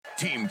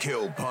Team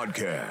Kill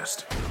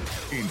Podcast.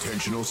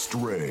 Intentional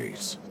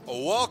Strays.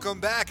 Welcome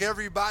back,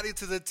 everybody,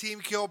 to the Team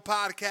Kill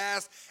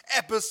Podcast,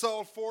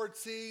 episode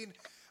 14.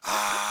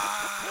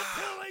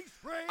 I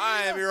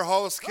am your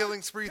host,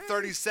 Killing Spree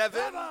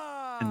 37.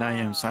 And I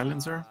am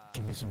Silencer.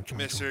 Give me some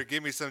Mister,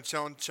 give me some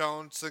chon,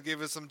 so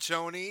give us some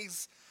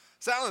chonies.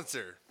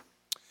 Silencer.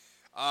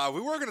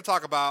 We were going to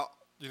talk about,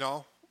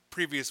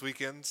 previous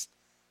weekends,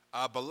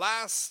 but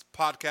last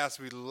podcast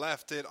we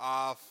left it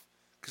off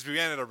because we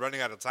ended up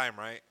running out of time,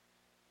 right?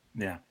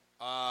 Yeah.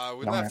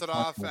 We left it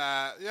off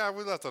at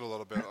we left it a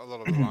little bit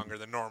longer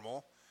than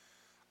normal.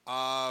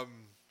 What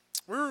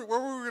were we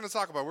going to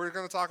talk about? We were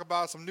going to talk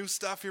about some new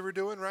stuff you were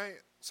doing, right?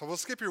 So we'll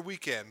skip your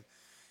weekend.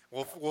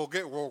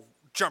 We'll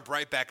jump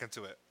right back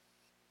into it.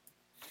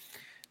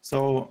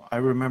 So I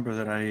remember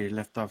that I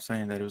left off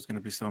saying that it was going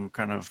to be some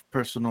kind of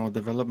personal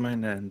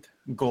development and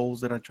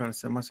goals that I try to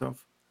set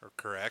myself.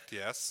 Correct.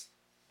 Yes.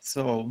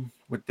 So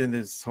within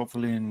this,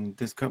 hopefully in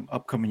this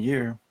upcoming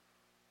year,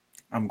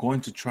 I'm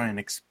going to try and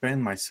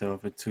expand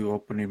myself into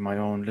opening my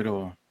own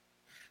little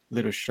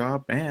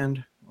shop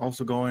and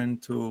also going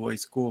to a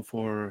school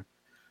to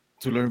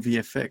learn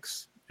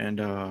VFX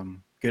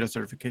and get a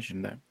certification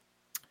in that.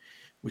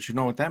 Which you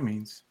know what that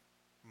means.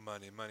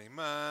 Money.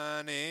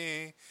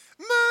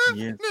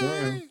 Yes,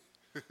 sir.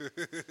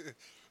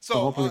 So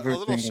a hopefully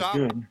little shop.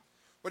 good.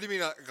 What do you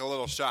mean like a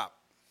little shop?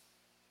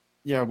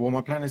 Yeah, well,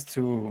 my plan is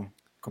to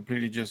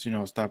completely just,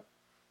 stop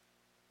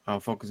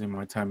focusing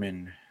my time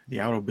in the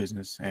auto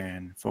business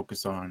and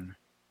focus on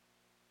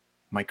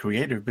my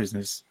creative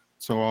business.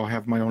 So I'll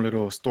have my own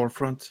little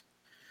storefront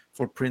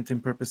for printing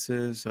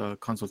purposes,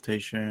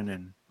 consultation,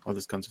 and all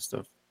this kinds of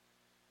stuff.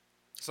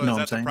 So is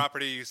that the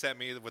property you sent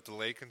me with the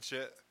lake and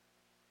shit?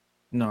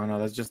 No,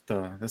 that's just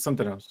that's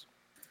something else.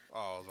 Oh,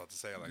 I was about to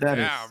say like, that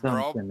damn,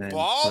 bro,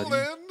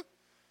 ballin'.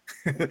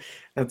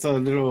 That's a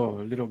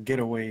little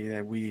getaway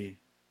that me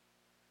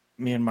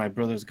and my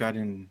brothers got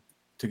in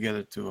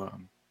together to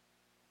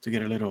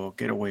get a little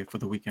getaway for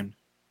the weekend.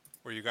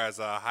 Where you guys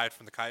hide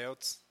from the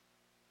coyotes?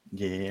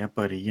 Yeah,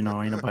 buddy. Ain't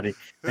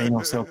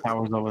no cell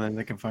towers over there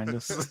that can find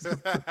us.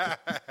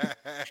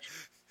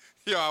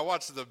 I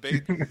watched the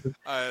debate.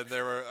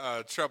 There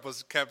were Trump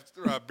kept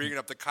bringing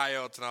up the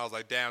coyotes, and I was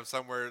like, damn,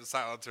 somewhere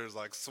Silencer's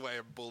like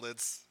swaying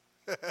bullets.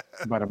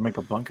 About to make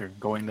a bunker.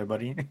 Go in there,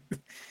 buddy.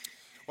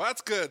 Well,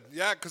 that's good.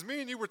 Yeah, because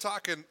me and you were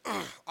talking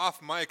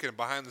off mic and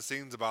behind the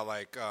scenes about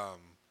like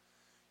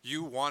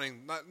you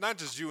wanting not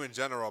just you in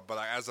general, but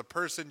like, as a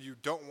person, you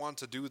don't want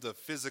to do the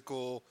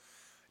physical,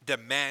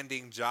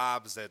 demanding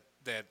jobs that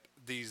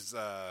these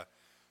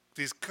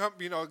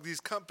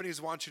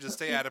companies want you to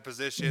stay at a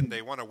position.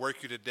 They want to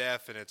work you to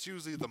death, and it's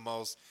usually the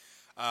most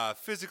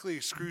physically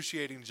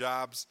excruciating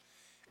jobs.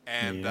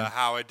 And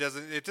how it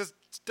just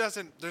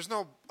doesn't. There's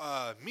no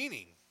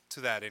meaning to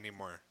that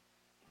anymore.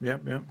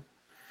 Yep.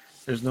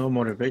 There's no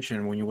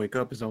motivation when you wake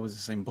up. It's always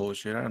the same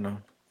bullshit. I don't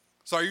know.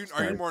 So are you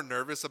more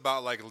nervous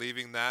about like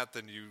leaving that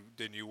than you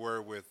were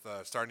with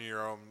starting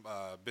your own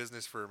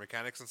business for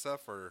mechanics and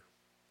stuff, or?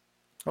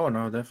 Oh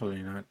no,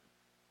 definitely not.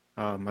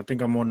 I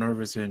think I'm more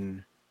nervous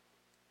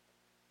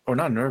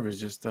not nervous.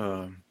 Just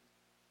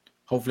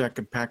hopefully I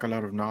can pack a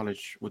lot of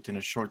knowledge within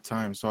a short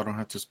time, so I don't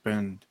have to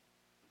spend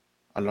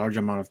a large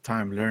amount of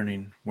time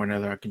learning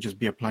whenever I can just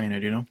be applying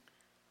it.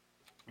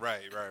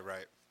 Right.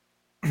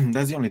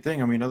 That's the only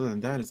thing. I mean, other than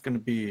that, it's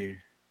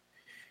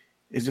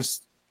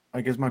just,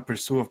 I guess my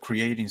pursuit of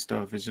creating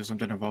stuff is just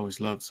something I've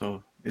always loved.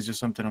 So it's just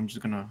something I'm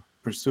just going to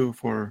pursue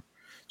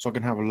so I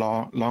can have a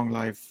long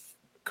life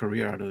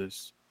career out of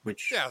this,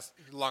 which. Yeah,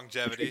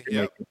 longevity.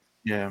 Yep.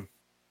 Yeah.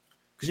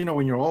 Because,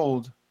 when you're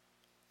old,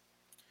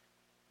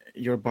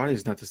 your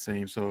body's not the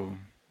same. So,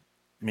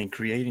 I mean,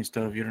 creating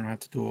stuff, you don't have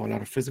to do a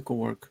lot of physical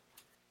work.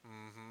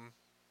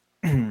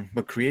 Mm-hmm.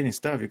 But creating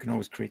stuff, you can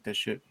always create that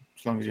shit.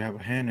 As long as you have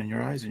a hand and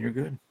your eyes, and you're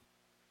good.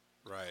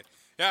 Right.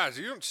 Yeah.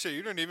 So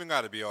you don't even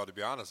got to be old, to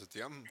be honest with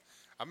you.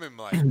 I'm in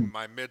like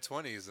my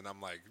mid-20s, and I'm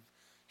like,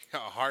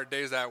 hard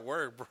days at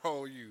work,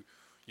 bro. You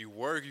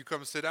work, you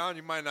come sit down,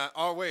 you might not.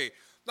 Oh wait,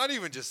 not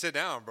even just sit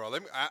down, bro.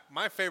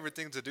 My favorite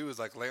thing to do is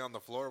like lay on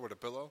the floor with a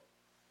pillow.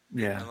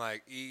 Yeah. And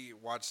like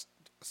watch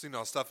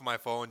stuff on my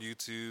phone,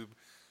 YouTube,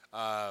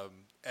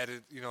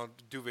 edit,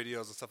 do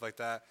videos and stuff like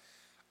that.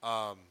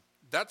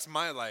 That's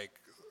my like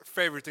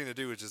favorite thing to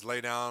do is just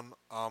lay down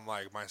on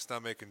like my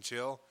stomach and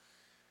chill.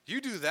 You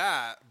do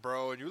that,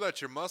 bro, and you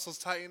let your muscles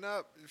tighten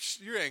up,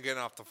 you ain't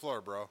getting off the floor,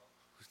 bro.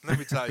 Let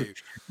me tell you.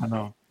 I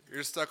know.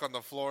 You're stuck on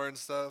the floor and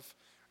stuff.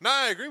 No,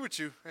 I agree with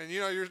you, and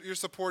you're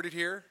supported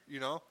here.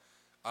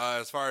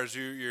 As far as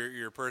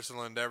your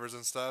personal endeavors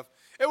and stuff.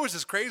 It was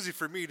just crazy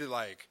for me to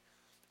like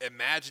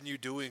imagine you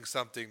doing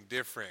something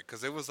different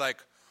because it was like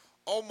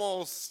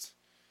almost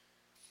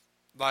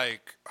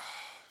like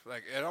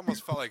it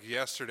almost felt like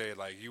yesterday,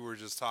 like you were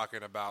just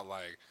talking about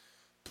like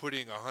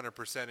putting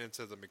 100%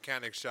 into the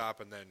mechanic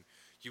shop, and then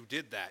you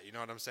did that. You know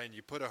what I'm saying?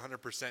 You put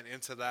 100%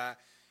 into that,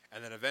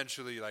 and then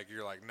eventually, like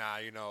you're like, nah,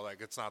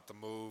 like it's not the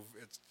move.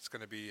 It's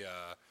gonna be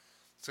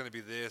it's going to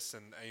be this,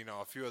 and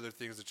a few other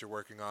things that you're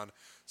working on.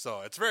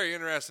 So it's very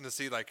interesting to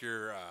see like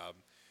your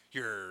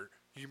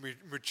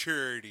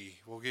maturity.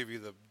 We'll give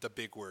you the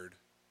big word.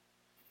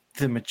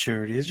 The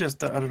maturity. It's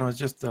just I don't know. It's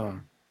just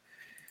I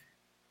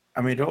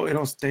mean,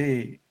 it'll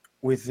stay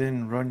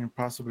within running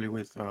possibly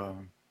with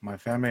my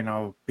family, and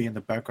I'll be in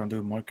the background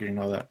doing marketing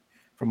and all that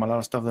from a lot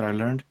of stuff that I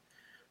learned,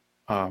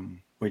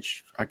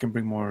 which I can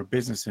bring more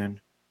business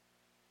in.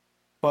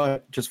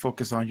 But just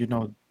focus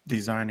on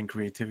design and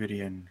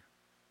creativity, and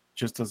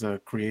just as a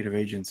creative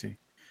agency.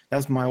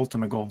 That's my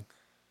ultimate goal.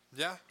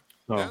 Yeah.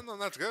 So, Yeah, no,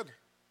 that's good.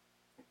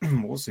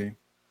 we'll see.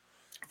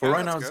 For Yeah,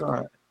 right now, that's it's,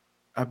 good.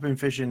 I've been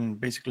fishing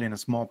basically in a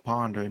small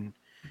pond, and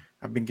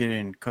I've been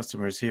getting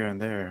customers here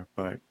and there.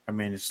 But I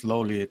mean, it's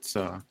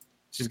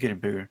just getting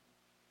bigger.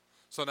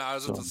 So now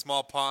is it the So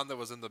small pond that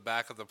was in the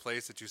back of the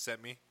place that you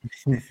sent me?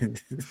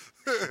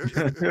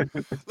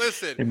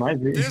 Listen, it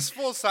might be. this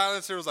full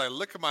silencer was like,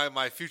 look at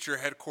my future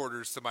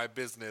headquarters to my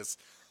business,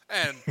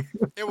 and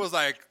it was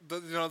like the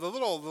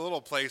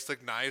little place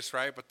looked nice,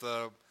 right? But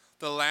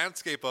the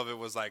landscape of it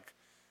was like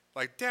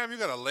damn, you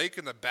got a lake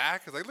in the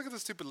back. It's like, look at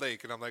this stupid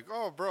lake, and I'm like,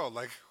 oh, bro,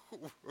 like.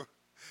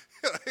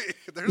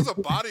 There's a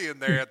body in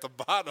there at the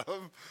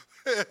bottom.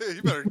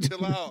 You better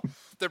chill out.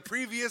 The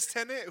previous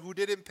tenant who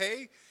didn't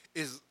pay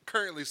is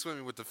currently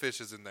swimming with the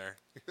fishes in there.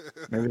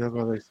 Maybe that's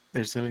why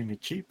they're selling it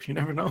cheap. You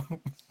never know.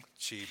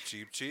 Cheap,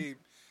 cheap, cheap.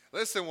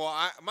 Listen, well,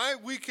 my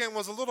weekend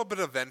was a little bit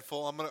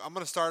eventful. I'm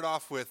gonna start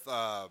off with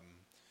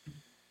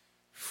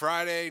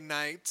Friday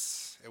night.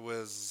 It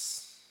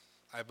was,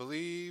 I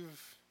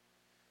believe,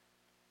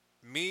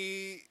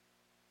 me,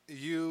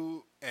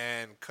 you,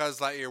 and Cuz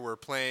Lightyear were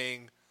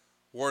playing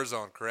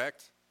Warzone,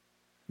 correct?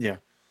 Yeah.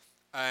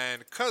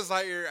 And Cuz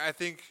Lightyear, I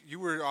think you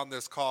were on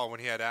this call when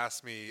he had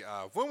asked me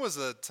when was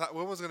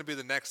going to be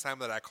the next time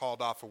that I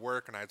called off of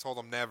work, and I told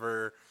him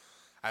never.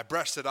 I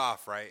brushed it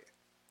off, right?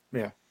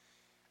 Yeah.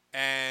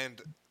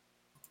 And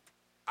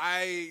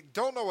I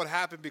don't know what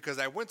happened because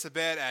I went to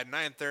bed at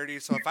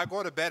 9:30. So if I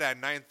go to bed at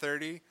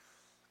 9:30,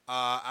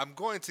 I'm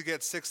going to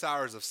get 6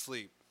 hours of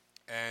sleep,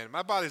 and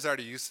my body's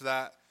already used to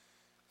that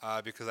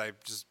because I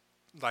just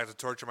like to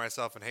torture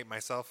myself and hate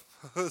myself.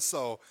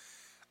 So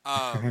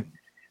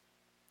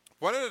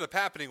what ended up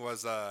happening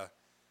was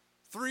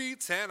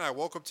 3:10 I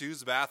woke up to use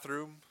the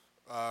bathroom.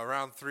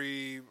 Around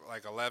 3,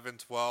 like 11,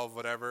 12,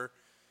 whatever.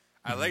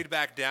 I laid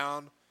back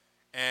down,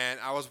 and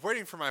I was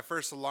waiting for my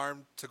first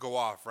alarm to go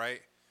off,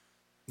 right?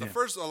 The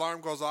first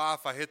alarm goes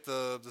off, I hit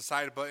the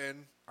side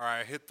button, or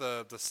I hit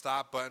the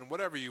stop button,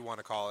 whatever you want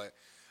to call it.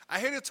 I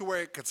hit it to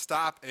where it could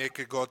stop and it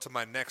could go to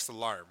my next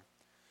alarm.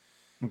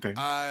 Okay.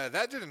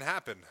 That didn't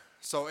happen.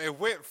 So it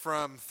went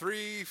from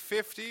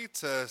 3:50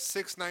 to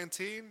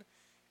 6:19,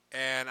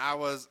 and I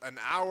was an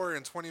hour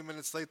and 20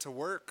 minutes late to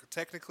work,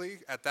 technically,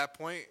 at that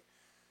point,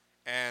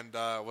 and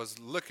was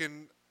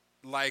looking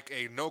like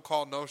a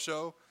no-call,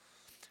 no-show.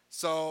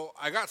 So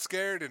I got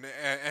scared and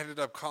ended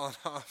up calling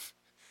off.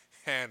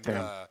 And,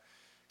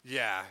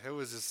 yeah, it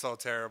was just so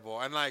terrible.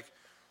 And, like,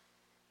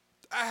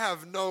 I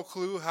have no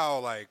clue how,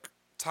 like,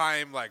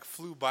 time, like,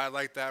 flew by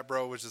like that,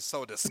 bro. It was just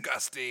so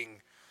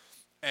disgusting.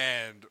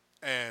 And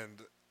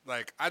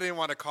like, I didn't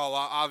want to call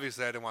off.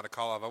 Obviously, I didn't want to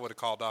call off. I would have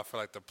called off for,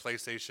 like, the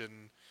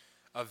PlayStation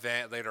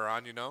event later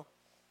on, you know?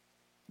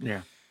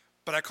 Yeah.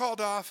 But I called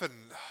off,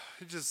 and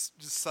it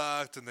just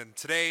sucked. And then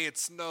today it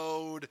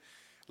snowed.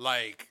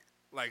 Like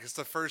it's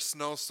the first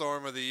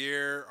snowstorm of the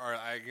year, or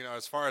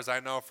as far as I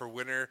know, for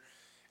winter.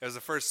 It was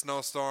the first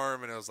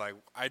snowstorm, and it was like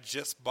I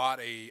just bought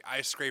a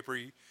ice scraper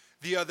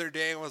the other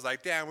day, and was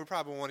like, damn, we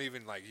probably won't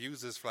even like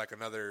use this for like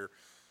another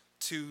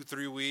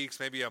 2-3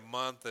 weeks, maybe a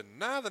month.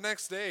 And the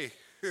next day,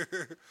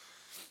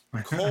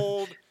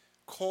 cold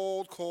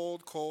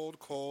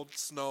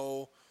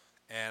snow.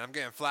 And I'm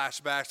getting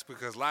flashbacks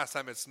because last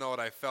time it snowed,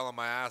 I fell on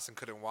my ass and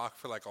couldn't walk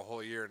for like a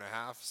whole year and a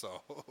half.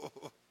 So.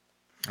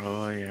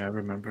 Oh yeah, I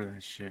remember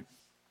that shit.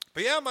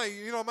 But yeah,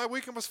 my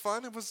weekend was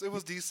fun. It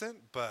was decent,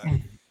 but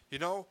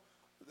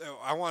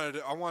I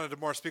wanted to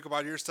more speak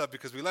about your stuff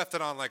because we left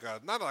it on like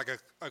not like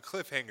a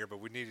cliffhanger,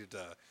 but we needed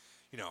to,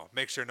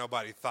 make sure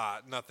nobody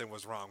thought nothing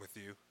was wrong with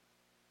you.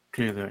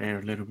 Clear the air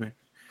a little bit.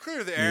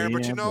 Clear the air,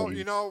 but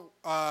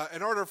Yeah,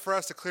 in order for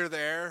us to clear the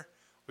air,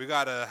 we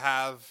gotta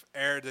have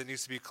air that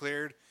needs to be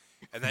cleared,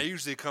 and that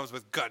usually comes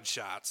with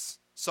gunshots.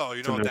 So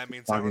you know what that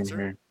means,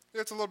 silencer?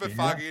 It's a little bit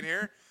foggy in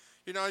here.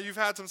 You've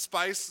had some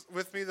spice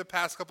with me the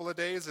past couple of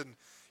days, and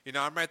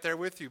I'm right there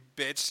with you,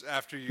 bitch.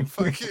 After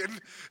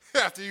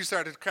you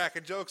started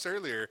cracking jokes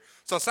earlier.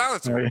 So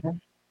silencer. Oh, yeah?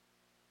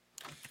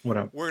 What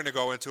up? We're gonna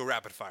go into a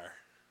rapid fire.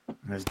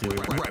 Let's do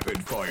it.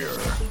 Rapid fire.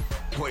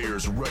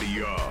 Players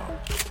ready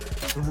up.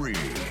 3,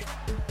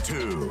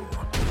 2,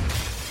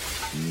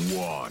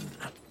 1.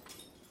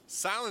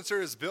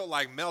 Silencer is built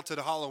like melted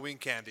Halloween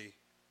candy.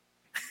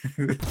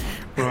 Bro,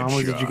 how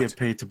much did you Headshot. get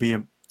paid to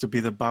be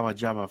the Baba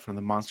Jabba from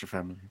the Monster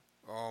family?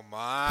 Oh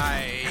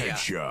my!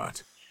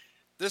 Headshot.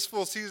 This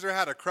fool Caesar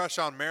had a crush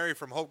on Mary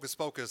from Hocus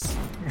Pocus.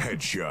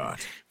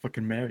 Headshot.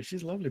 Fucking Mary,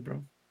 she's lovely,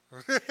 bro.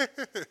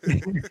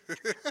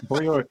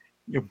 boy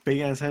Your big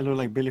ass head look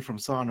like Billy from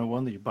Saw. No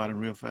wonder you bought him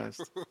real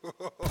fast.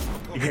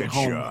 You hit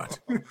home. Headshot.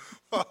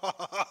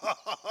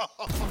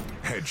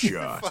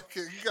 Headshot.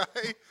 Fucking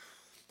guy.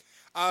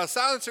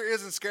 Silencer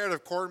isn't scared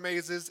of corn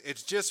mazes.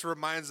 It just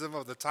reminds him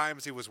of the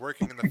times he was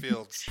working in the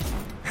fields.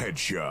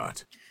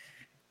 Headshot.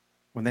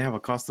 When they have a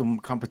costume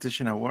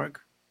competition at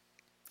work,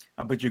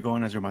 I bet you're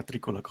going as your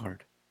matricula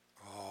card.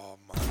 Oh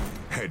my!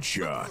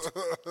 Headshot.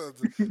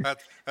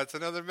 That's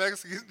another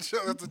Mexican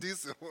show. That's a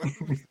decent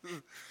one.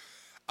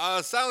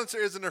 Silencer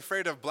isn't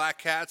afraid of black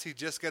cats. He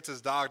just gets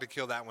his dog to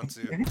kill that one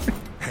too.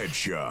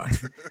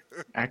 Headshot.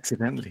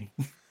 Accidentally.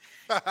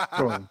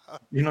 Bro,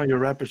 you know your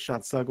rapid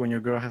shots suck when your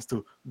girl has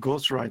to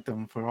ghostwrite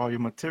them for all your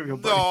material.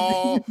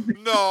 No,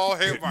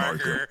 hit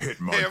marker, Hit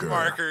marker. hit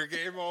marker,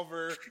 game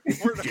over.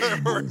 We're not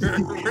Hit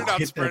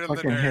that spreading the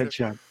fucking narrative.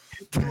 headshot.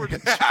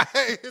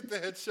 Hit the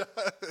headshot.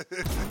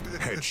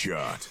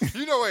 Headshot.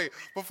 You know, wait,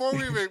 before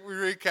we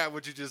recap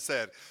what you just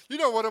said, you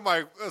know, one of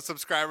my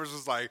subscribers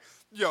was like,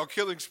 yo,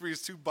 Killing Spree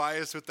is too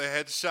biased with the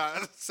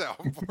headshot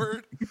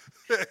soundboard.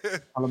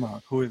 Call him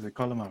out. Who is it?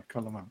 Call him out.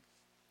 Call him out.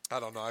 I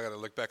don't know. I got to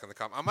look back on the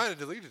comment. I might have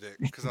deleted it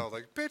because I was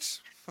like,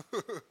 bitch,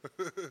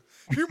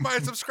 you're my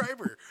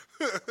subscriber.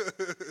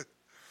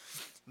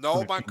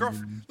 No, my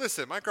girlfriend.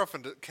 Listen, my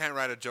girlfriend can't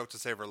write a joke to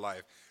save her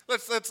life.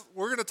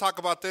 We're gonna talk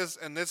about this,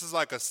 and this is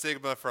like a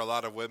stigma for a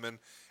lot of women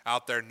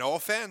out there. No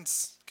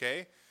offense,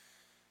 okay?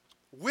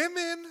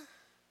 Women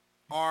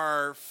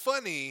are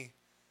funny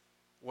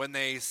when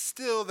they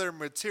steal their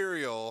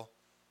material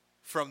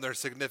from their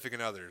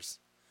significant others.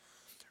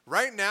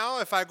 Right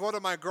now, if I go to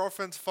my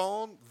girlfriend's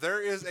phone,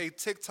 there is a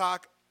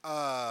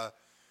TikToker,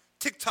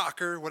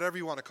 whatever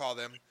you want to call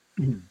them.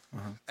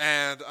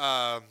 And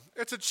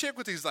it's a chick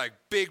with these like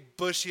big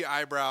bushy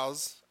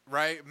eyebrows,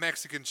 right?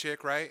 Mexican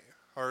chick, right?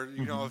 Or,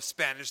 you know, of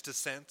Spanish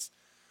descent.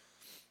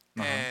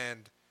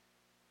 And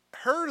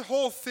her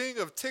whole thing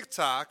of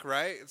TikTok,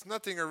 right? It's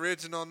nothing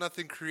original,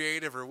 nothing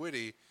creative or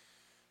witty.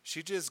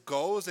 She just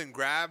goes and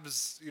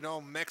grabs, you know,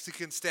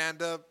 Mexican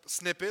stand-up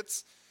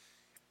snippets,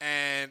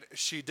 and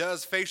she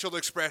does facial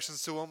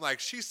expressions to them like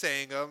she's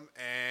saying them,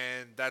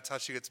 and that's how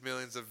she gets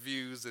millions of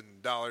views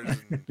and dollars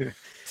and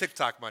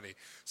TikTok money.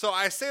 So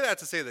I say that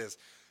to say this.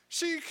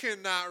 She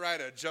cannot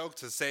write a joke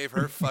to save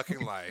her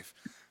fucking life.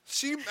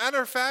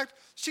 Matter of fact,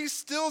 she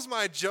steals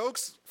my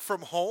jokes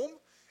from home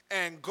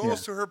and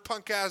goes to her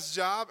punk-ass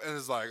job and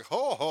is like,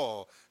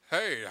 ho,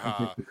 hey,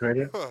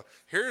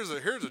 here's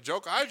a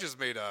joke I just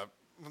made up.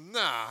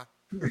 Nah.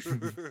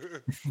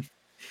 It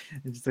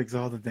just takes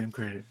all the damn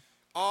credit.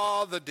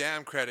 All the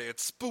damn credit.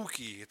 It's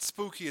spooky. It's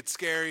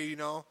scary, you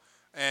know,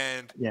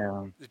 and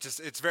Yeah.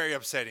 it's very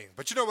upsetting.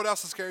 But you know what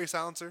else is scary,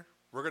 Silencer?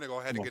 We're gonna go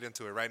ahead and get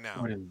into it right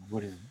now.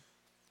 What is it?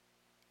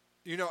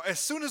 You know, as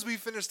soon as we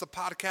finished the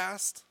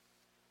podcast,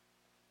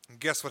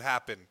 guess what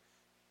happened?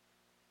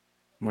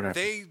 What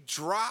happened? They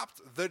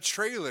dropped the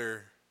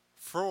trailer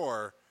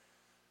for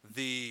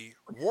the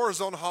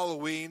Warzone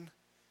Halloween,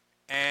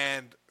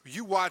 and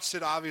you watched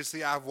it.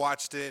 Obviously, I've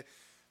watched it.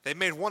 They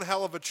made one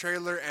hell of a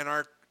trailer, and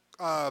our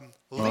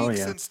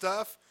leaks and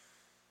stuff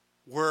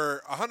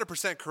were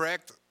 100%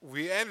 correct.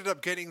 We ended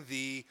up getting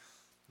the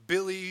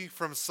Billy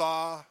from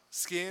Saw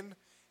skin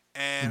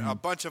and a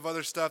bunch of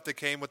other stuff that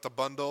came with the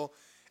bundle.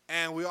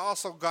 And we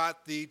also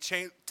got the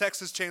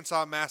Texas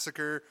Chainsaw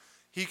Massacre.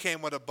 He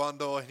came with a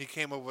bundle, and he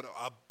came up with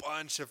a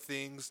bunch of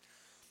things.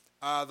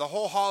 The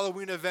whole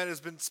Halloween event has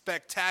been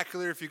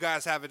spectacular. If you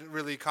guys haven't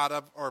really caught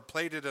up or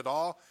played it at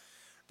all,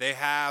 they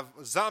have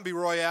Zombie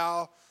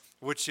Royale,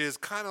 which is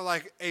kind of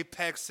like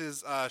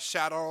Apex's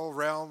Shadow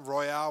Realm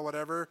Royale,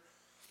 whatever.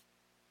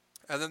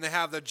 And then they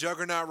have the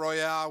Juggernaut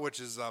Royale,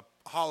 which is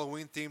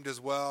Halloween themed as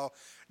well,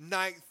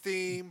 night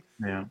theme.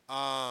 Yeah.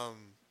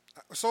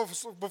 So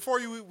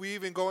before we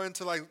even go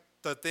into like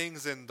the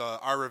things in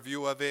our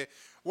review of it,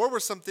 what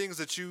were some things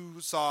that you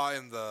saw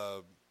in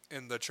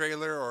the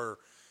trailer or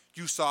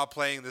you saw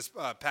playing this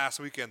past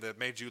weekend that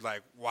made you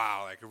like,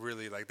 wow, like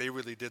really, like they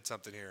really did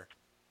something here?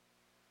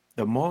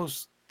 The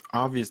most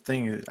obvious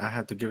thing I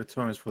had to give it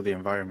to him is for the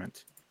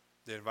environment.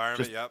 The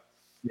environment, yep.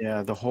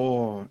 Yeah, the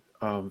whole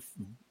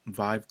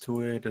vibe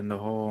to it and the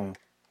whole,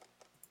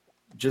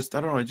 just,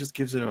 I don't know, it just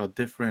gives it a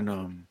different,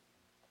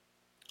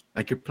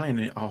 like you're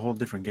playing a whole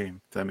different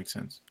game, if that makes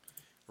sense.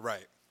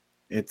 Right.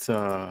 It's,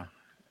 I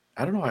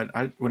don't know,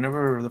 I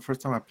whenever the first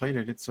time I played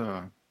it,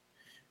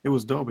 it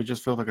was dope. It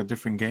just felt like a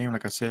different game,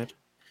 like I said.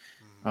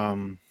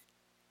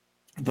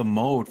 The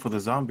mode for the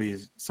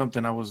zombies,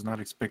 something I was not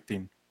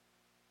expecting.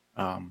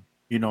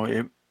 You know,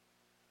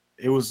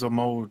 it was a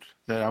mode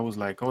that I was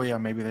like, oh yeah,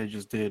 maybe they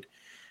just did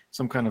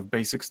some kind of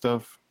basic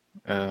stuff.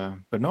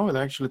 But no, it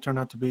actually turned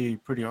out to be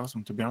pretty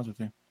awesome, to be honest with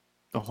you.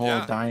 The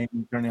whole dying,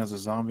 turning as a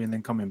zombie, and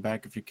then coming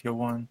back if you kill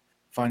one,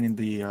 finding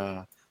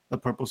the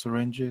purple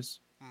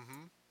syringes.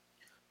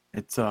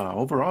 It's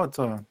overall, it's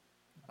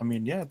I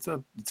mean, yeah, it's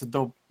a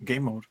dope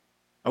game mode.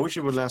 I wish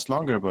it would last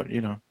longer, but you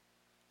know.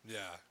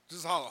 Yeah,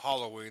 just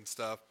Halloween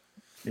stuff.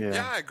 Yeah.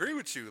 Yeah, I agree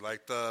with you.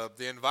 Like the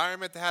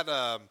environment, they had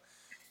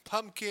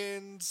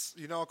pumpkins,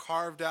 you know,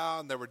 carved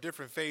out, and there were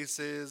different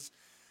faces.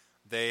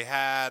 They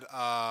had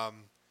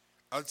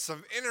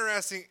some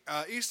interesting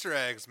Easter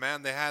eggs,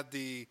 man. They had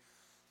the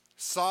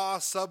Saw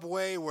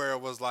subway where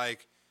it was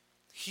like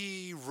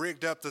he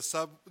rigged up the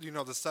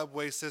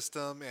subway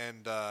system,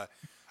 and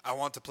I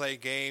want to play a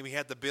game. He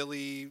had the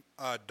Billy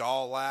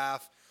doll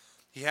laugh.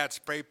 He had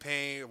spray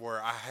paint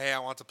where I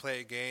want to play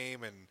a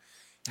game, and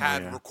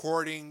had yeah.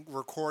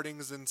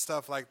 recordings and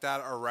stuff like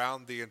that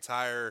around the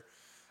entire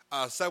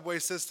subway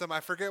system. I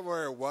forget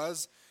where it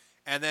was,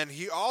 and then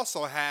he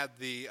also had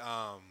the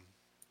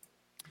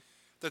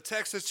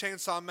Texas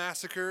Chainsaw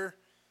Massacre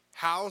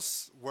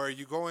house where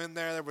you go in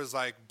there. There was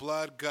like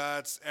blood,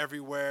 guts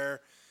everywhere.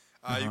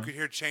 You could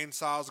hear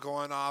chainsaws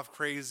going off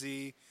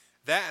crazy.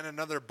 That and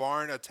another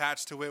barn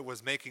attached to it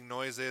was making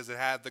noises. It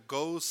had the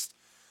ghost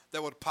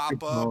that would pop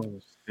Big up.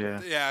 nose,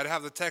 yeah. Yeah, it'd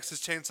have the Texas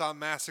Chainsaw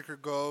Massacre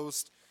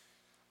ghost.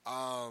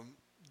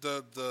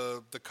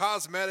 The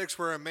cosmetics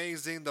were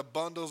amazing. The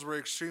bundles were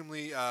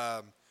extremely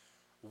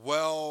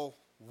well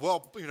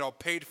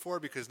paid for,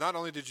 because not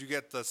only did you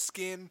get the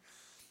skin,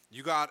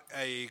 you got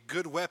a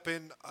good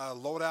weapon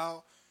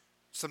loadout,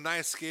 some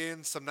nice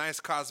skin, some nice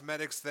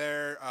cosmetics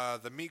there.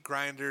 The meat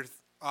grinder,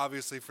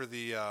 obviously, for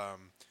the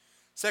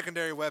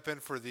secondary weapon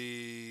for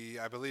the,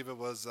 I believe it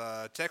was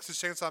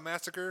Texas Chainsaw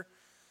Massacre.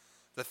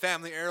 The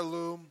family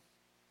heirloom,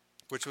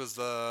 which was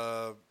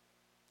the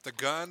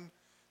gun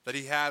that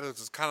he had, which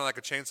was kind of like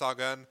a chainsaw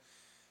gun.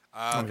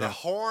 The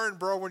horn,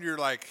 bro, when you're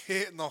like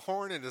hitting the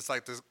horn and it's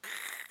like this,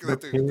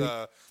 like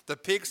the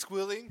pig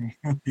squealing.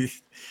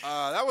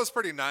 That was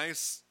pretty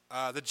nice.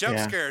 The jump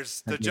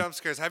scares. Jump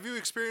scares. Have you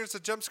experienced a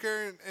jump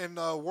scare in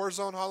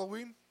Warzone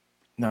Halloween?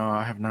 No,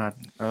 I have not.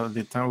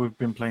 The time we've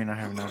been playing, I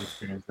have not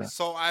experienced that.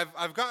 So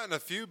I've gotten a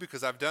few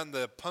because I've done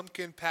the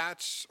pumpkin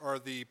patch or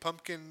the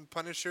pumpkin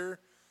punisher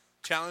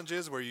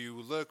challenges where you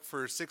look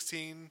for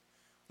 16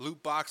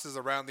 loot boxes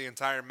around the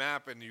entire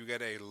map and you get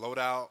a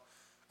loadout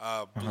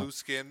blue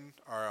skin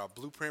or a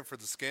blueprint for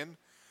the skin.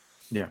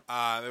 Yeah.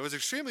 It was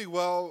extremely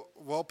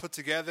well put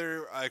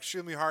together,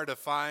 extremely hard to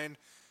find.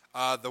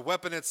 The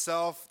weapon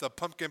itself, the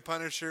pumpkin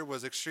punisher,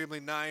 was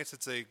extremely nice.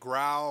 It's a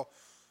Growl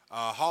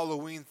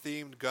Halloween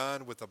themed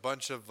gun with a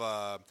bunch of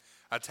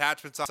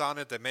attachments on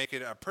it that make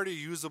it a pretty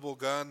usable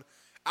gun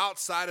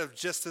outside of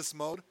just this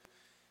mode.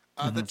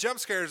 The jump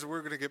scares,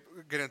 we're going to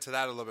get into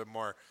that a little bit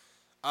more.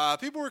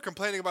 People were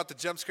complaining about the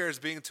jump scares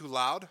being too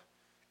loud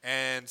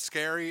and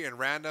scary and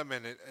random,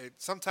 and it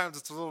sometimes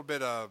it's a little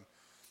bit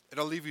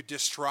it'll leave you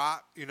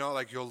distraught,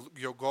 like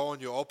you'll go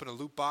and you'll open a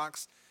loot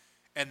box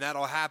and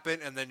that'll happen,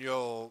 and then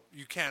you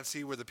can't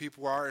see where the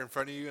people are in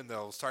front of you, and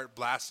they'll start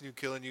blasting you,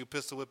 killing you,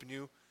 pistol whipping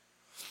you.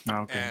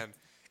 Okay. And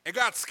it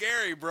got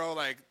scary, bro.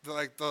 Like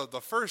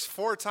the first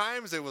 4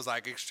 times it was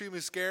like extremely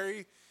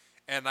scary,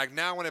 and like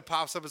now when it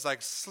pops up, it's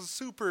like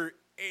super,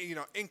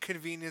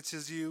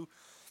 inconveniences you,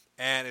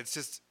 and it's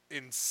just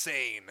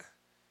insane.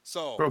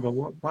 So, Bro, but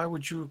why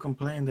would you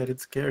complain that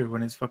it's scary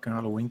when it's fucking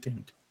Halloween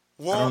themed?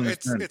 well,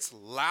 it's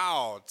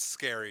loud,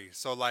 scary.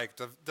 So like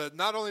the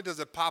not only does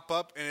it pop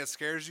up and it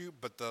scares you,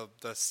 but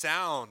the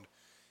sound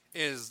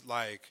is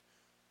like,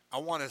 I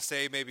want to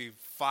say maybe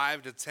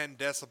 5 to 10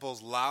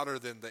 decibels louder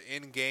than the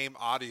in-game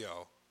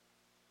audio.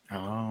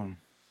 Oh.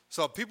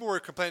 So people were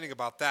complaining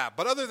about that,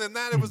 but other than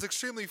that, it was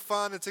extremely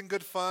fun. It's in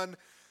good fun.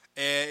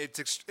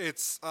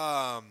 It's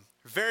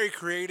very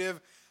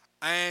creative,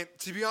 and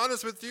to be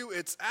honest with you,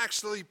 it's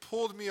actually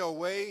pulled me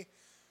away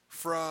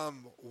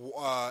from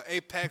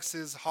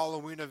Apex's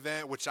Halloween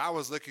event, which I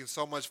was looking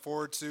so much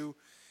forward to.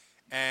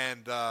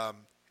 And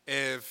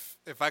if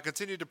I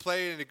continue to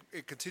play and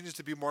it continues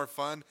to be more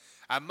fun,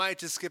 I might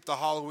just skip the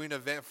Halloween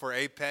event for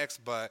Apex.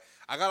 But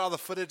I got all the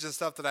footage and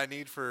stuff that I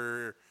need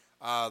for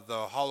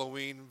the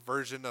Halloween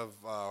version of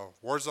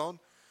Warzone.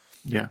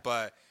 Yeah.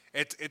 But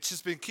it's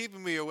just been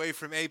keeping me away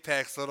from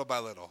Apex little by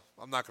little.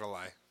 I'm not gonna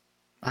lie.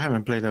 I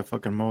haven't played that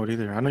fucking mode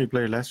either. I know you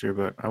played it last year,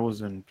 but I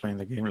wasn't playing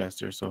the game last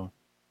year, so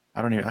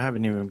I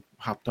haven't even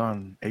hopped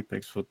on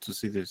Apex to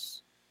see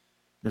this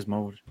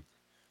mode.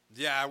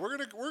 Yeah, we're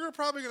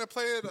probably gonna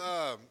play it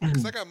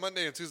because I got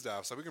Monday and Tuesday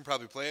off, so we can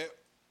probably play it.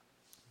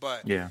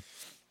 But Yeah.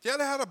 they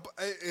had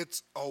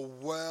it's a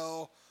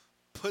well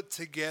put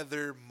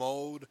together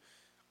mode.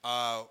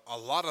 A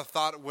lot of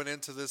thought went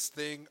into this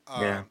thing.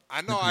 Yeah.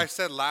 I know I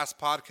said last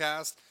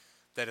podcast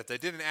that if they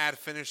didn't add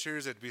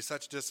finishers, it'd be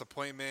such a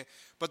disappointment.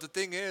 But the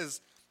thing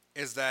is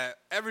that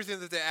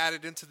everything that they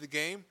added into the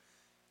game,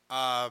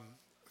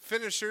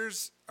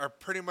 finishers are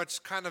pretty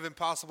much kind of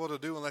impossible to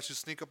do unless you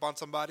sneak up on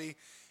somebody.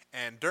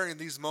 And during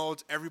these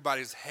modes,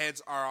 everybody's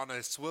heads are on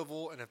a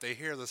swivel, and if they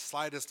hear the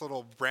slightest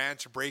little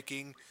branch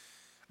breaking,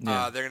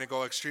 they're going to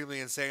go extremely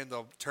insane.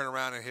 They'll turn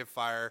around and hit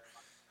fire.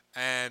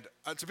 And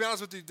to be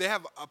honest with you, they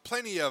have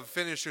plenty of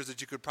finishers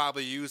that you could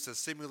probably use to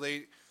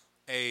simulate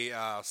a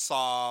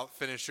Saw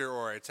finisher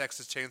or a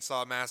Texas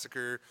Chainsaw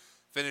Massacre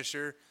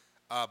finisher.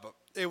 But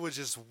it was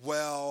just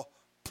well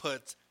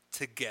put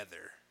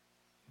together.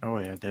 Oh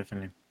yeah,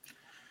 definitely.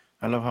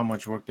 I love how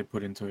much work they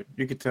put into it.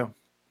 You could tell.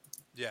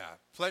 Yeah,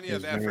 plenty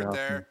of It's very effort awesome.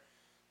 there.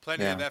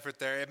 Plenty of Yeah. effort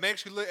there. It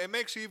makes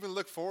you even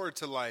look forward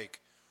to like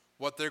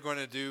what they're going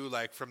to do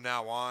like from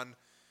now on.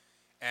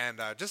 And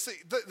just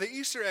the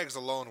Easter eggs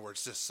alone were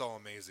just so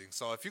amazing.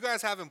 So if you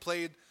guys haven't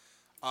played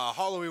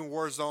Halloween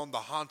Warzone, The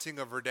Haunting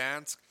of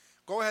Verdansk,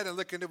 go ahead and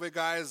look into it,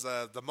 guys.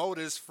 The mode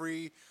is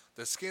free.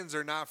 The skins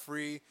are not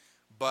free,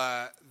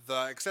 but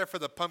except for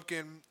the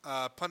pumpkin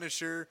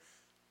Punisher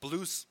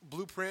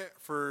blueprint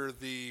for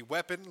the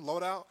weapon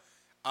loadout,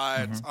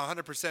 it's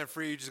 100%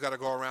 free. You just got to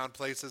go around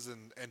places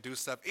and do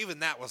stuff. Even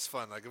that was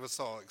fun. Like, it was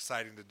so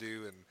exciting to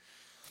do. And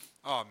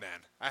oh man,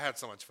 I had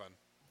so much fun.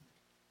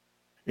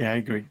 Yeah, I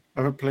agree.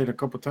 I've played a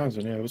couple times,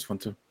 and yeah, it was fun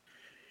too.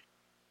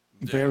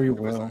 Yeah, Very it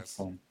was well. nice.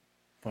 Fun.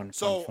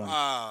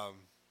 So,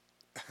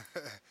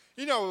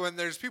 you know, when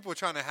there's people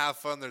trying to have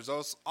fun, there's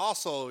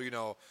also, you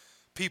know,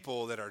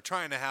 people that are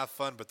trying to have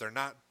fun, but they're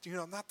not, you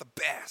know, not the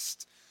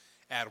best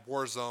at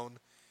Warzone.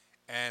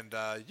 And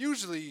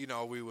usually, you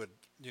know, we would,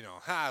 you know,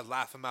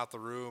 laugh them out the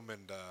room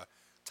and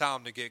tell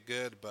them to get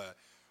good. But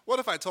what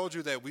if I told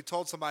you that we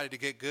told somebody to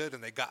get good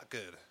and they got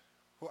good?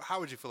 How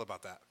would you feel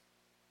about that?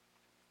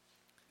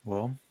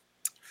 Well,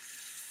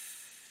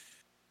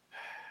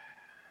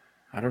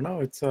 I don't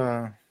know. It's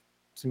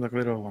seems like a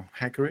little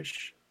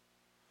hackerish.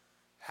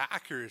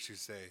 Hackers, you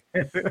say?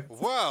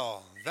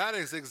 Well, that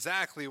is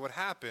exactly what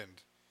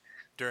happened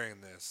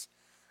during this.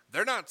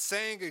 They're not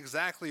saying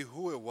exactly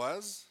who it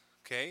was,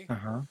 okay?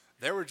 Uh-huh.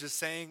 They were just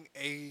saying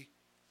a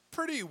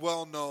pretty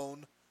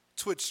well-known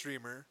Twitch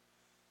streamer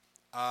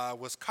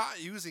was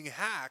caught using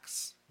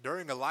hacks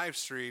during a live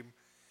stream,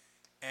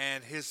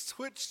 and his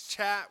Twitch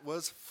chat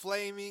was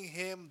flaming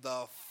him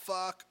the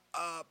fuck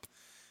up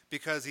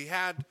because he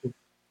had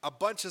a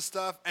bunch of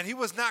stuff, and he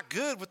was not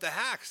good with the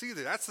hacks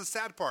either. That's the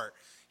sad part.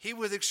 He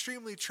was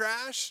extremely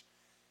trash,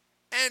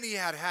 and he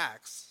had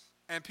hacks,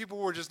 and people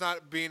were just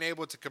not being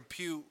able to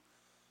compute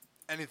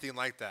anything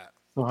like that.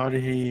 So how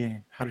did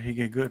he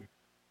get good?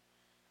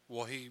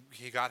 Well, he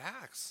got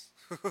hacks,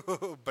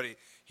 but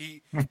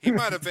he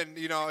might have been,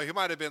 you know, he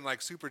might have been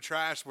like super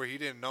trash where he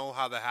didn't know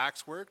how the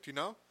hacks worked, you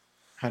know.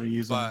 How to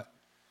use them? But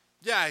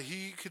yeah,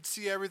 he could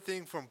see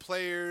everything from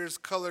players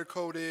color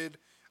coded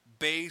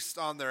based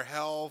on their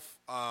health,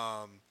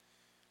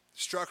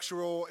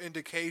 structural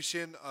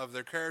indication of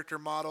their character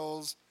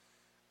models,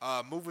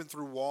 moving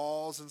through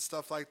walls and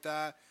stuff like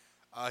that.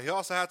 He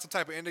also had some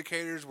type of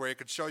indicators where it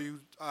could show you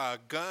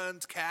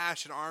guns,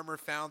 cash, and armor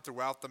found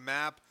throughout the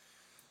map.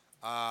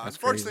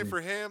 Unfortunately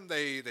for him,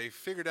 they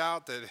figured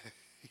out that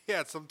he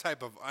had some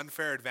type of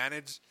unfair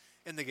advantage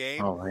in the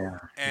game. Oh yeah,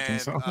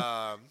 And so?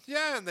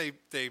 yeah, and they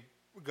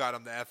got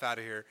him the F out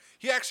of here.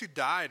 He actually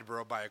died,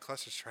 bro, by a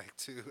cluster strike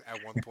too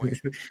at one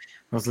point.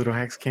 Those little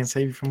hacks can't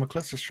save you from a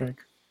cluster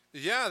strike.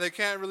 Yeah, they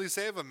can't really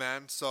save him,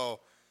 man. So,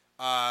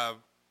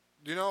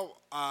 you know,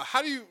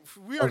 how do you?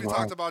 We already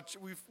talked about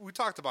we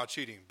talked about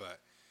cheating, but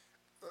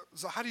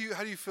so how do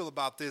you feel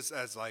about this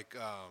as like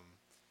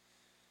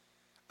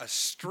a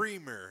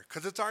streamer?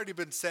 Because it's already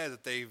been said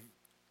that they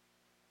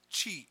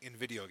cheat in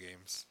video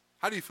games.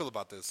 How do you feel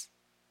about this?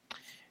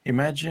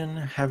 Imagine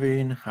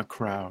having a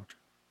crowd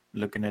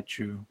looking at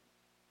you,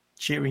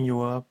 cheering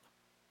you up,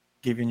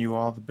 giving you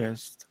all the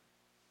best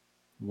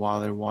while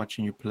they're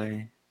watching you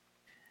play.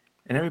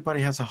 And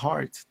everybody has a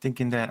heart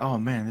thinking that, oh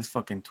man, this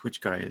fucking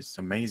Twitch guy is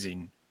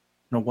amazing.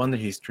 No wonder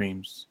he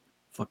streams.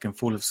 Fucking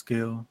full of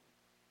skill.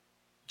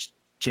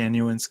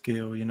 Genuine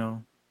skill, you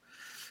know.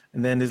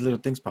 And then these little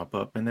things pop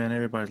up, and then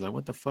everybody's like,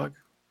 what the fuck?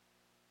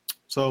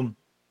 So,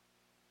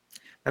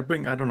 I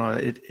don't know,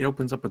 it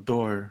opens up a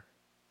door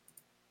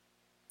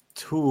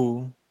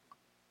to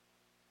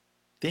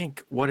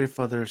think, what if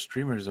other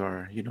streamers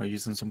are, you know,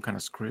 using some kind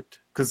of script?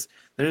 Because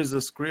there's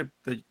a script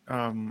that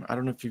I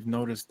don't know if you've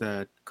noticed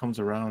that comes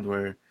around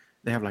where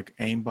they have like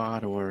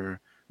aimbot or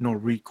no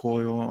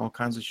recoil, all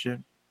kinds of shit.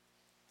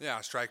 Yeah,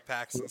 strike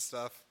packs and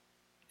stuff.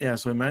 Yeah,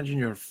 so imagine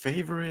your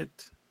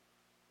favorite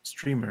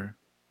streamer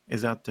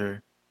is out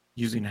there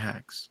using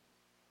hacks,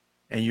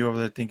 and you're over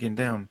there thinking,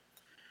 damn,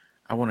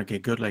 I want to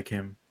get good like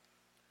him.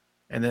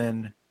 And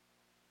then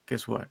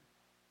guess what?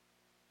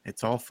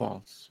 It's all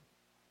false.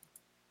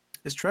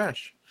 It's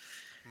trash.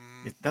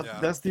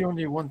 That's the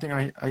only one thing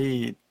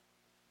I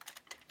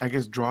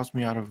guess draws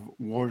me out of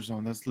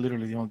Warzone. That's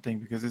literally the only thing,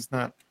 because it's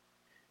not,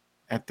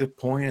 at the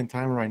point in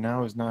time right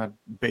now, it's not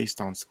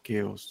based on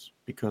skills,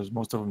 because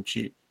most of them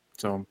cheat.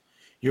 So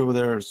you're over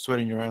there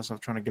sweating your ass off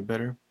trying to get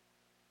better,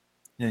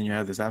 and then you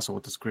have this asshole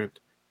with the script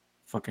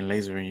fucking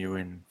lasering you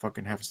in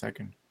fucking half a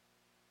second.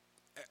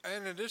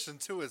 In addition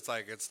to, it's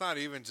like, it's not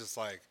even just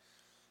like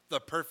the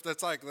perfect.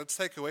 That's like, let's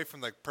take away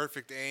from like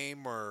perfect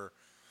aim or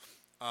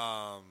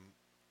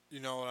you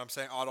know what I'm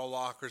saying, auto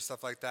lock or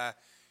stuff like that.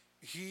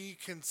 He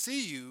can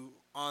see you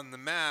on the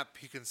map.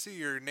 He can see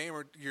your name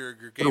or your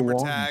gamer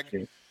tag.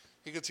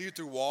 He can see you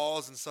through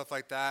walls and stuff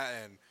like that.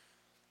 And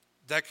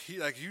that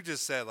like you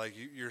just said, like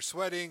you're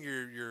sweating.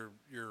 You're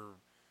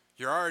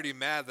already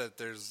mad that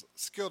there's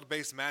skill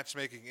based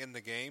matchmaking in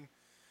the game.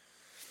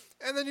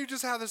 And then you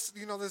just have this,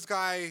 you know, this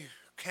guy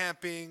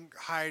camping,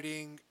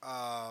 hiding,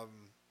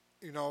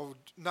 you know,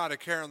 not a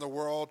care in the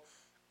world,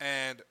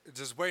 and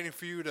just waiting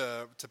for you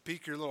to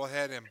peek your little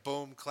head and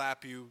boom,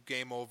 clap you,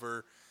 game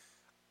over.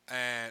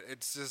 and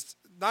it's just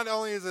not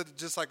only is it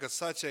just like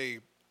such a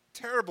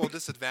terrible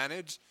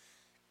disadvantage,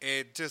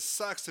 it just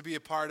sucks to be a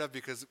part of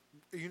because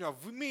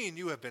me and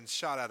you have been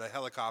shot out of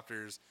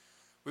helicopters.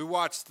 We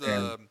watched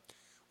the And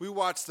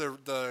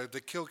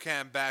the kill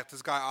cam back.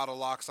 This guy auto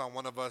locks on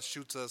one of us,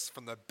 shoots us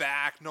from the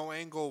back, no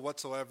angle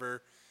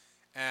whatsoever,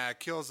 and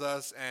kills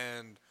us.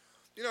 And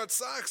it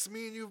sucks.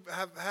 Me and you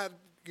have had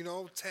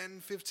 10,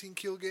 15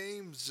 kill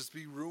games just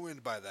be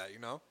ruined by that.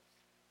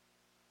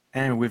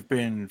 and we've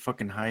been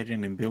fucking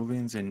hiding in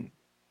buildings and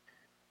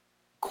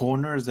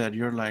corners that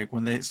you're like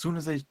as soon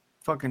as they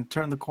fucking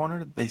turn the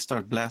corner, they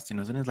start blasting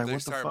us, and it's like, They what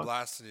the start fuck?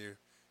 blasting you.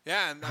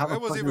 Yeah, and How the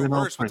it was fuck is even it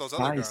all worse with those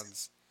other precise?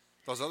 guns.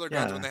 Those other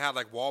guns when Yeah, they had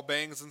like wall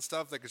bangs and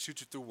stuff, they could shoot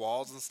you through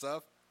walls and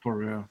stuff. for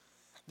real.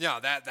 Yeah,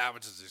 that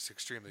was just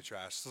extremely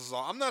trash. So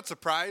I'm not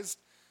surprised.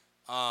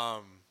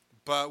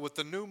 But with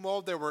the new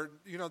mode, there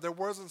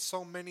wasn't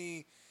so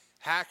many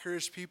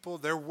hackerish people.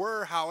 There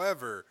were,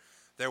 however,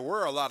 a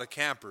lot of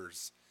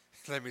campers.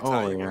 Let me tell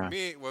Oh you,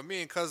 yeah. when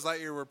me and Cuz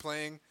Lightyear were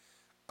playing,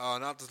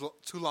 not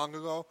too long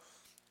ago,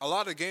 a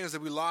lot of games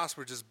that we lost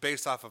were just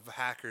based off of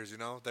hackers.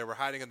 They were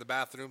hiding in the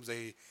bathrooms.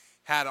 They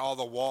had all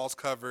the walls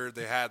covered.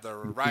 They had the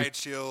riot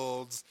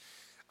shields.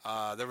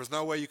 There was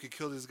no way you could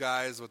kill these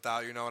guys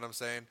without, you know what I'm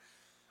saying?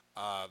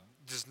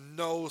 Just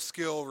no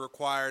skill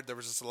required. There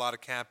was just a lot of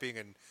camping,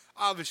 and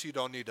obviously you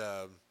don't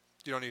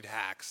need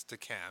hacks to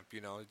camp.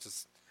 It's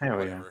just Hell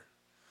whatever. yeah.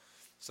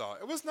 So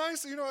it was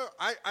nice.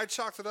 I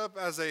chalked it up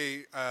as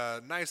a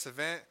nice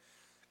event,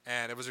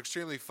 and it was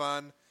extremely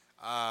fun.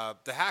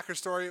 The hacker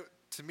story,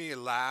 to me, it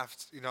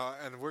laughed.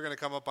 And we're gonna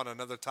come up on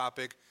another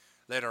topic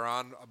later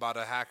on about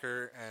a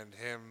hacker and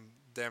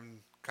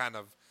them kind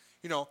of,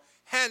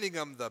 handing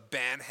him the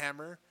ban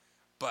hammer.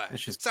 But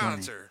It's just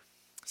funny.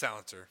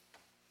 silencer.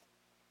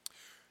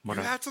 What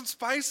You up? had some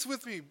spice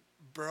with me,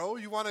 bro.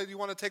 You wanna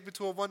take me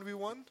to a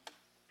 1v1?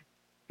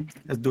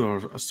 Let's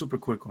do a super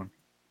quick one.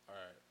 All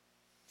right.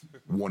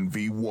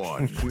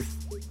 1v1.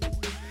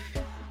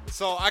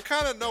 So I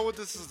kind of know what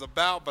this is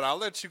about, but I'll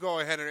let you go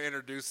ahead and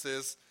introduce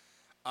this.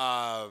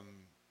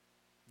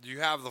 You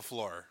have the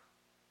floor.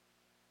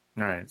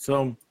 All right.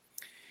 So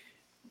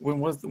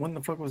when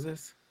the fuck was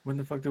this? When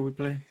the fuck did we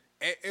play?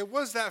 It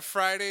was that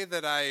Friday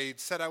that I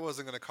said I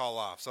wasn't going to call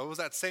off. So it was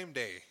that same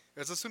day. It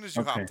was as soon as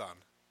you Okay. hopped on.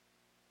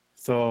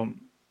 So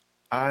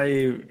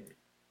I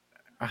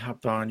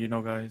hopped on,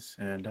 guys,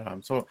 and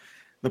so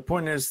the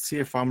point is see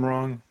if I'm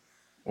wrong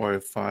or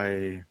if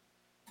I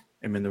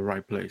am in the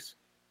right place.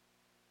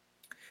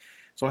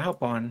 So I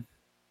hop on.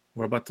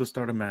 We're about to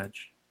start a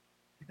match,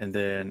 and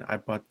then I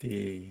bought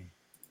the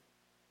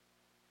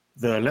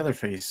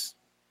Leatherface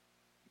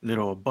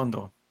little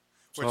bundle.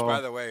 Which, So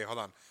by the way, hold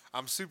on.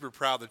 I'm super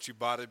proud that you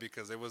bought it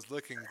because it was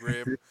looking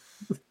grim.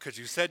 Because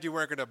you said you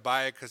weren't going to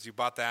buy it because you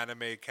bought the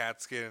anime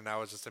cat skin, and I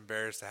was just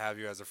embarrassed to have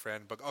you as a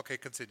friend. But okay,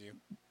 continue.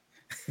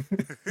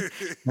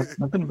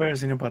 nothing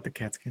embarrassing about the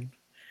cat skin.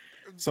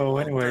 So,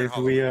 Well, during anyways,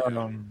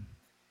 Halloween,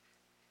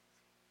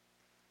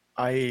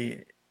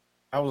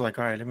 I was like,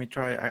 all right, let me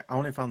try. I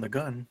only found the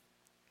gun,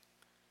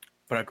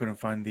 but I couldn't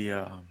find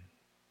the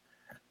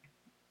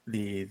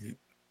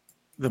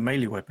the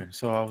melee weapon.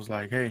 So I was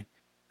like, hey,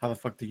 how the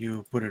fuck do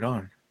you put it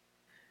on?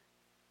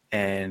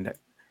 And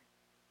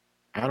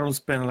I don't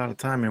spend a lot of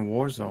time in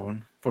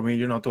Warzone for me,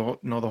 to know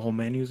the whole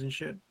menus and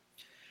shit.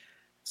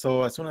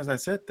 So as soon as I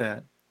said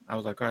that, I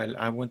was like, all right,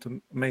 I went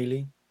to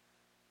melee,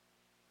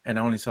 and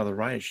I only saw the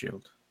riot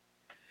shield.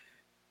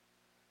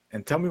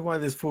 And tell me why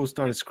this fool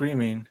started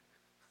screaming,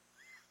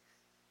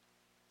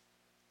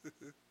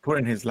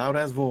 putting his loud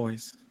ass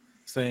voice,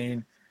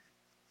 saying,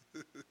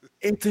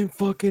 "It's in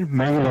fucking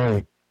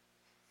melee."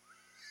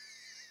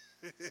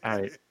 All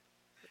right.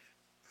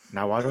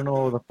 Now I don't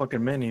know the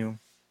fucking menu,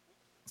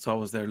 so I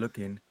was there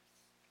looking,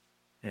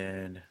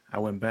 and I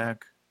went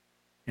back,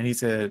 and he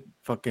said,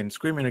 "Fucking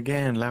screaming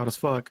again, loud as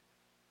fuck."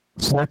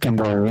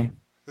 Secondary.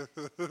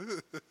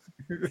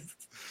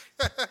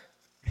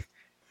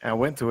 I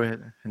went to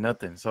it, and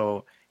nothing.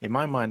 So in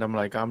my mind, I'm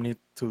like, I'm new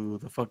to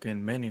the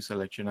fucking menu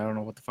selection. I don't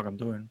know what the fuck I'm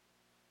doing.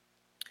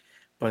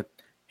 But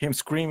him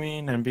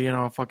screaming and being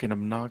all fucking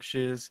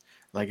obnoxious,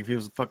 like if he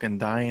was fucking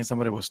dying,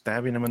 somebody was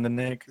stabbing him in the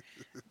neck,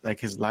 like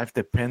his life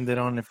depended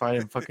on if I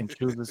didn't fucking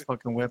choose this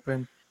fucking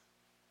weapon.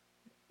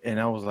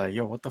 And I was like,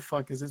 yo, what the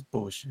fuck is this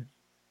bullshit?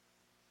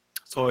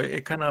 So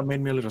it kind of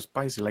made me a little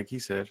spicy, like he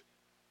said,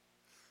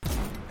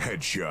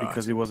 Headshot.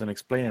 because he wasn't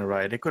explaining it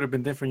right. It could have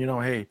been different,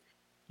 hey,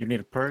 you need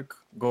a perk,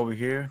 go over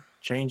here,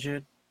 change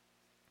it,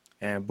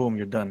 and boom,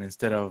 you're done.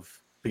 Instead of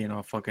being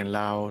all fucking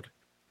loud,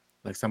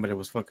 like somebody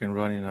was fucking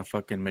running a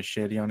fucking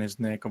machete on his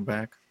neck or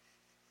back,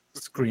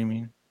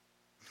 screaming.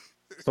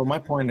 So my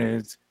point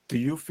is, do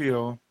you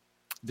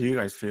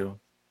guys feel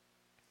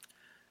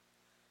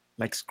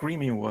like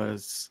screaming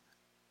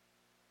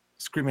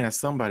at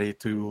somebody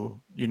to,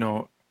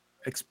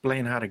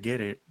 explain how to get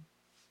it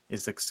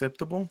is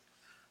acceptable?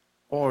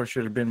 Or should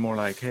it have been more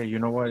like, hey, you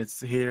know what,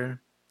 it's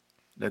here.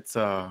 Let's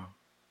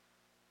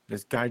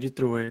guide you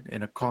through it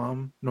in a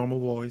calm, normal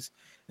voice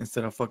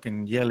instead of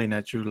fucking yelling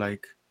at you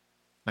like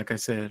I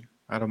said,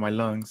 out of my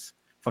lungs,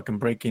 fucking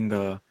breaking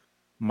the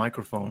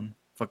microphone,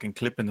 fucking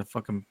clipping the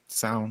fucking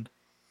sound.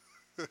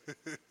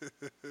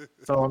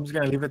 So I'm just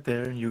gonna leave it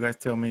there. You guys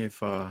tell me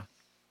if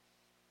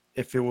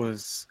it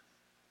was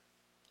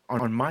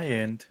on my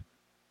end,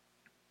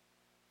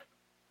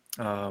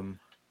 how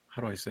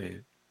do I say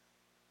it?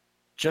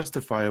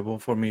 Justifiable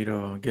for me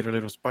to get a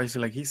little spicy,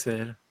 like he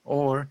said,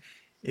 or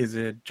is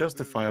it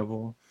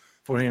justifiable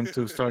for him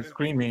to start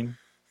screaming,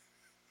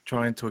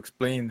 trying to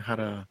explain how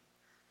to,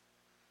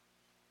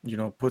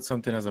 put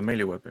something as a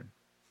melee weapon?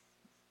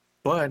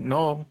 But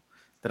know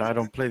that I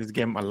don't play this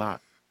game a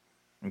lot.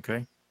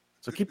 Okay,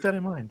 so keep that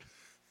in mind.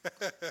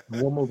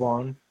 We'll move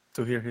on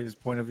to hear his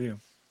point of view.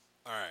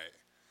 All right.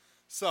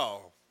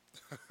 So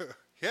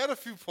he had a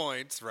few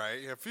points, right?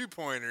 He had a few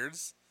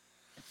pointers.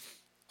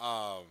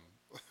 Um,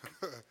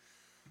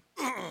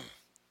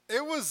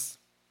 it was.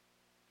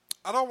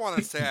 I don't want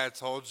to say I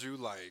told you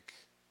like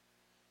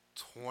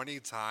 20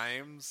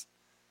 times,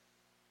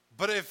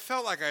 but it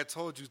felt like I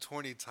told you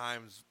 20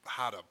 times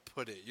how to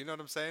put it. You know what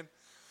I'm saying?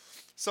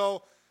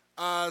 So,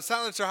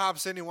 Silencer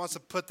hops in. He wants to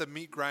put the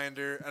meat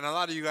grinder, and a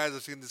lot of you guys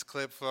have seen this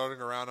clip floating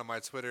around on my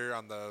Twitter,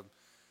 on the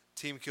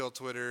Team Kill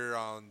Twitter,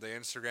 on the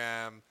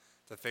Instagram,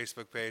 the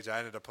Facebook page. I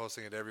ended up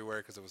posting it everywhere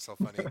because it was so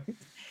funny.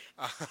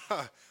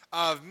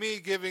 Of me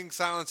giving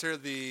Silencer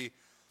the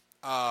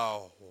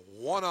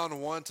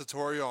one-on-one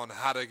tutorial on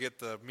how to get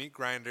the meat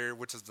grinder,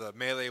 which is the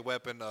melee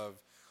weapon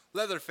of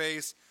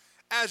Leatherface,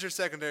 as your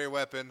secondary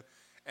weapon.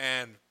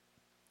 And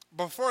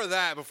before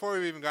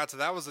we even got to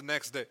that, was the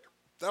next day.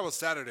 That was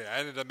Saturday. I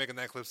ended up making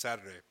that clip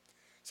Saturday.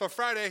 So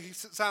Friday,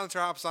 Silencer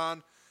hops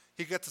on.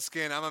 He gets the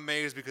skin. I'm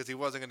amazed because he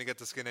wasn't going to get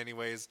the skin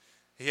anyways.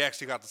 He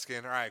actually got the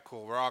skin. All right,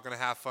 cool. We're all going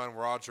to have fun.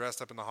 We're all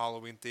dressed up in the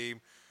Halloween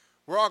theme.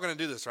 We're all going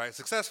to do this, right?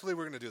 Successfully,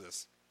 we're going to do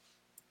this.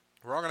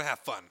 We're all going to have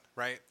fun,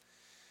 right?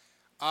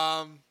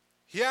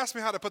 He asked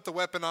me how to put the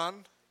weapon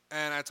on,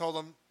 and I told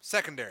him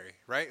secondary,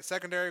 right?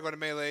 Secondary, go to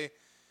melee,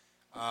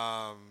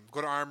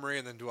 go to armory,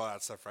 and then do all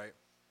that stuff, right?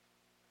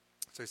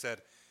 So he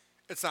said,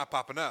 it's not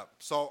popping up.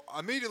 So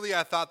immediately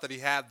I thought that he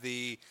had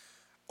the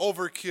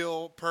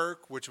overkill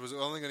perk, which was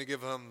only going to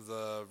give him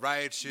the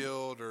riot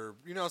shield, or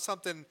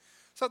something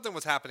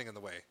was happening in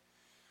the way.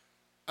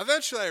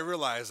 Eventually I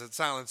realized that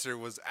Silencer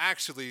was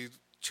actually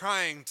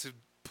trying to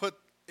put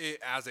it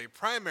as a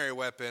primary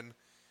weapon,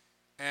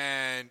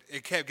 and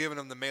it kept giving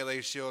him the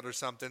melee shield or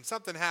something.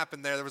 Something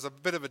happened there. There was a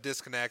bit of a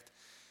disconnect,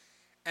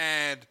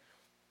 and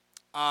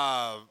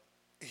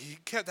he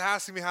kept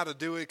asking me how to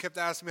do it,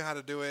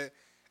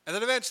 and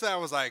then eventually I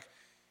was like,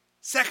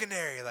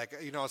 secondary,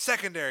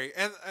 secondary.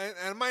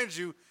 And mind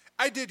you,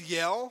 I did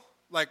yell,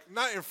 like,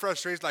 not in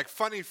frustration, like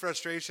funny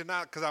frustration,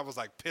 not because I was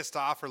like pissed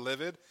off or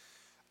livid.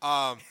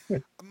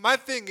 My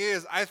thing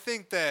is, I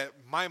think that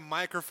my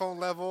microphone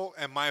level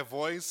and my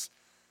voice,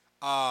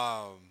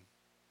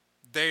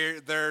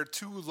 they're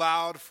too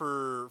loud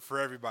for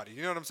everybody.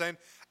 You know what I'm saying?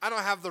 I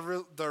don't have the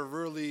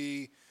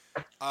really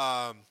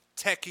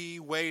techie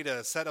way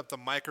to set up the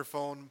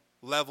microphone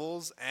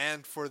levels,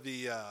 and for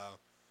the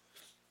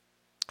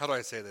how do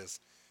I say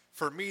this?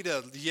 For me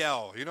to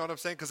yell, you know what I'm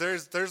saying?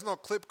 Because there's no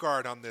clip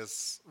guard on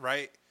this,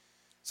 right?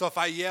 So if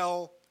I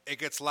yell, it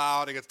gets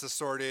loud, it gets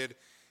distorted,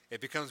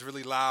 it becomes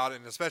really loud,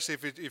 and especially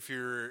if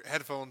your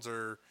headphones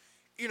are,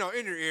 in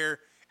your ear,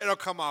 it'll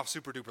come off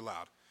super duper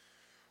loud.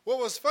 What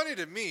was funny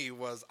to me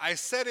was I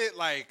said it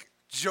like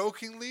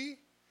jokingly,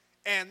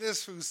 and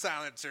this fool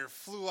Silencer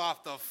flew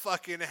off the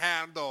fucking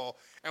handle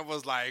and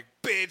was like,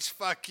 bitch,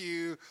 fuck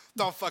you,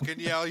 don't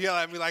fucking yell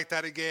at me like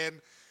that again.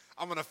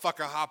 I'm gonna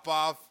fucking hop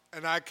off.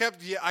 And I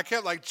kept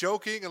like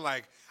joking, and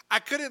like I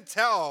couldn't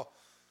tell.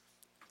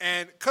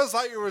 And cuz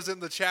Lightyear was in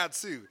the chat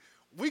too,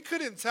 we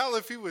couldn't tell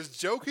if he was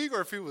joking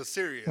or if he was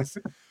serious.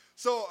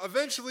 So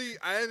eventually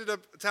I ended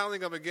up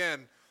telling him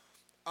again.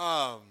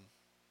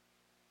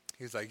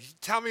 He's like,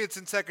 tell me it's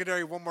in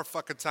secondary one more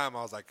fucking time.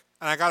 I was like,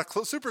 and I got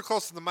super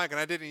close to the mic, and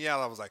I didn't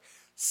yell. I was like,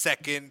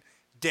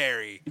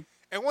 secondary.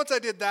 And once I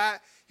did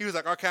that, he was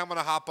like, okay, I'm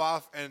gonna hop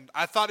off. And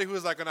I thought he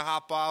was like gonna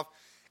hop off,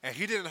 and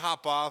he didn't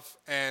hop off.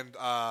 And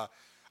I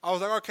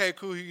was like, okay,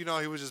 cool. He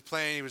was just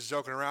playing. He was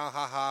joking around.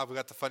 Ha. We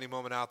got the funny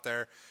moment out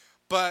there.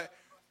 But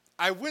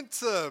I went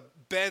to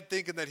bed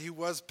thinking that he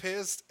was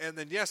pissed. And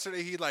then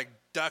yesterday he like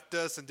ducked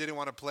us and didn't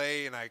want to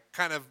play. And I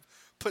kind of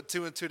put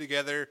two and two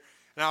together.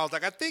 And I was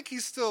like, I think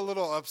he's still a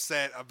little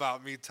upset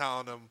about me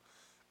telling him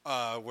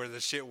where the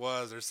shit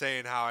was, or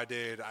saying how I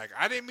did.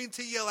 I didn't mean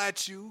to yell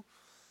at you.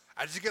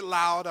 I just get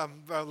loud.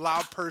 I'm a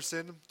loud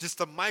person. Just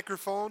the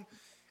microphone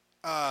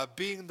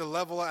being the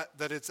level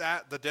that it's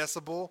at, the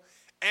decibel,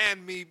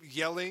 and me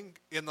yelling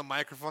in the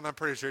microphone, I'm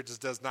pretty sure it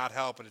just does not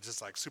help, and it's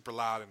just like super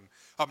loud and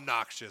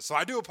obnoxious. So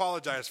I do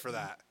apologize for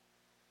that.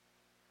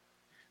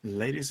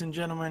 Ladies and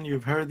gentlemen,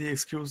 you've heard the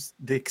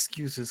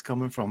excuses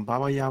coming from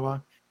Baba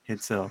Yaga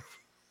itself.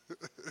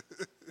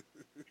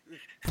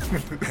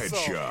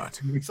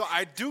 Headshot. So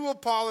I do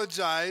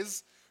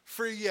apologize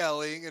for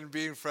yelling and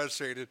being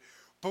frustrated,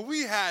 but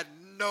we had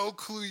no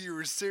clue you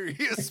were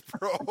serious,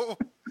 bro.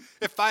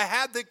 If I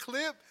had the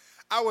clip,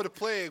 I would have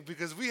played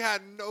because we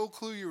had no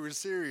clue you were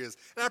serious.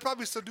 And I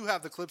probably still do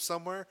have the clip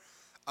somewhere,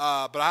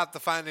 but I have to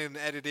find it in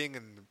editing.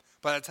 And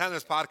by the time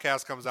this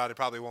podcast comes out, it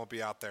probably won't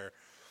be out there.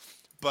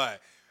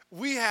 But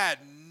we had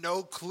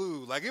no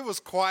clue. Like, it was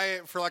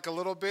quiet for like a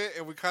little bit,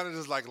 and we kind of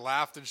just like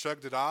laughed and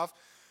shrugged it off.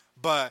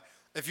 But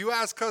if you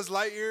ask Cuz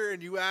Lightyear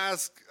and you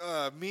ask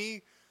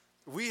me,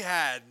 we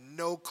had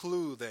no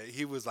clue that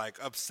he was like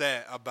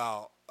upset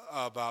about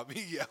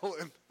me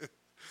yelling.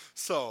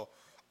 So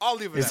I'll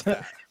leave it at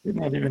that. It's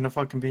not even a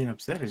fucking being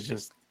upset. It's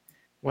just,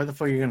 why the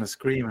fuck are you gonna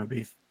scream and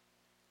be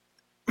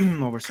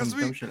over some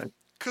dumb shit?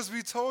 Because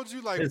we told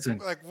you like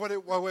what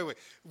it. Well, wait.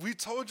 We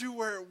told you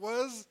where it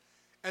was,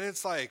 and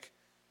it's like,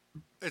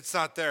 it's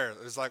not there.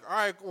 It's like, all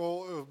right,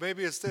 well,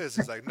 maybe it's this.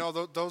 It's like, no,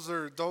 those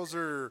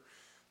are,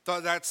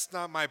 that's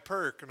not my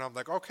perk. And I'm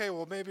like, okay,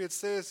 well, maybe it's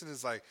this. And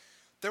it's like,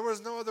 there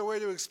was no other way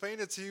to explain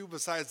it to you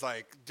besides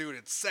like, dude,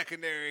 it's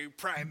secondary,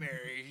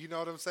 primary. You know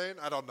what I'm saying?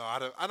 I don't know.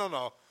 I don't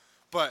know.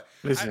 But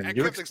listen, I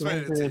you kept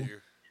explaining it to you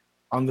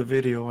on the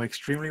video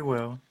extremely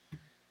well.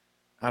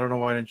 I don't know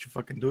why didn't you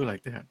fucking do it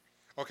like that.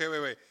 Okay,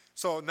 wait.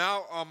 So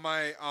now on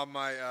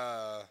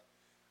my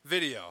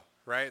video,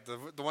 right?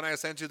 The one I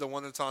sent you, the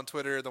one that's on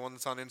Twitter, the one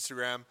that's on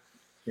Instagram.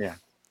 Yeah.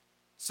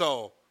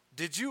 So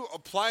did you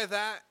apply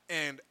that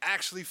and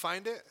actually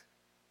find it?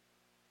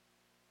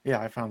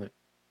 Yeah, I found it.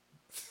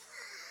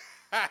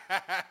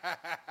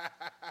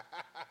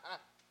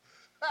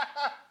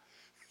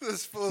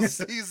 This fool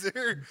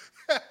Caesar.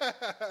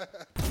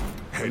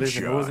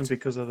 Listen, it wasn't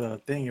because of the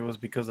thing. It was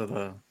because of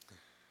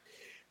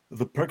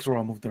the perks were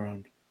all moved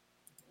around.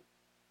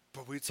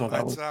 But that's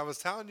what I was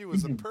telling you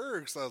was the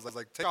perks. I was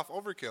like, take off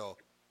overkill.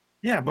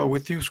 Yeah, but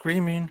with you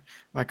screaming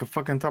like a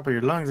fucking top of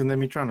your lungs and then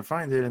me trying to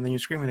find it and then you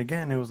screaming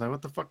again, it was like,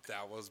 what the fuck?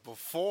 That was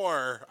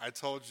before I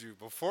told you,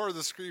 before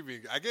the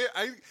screaming. I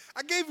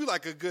gave you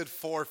like a good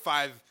 4 or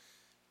 5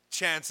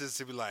 chances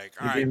to be like,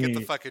 all right, get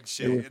the fucking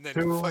shit. And then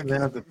and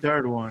then at the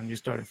third one, you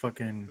started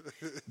fucking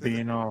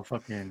being all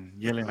fucking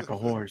yelling like a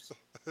horse.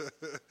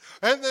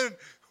 And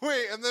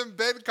then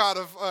Ben caught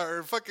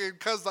or fucking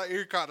Cuz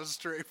Lightyear caught a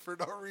stray for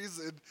no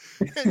reason.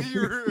 And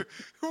you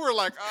were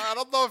like, I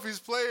don't know if he's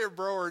playing,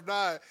 bro, or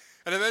not.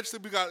 And eventually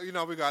we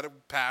got to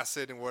pass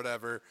it and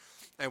whatever.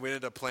 And we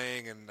ended up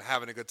playing and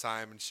having a good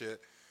time and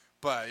shit.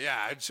 But yeah,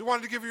 I just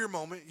wanted to give you your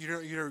moment. Your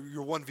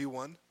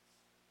 1v1.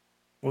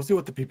 We'll see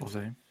what the people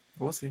say.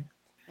 We'll see.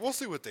 We'll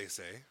see what they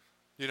say.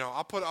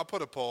 I'll put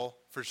a poll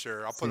for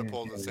sure. I'll put a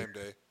poll the same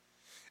day.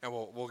 And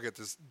we'll get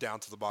this down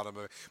to the bottom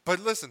of it.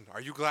 But listen,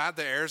 are you glad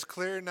the air's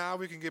clear now?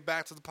 We can get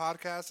back to the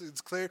podcast.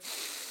 It's clear.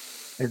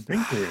 It's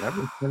been clear. I've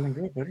been feeling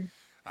good, buddy.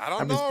 I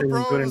don't know,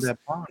 bro. Good in that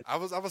pond. I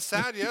was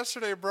sad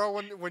yesterday, bro.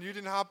 When you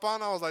didn't hop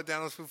on, I was like,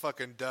 damn, this fool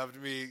fucking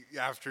dubbed me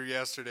after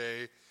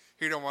yesterday.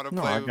 He don't want to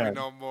play with me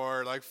no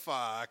more. Like,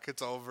 fuck,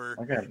 it's over.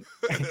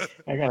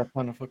 I got a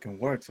ton of fucking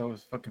work, so I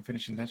was fucking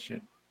finishing that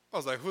shit. I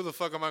was like, who the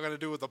fuck am I going to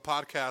do with a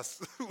podcast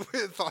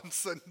with on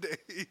Sunday?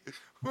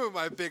 With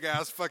my big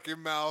ass fucking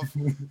mouth.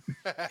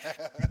 All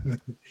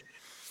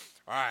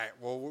right.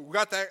 Well, we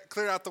got that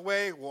cleared out the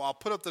way. Well, I'll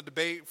put up the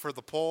debate for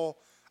the poll.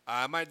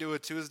 I might do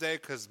it Tuesday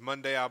because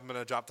Monday I'm going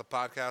to drop the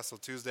podcast. So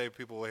Tuesday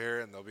people will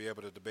hear it and they'll be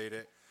able to debate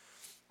it.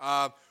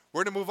 We're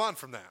going to move on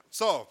from that.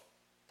 So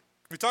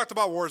we talked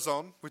about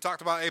Warzone. We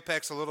talked about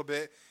Apex a little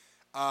bit.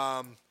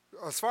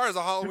 As far as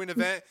a Halloween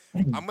event,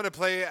 I'm going to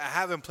play it. I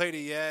haven't played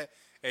it yet.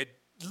 It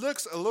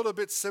looks a little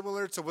bit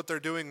similar to what they're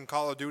doing in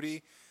Call of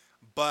Duty,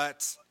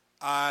 but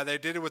they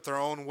did it with their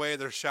own way,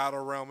 their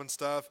Shadow Realm and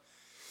stuff.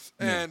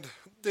 And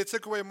they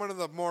took away one of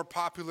the more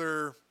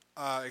popular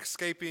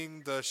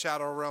escaping the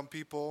Shadow Realm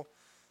people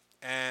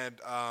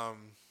and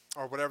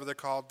or whatever they're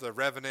called, the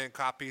Revenant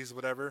copies,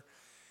 whatever.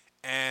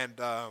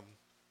 And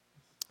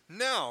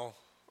now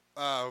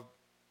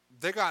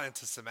they got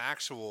into some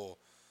actual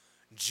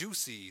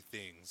juicy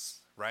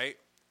things, right?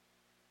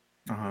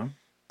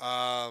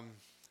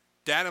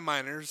 Data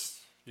miners,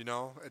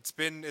 it's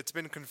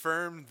been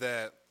confirmed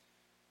that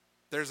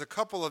there's a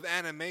couple of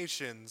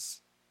animations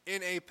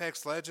in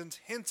Apex Legends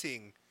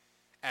hinting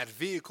at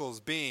vehicles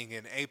being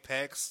in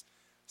Apex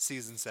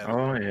Season 7.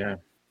 Oh, yeah.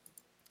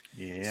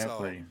 Yeah, so,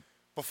 buddy.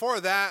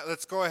 Before that,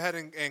 let's go ahead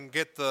and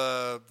get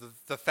the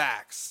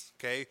facts,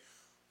 okay?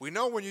 We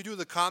know when you do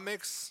the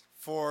comics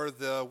for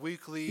the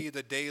weekly,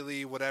 the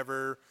daily,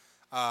 whatever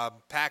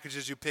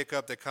packages you pick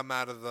up that come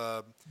out of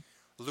the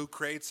loot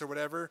crates or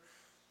whatever,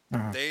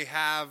 they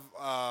have,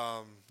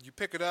 you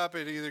pick it up,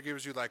 it either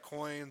gives you like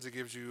coins, it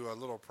gives you a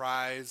little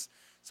prize.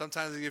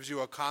 Sometimes it gives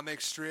you a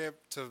comic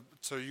strip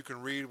so you can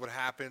read what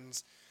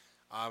happens.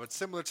 It's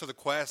similar to the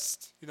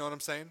quest, you know what I'm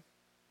saying?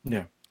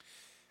 Yeah.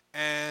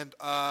 And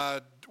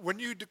when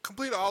you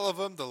complete all of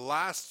them, the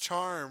last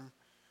charm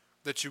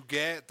that you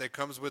get that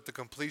comes with the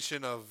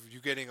completion of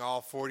you getting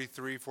all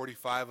 43,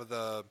 45 of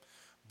the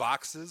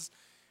boxes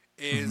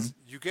is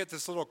you get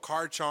this little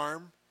card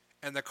charm.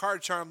 And the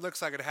card charm looks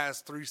like it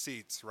has 3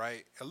 seats,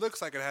 right? It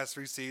looks like it has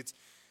 3 seats.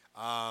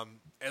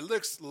 It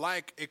looks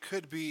like it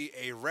could be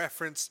a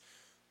reference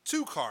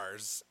to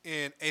cars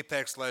in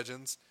Apex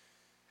Legends.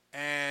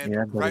 And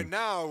Yeah, right buddy.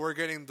 now we're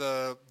getting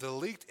the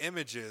leaked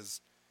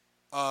images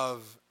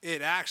of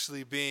it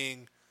actually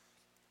being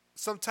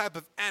some type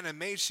of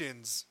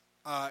animations,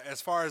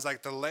 as far as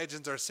like the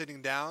legends are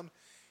sitting down,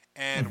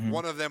 and Hmm.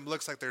 one of them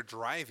looks like they're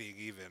driving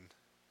even.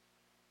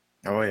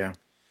 Oh yeah.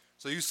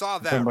 So you saw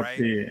You're talking that, about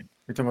right?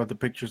 the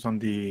pictures on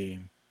the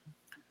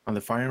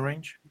firing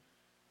range.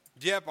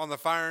 Yep, on the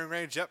firing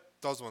range. Yep,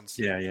 those ones.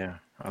 Yeah, yeah.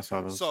 I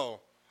saw those.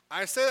 So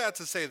I say that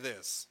to say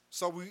this.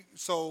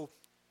 So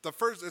the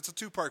first, it's a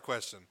two-part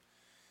question.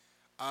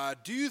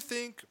 Do you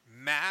think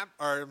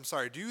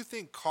do you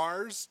think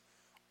cars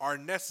are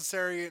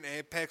necessary in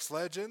Apex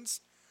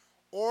Legends,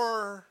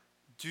 or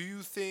do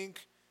you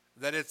think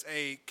that it's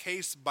a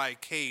case by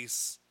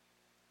case,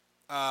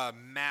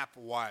 map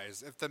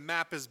wise? If the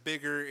map is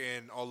bigger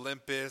in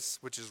Olympus,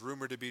 which is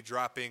rumored to be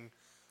dropping,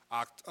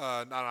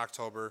 not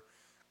October,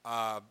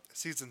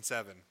 season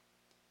 7.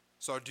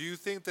 So do you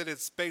think that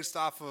it's based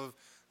off of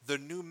the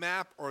new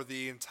map, or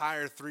the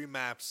entire 3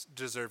 maps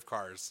deserve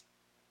cars?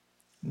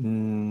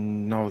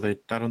 No, they.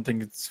 I don't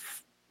think it's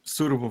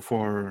suitable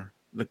for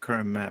the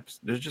current maps.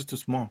 They're just too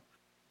small.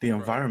 The Right.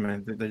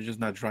 environment, they're just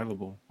not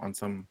drivable on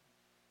some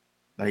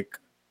like,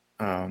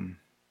 um,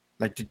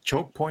 like the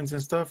choke points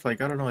and stuff.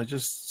 Like I don't know. It's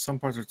just some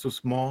parts are too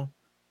small.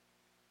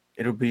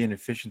 It'll be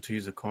inefficient to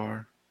use a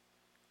car.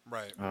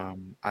 Right.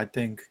 I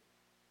think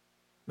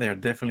they are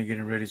definitely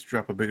getting ready to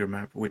drop a bigger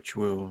map, which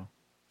will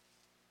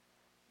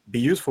be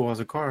useful as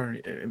a car.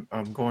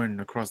 Going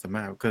across the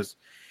map because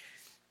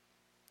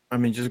I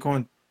mean, just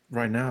going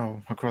right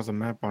now across the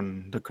map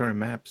on the current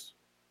maps,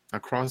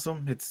 across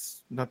them,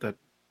 it's not that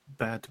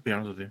bad to be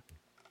honest with you.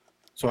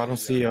 So I don't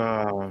Yeah. see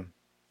a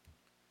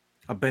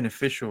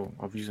beneficial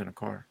of using a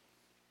car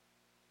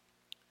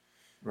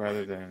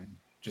rather than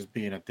just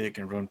being a dick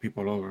and run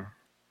people over.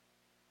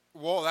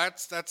 Well,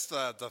 that's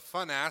the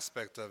fun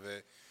aspect of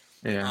it.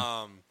 Yeah,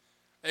 Um,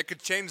 it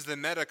could change the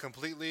meta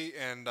completely,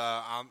 and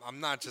I'm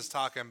not just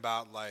talking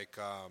about like,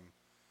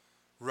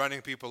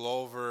 running people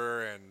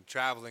over and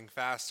traveling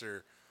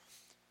faster.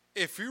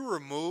 If you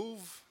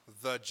remove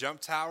the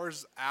jump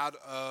towers out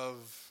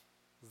of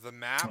the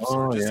maps,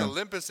 or oh just yeah,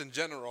 Olympus in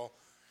general,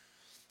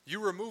 you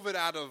remove it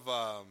out of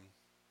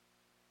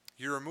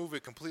you remove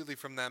it completely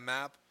from that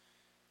map,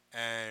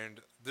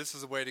 and this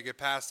is a way to get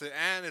past it.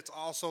 And it's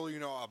also,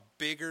 a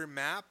bigger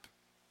map.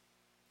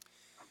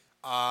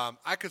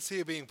 I could see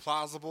it being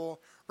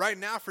plausible right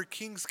now for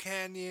Kings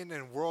Canyon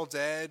and World's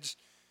Edge.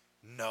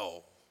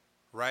 No,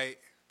 right?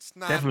 It's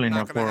not definitely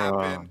not not gonna for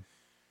happen.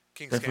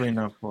 Kings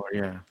Canyon.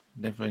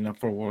 definitely not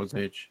for World's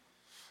Edge.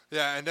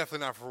 Yeah, and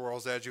definitely not for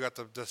World's Edge. You got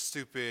the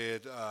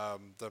stupid,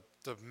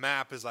 the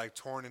map is like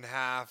torn in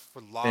half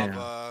with Yeah,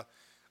 lava.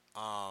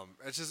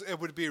 It's just, it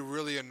would be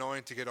really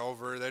annoying to get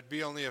over. There'd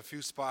be only a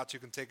few spots you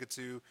can take it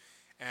to,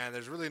 and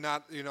there's really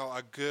not,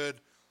 a good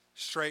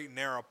straight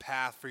narrow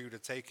path for you to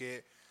take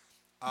it.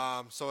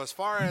 So as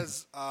far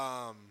as,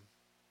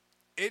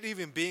 it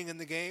even being in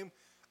the game,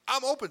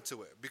 I'm open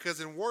to it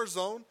because in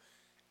Warzone,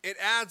 it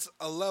adds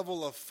a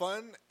level of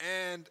fun,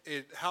 and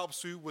it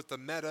helps you with the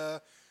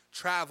meta,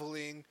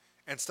 traveling,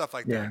 and stuff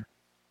like yeah, that,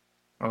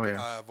 oh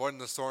yeah, avoiding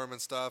the storm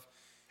and stuff.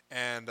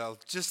 And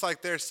just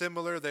like they're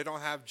similar, they don't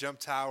have jump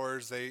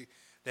towers. They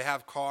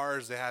have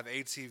cars, they have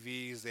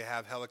ATVs, they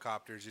have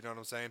helicopters. You know what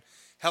I'm saying?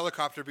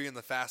 Helicopter being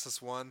the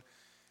fastest one.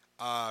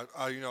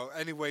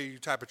 Any way you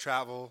type of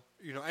travel,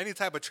 any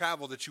type of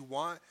travel that you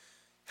want,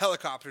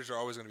 helicopters are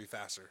always going to be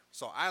faster.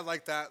 So I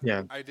like that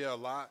yeah, idea a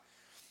lot.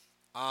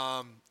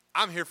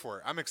 I'm here for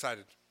it. I'm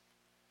excited.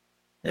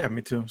 yeah.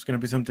 Me too. It's gonna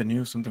be something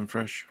new, something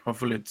fresh.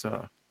 Hopefully, it's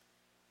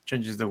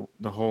changes the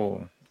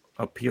whole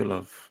appeal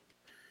of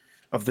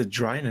the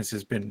dryness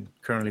has been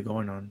currently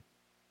going on.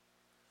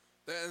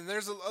 And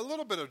there's a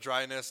little bit of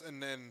dryness,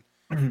 and then,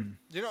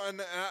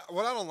 and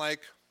what I don't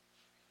like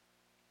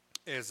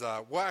is,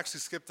 we'll actually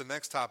skip the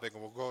next topic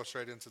and we'll go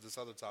straight into this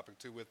other topic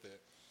too with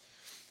it.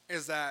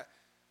 Is that,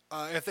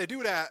 if they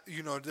do that,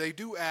 they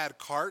do add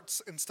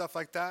carts and stuff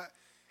like that.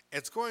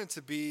 It's going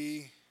to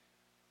be,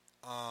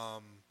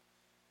 um,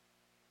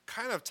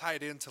 kind of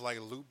tied into like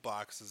loot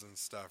boxes and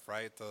stuff,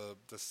 right? The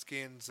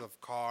skins of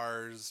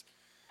cars,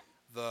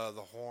 the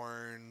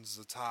horns,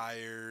 the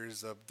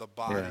tires, the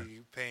Yeah,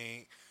 body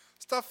paint,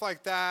 stuff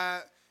like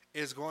that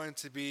is going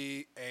to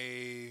be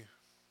a,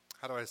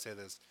 how do I say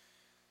this?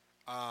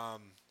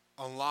 Um,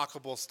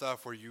 Unlockable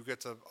stuff where you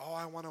get to, oh,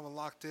 I want to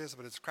unlock this,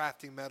 but it's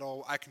crafting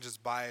metal. I can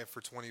just buy it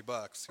for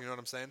 $20. You know what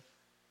I'm saying?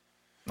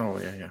 oh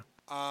yeah, yeah,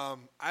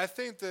 I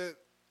think that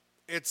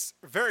it's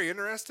very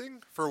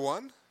interesting for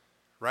one,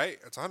 right?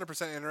 It's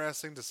 100%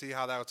 interesting to see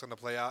how that's going to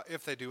play out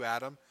if they do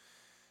add them.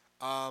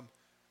 Um,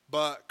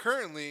 but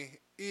currently,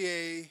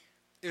 EA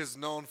is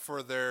known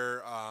for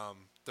their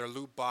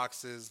loot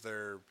boxes,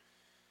 their,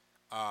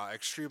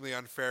 extremely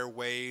unfair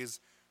ways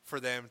for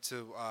them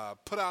to,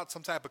 put out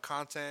some type of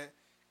content,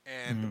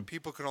 and hmm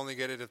people can only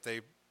get it if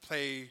they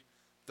play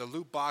the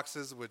loot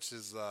boxes, which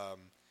is,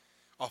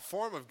 a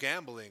form of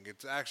gambling.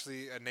 It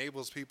actually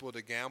enables people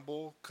to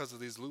gamble because of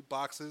these loot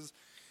boxes,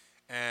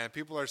 and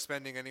people are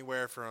spending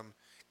anywhere from,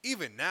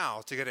 even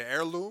now, to get an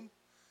heirloom.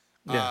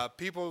 Yeah.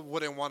 People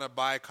wouldn't want to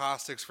buy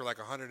caustics for like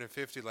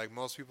 150 like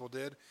most people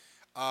did.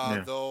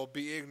 Yeah. They'll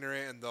be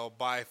ignorant and they'll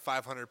buy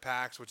 500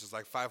 packs, which is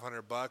like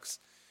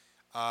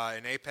 $500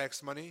 in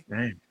Apex money,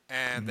 Dang.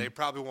 and Mm-hmm. they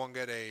probably won't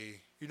get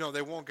they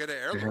won't get an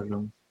They heirloom. have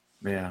them.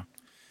 Yeah.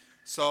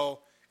 So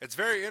it's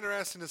very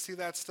interesting to see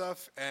that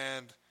stuff.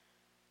 And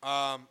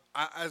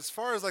as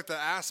far as like the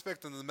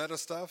aspect and the meta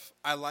stuff,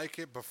 I like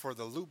it. But for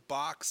the loot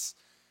box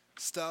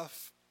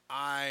stuff,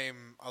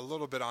 I'm a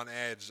little bit on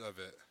edge of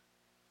it.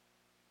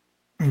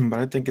 But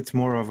I think it's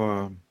more of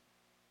a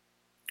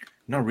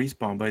not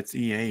respawn, but it's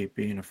EA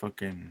being a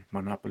fucking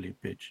monopoly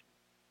bitch.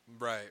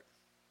 Right.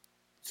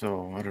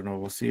 So I don't know.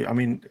 We'll see. I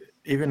mean,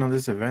 even on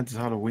this event, this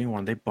Halloween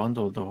one, they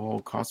bundled the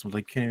whole costumes.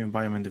 They can't even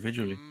buy them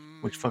individually,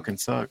 which fucking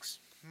sucks.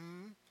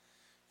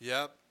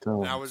 Yep.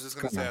 So And I was just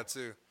gonna say that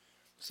too.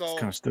 it's kind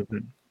So of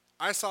stupid.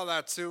 I saw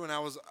that too, and I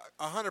was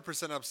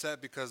 100%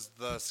 upset because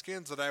the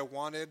skins that I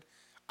wanted,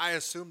 I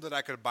assumed that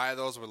I could buy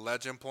those with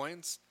legend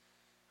points,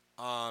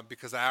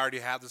 because I already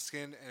have the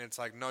skin, and it's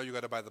like, no, you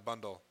got to buy the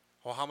bundle.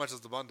 Well, how much is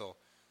the bundle?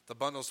 The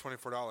bundle's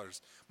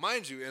 $24.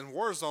 Mind you, in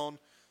Warzone,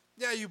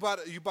 yeah, you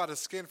bought a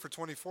skin for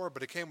 24,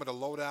 but it came with a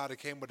loadout, it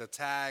came with a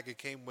tag, it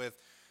came with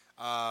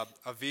a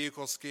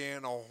vehicle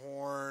skin, a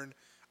horn,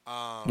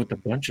 With a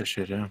bunch of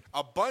shit, yeah.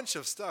 a bunch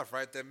of stuff,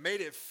 right? That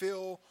made it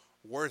feel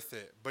worth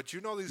it. But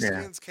these Yeah.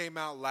 skins came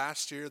out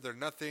last year. They're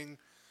nothing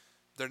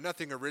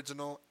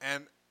original,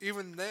 and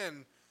even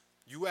then,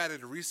 you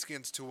added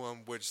reskins to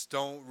them, which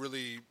don't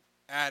really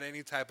add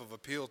any type of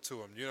appeal to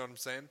them. You know what I'm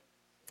saying?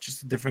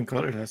 Just a different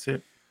color. That's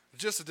it.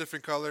 Just a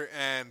different color.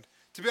 And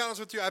to be honest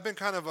with you, I've been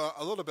kind of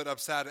a little bit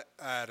upset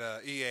at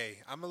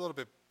EA. I'm a little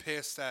bit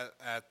pissed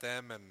at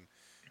them and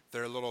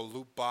their little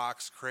loot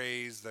box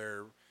craze,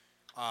 their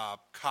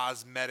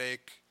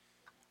cosmetic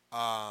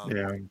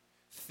Yeah.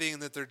 thing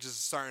that they're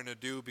just starting to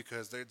do,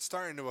 because they're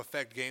starting to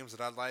affect games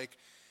that I like,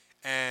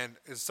 and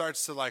it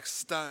starts to like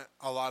stunt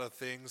a lot of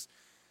things.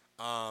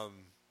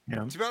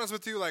 Yeah. To be honest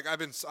with you, like I've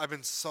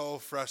been so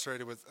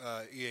frustrated with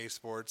EA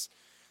Sports.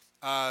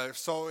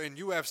 So in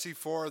UFC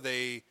 4,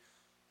 they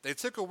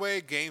took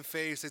away Game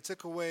Face. They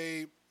took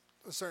away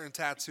certain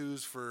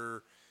tattoos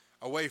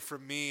away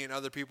from me and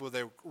other people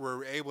that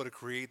were able to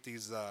create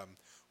these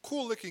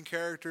cool looking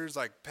characters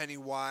like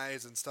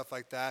Pennywise and stuff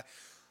like that.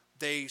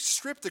 They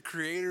stripped the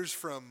creators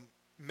from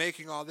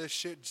making all this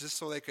shit just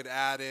so they could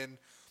add in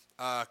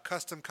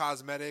custom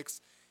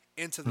cosmetics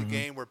into the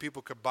game where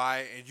people could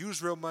buy and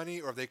use real money,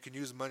 or they can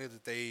use money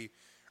that they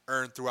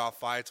earn throughout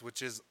fights,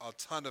 which is a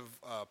ton of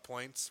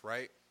points,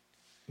 right?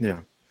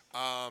 Yeah.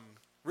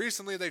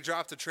 Recently, they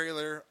dropped a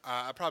trailer.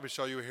 I'll probably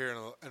show you here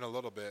in a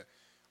little bit,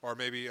 or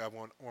maybe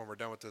when we're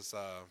done with this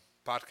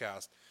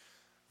podcast.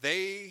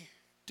 They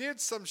did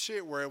some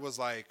shit where it was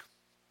like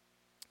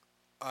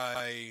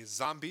a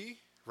zombie,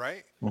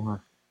 right? Uh-huh.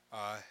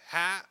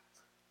 Hat,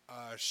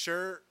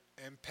 shirt,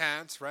 and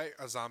pants, right?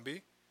 A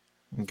zombie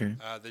Okay.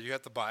 that you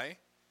have to buy.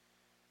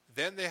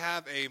 Then they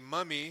have a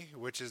mummy,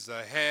 which is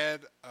a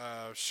head,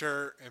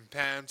 shirt, and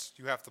pants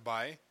you have to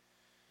buy.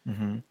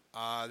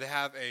 Mm-hmm. They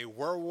have a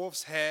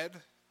werewolf's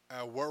head,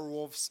 a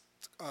werewolf's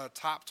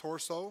top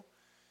torso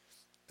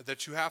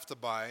that you have to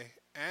buy,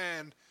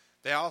 and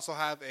they also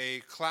have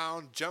a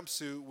clown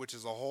jumpsuit, which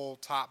is a whole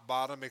top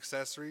bottom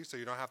accessory, so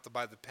you don't have to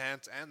buy the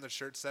pants and the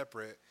shirt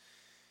separate.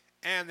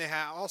 And they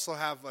also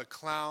have a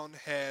clown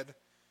head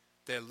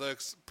that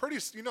looks pretty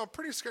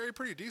scary,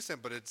 pretty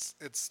decent, but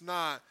it's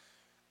not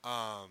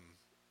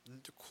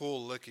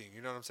cool looking.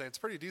 You know what I'm saying? It's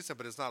pretty decent,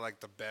 but it's not like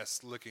the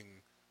best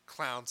looking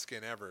clown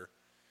skin ever.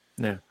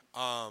 Yeah.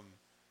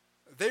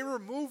 They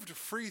removed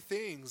free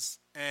things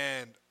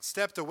and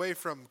stepped away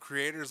from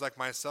creators like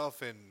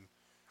myself and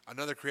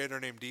another creator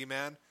named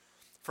D-Man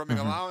from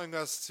allowing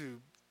us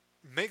to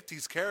make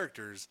these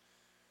characters.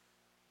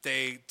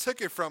 They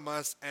took it from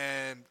us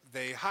and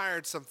they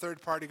hired some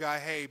third-party guy.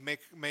 Hey,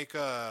 make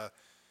a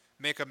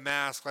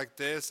mask like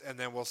this, and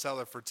then we'll sell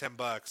it for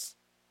 $10.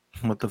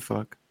 What the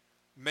fuck?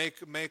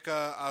 Make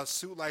a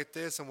suit like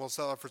this, and we'll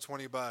sell it for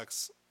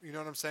 $20. You know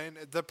what I'm saying?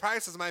 The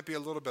prices might be a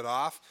little bit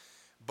off,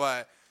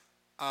 but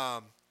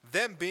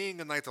them being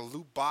in like the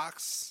loot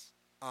box,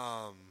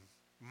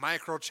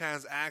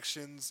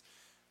 microtransactions,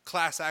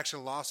 class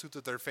action lawsuit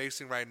that they're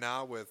facing right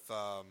now with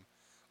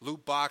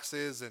loot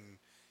boxes and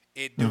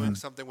it doing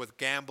something with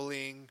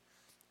gambling,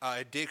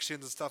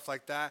 addictions and stuff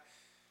like that.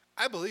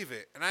 I believe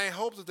it, and I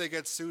hope that they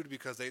get sued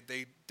because they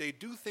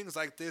do things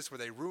like this where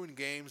they ruin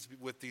games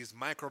with these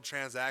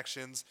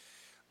microtransactions,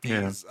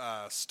 these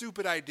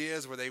stupid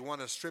ideas where they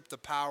want to strip the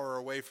power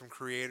away from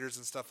creators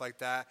and stuff like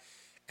that.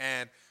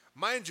 And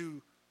mind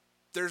you,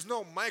 there's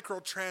no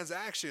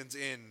microtransactions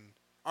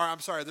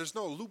there's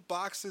no loot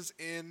boxes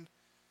in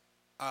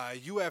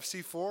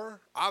UFC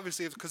 4.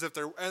 Obviously, because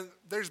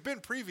there's been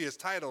previous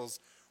titles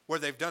where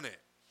they've done it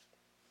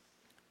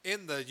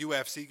in the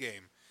UFC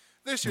game.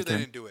 This year they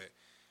didn't do it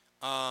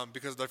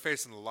because they're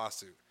facing the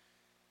lawsuit.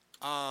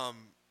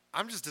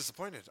 I'm just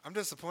disappointed. I'm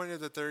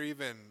disappointed that they're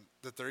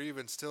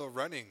even still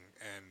running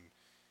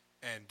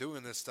and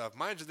doing this stuff.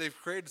 Mind you, they've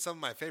created some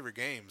of my favorite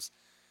games,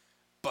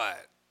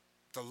 but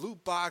the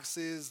loot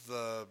boxes,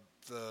 the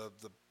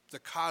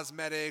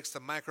cosmetics, the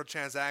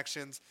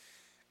microtransactions.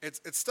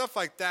 It's stuff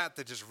like that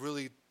that just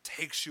really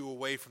takes you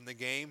away from the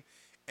game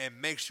and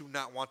makes you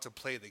not want to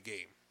play the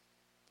game.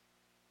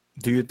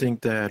 Do you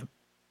think that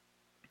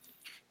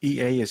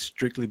EA is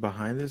strictly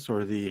behind this,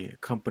 or the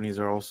companies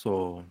are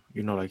also,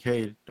 like,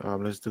 hey,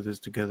 let's do this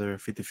together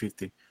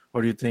 50-50?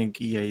 Or do you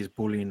think EA is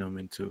bullying them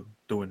into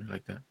doing it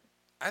like that?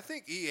 I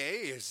think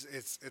EA is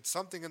it's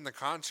something in the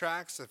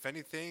contracts. If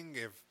anything,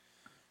 if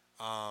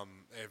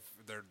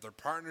their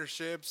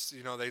partnerships,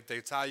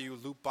 they tie you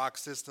loot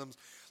box systems.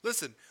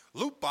 Listen,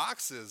 loot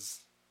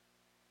boxes,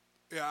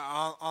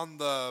 yeah, on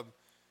the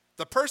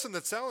person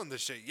that's selling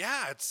this shit.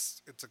 Yeah,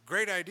 it's a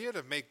great idea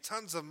to make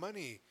tons of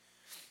money.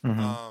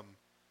 Mm-hmm.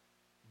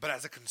 But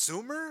as a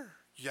consumer,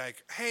 you're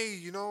like, hey,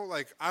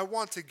 like I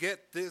want to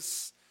get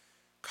this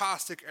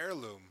caustic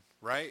heirloom,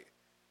 right?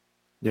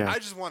 Yeah. I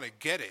just want to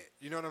get it.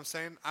 You know what I'm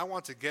saying? I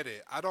want to get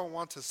it. I don't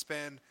want to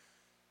spend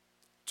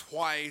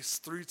twice,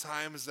 3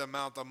 times the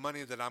amount of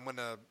money that I'm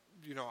gonna.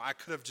 I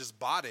could have just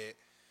bought it,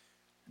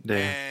 Yeah.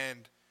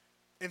 and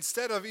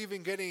instead of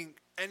even getting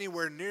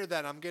anywhere near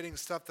that, I'm getting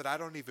stuff that I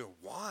don't even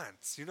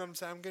want. You know what I'm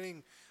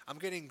saying? I'm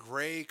getting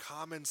gray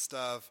common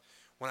stuff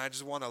when I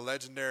just want a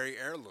legendary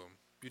heirloom.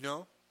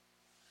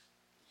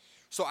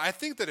 So I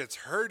think that it's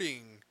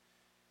hurting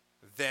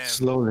them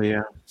Slowly,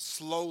 yeah.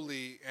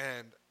 slowly.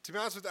 And to be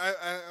honest with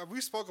you,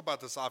 we spoke about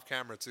this off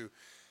camera too.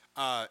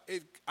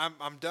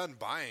 I'm done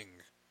buying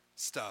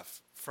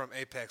stuff from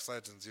Apex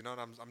Legends. And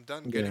I'm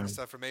done getting Yeah.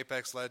 stuff from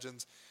Apex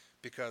Legends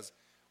because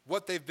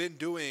what they've been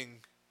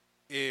doing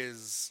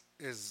is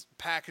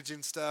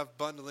packaging stuff,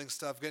 bundling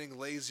stuff, getting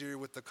lazier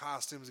with the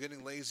costumes,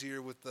 getting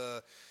lazier with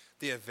the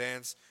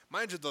events.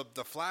 Mind you, the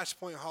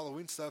Flashpoint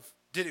Halloween stuff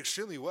did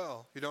extremely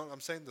well. You know what I'm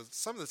saying?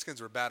 Some of the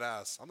skins were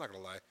badass. I'm not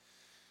gonna lie.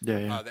 Yeah,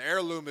 yeah. The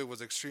heirloom, it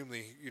was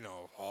extremely,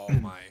 oh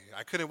my!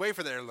 I couldn't wait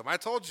for the heirloom. I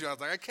told you, I was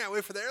like, I can't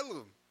wait for the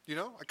heirloom. I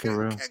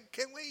For real.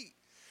 can't wait.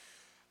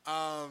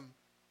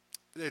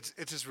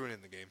 It's just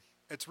ruining the game.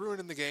 It's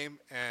ruining the game,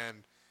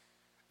 and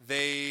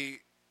they're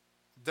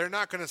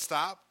not gonna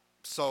stop.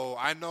 So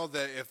I know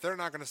that if they're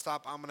not gonna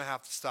stop, I'm gonna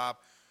have to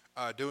stop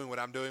doing what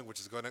I'm doing, which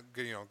is going to,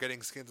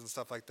 getting skins and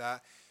stuff like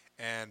that.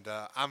 And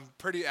I'm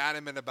pretty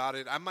adamant about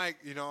it. I might,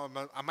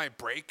 I might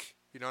break.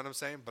 You know what I'm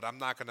saying? But I'm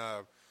not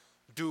gonna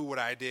do what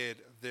I did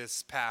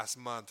this past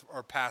month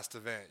or past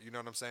event. You know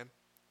what I'm saying?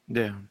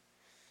 Yeah.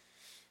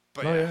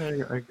 But No, yeah,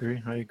 yeah, I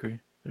agree. I agree.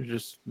 They're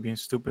just being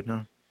stupid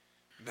now.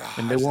 nah,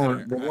 And I they just had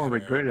won't they I had won't an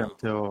regret it heirloom.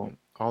 until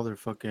all their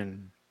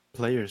fucking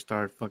players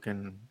stop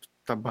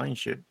buying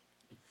shit.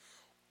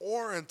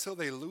 Or until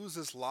they lose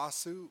this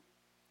lawsuit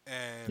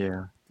and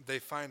Yeah. they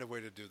find a way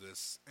to do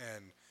this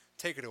and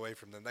take it away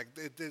from them. Like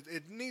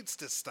it needs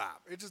to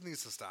stop. It just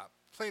needs to stop.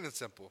 Plain and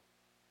simple.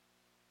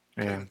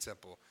 Plain Yeah. and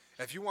simple.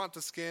 If you want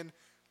the skin,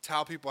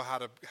 tell people how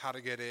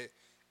to get it,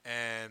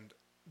 and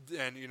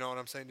you know what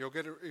I'm saying. You'll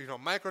get it.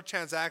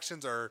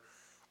 Microtransactions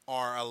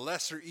are a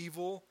lesser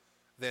evil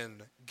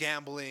than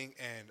gambling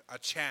and a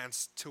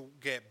chance to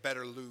get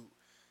better loot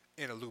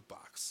in a loot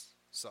box.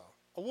 So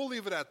we'll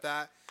leave it at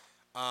that.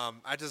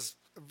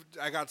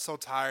 I got so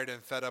tired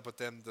and fed up with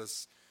them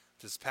this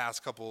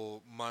past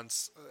couple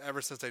months.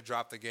 Ever since they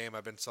dropped the game,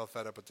 I've been so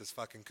fed up with this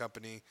fucking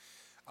company.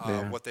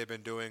 Yeah. What they've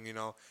been doing.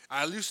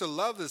 I used to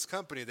love this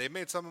company. They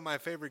made some of my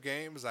favorite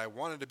games. I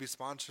wanted to be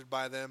sponsored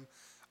by them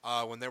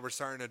when they were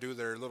starting to do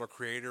their little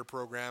creator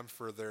program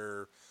for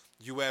their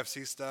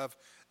UFC stuff.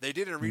 They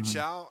didn't reach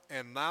out,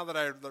 and now that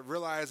I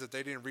realize that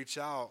they didn't reach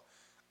out,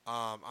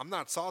 I'm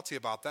not salty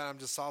about that. I'm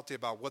just salty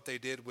about what they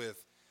did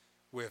with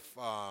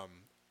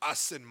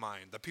us in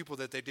mind, the people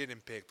that they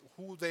didn't pick,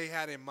 who they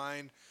had in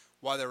mind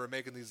while they were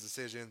making these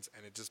decisions,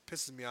 and it just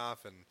pisses me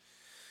off. And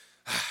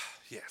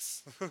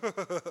yes.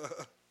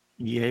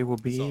 EA will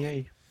be So,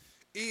 EA.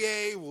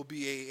 EA will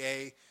be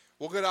EA.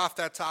 We'll get off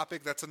that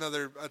topic. That's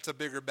a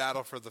bigger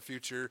battle for the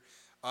future.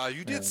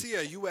 You did Yeah. see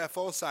a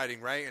UFO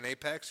sighting, right, in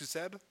Apex, you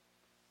said?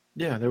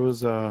 Yeah, there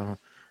was a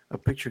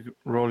picture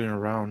rolling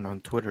around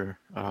on Twitter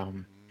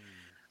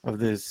of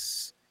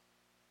this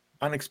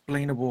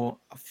unexplainable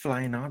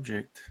flying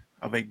object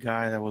of a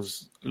guy that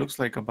looks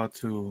like about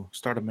to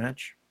start a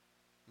match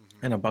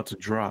and about to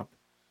drop.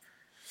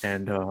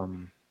 And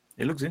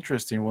it looks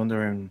interesting,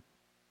 wondering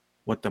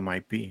what that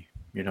might be,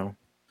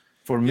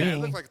 For Yeah, it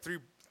me, looked like three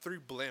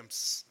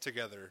blimps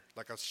together,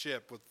 like a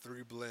ship with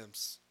 3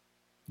 blimps.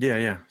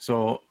 yeah.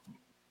 So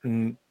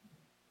mm,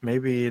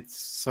 maybe it's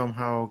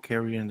somehow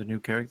carrying the new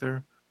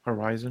character,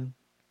 Horizon.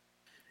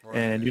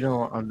 And Right.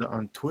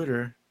 on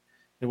Twitter,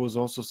 there was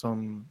also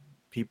some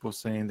people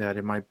saying that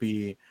it might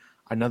be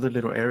another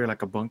little area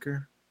like a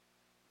bunker,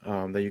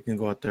 that you can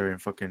go out there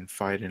and fucking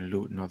fight and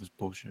loot and all this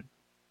bullshit.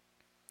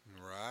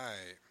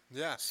 Right.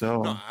 Yeah. No,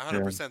 So I yeah,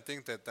 100%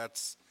 think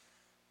it's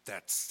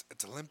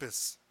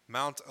Olympus.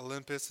 Mount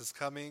Olympus is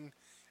coming.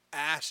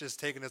 Ash is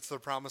taking it to the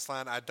promised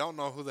land. I don't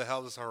know who the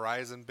hell this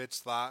Horizon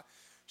bitch thought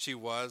she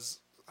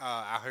was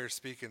out here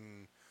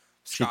speaking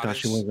she thought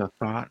she Scottish. was a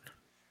thought.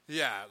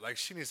 Yeah, like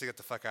she needs to get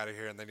the fuck out of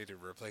here, and they need to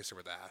replace her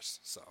with Ash.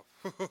 So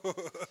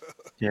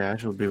Yeah,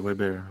 Ash will be way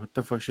better. What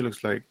the fuck? She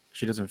looks like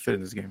she doesn't fit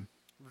in this game.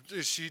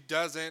 she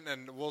doesn't,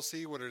 and we'll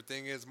see what her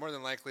thing is. More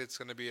than likely, it's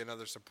going to be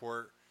another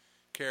support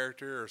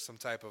character or some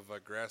type of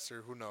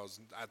aggressor. Who knows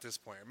at this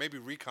point? Or maybe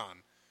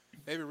Recon.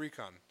 Maybe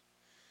Recon.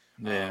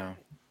 Yeah.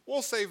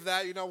 We'll save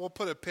that. We'll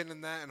put a pin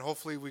in that, and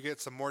hopefully we get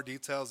some more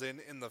details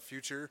in the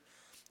future.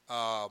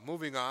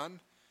 Moving on.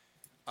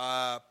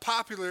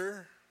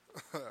 Popular,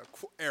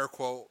 air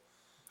quote,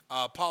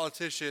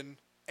 politician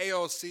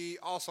AOC,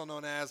 also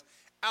known as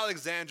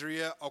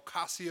Alexandria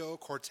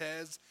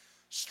Ocasio-Cortez,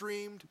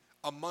 streamed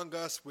Among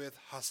Us with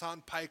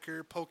Hassan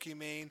Piker,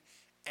 Pokimane,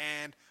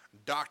 and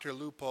Dr.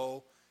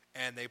 Lupo,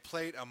 and they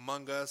played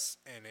Among Us,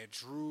 and it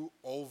drew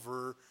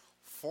over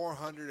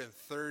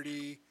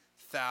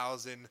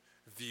 430,000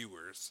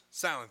 viewers.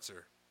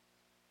 Silencer.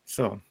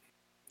 So,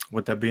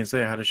 with that being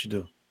said, how does she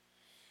do?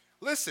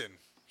 Listen,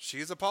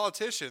 she's a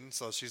politician,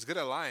 so she's good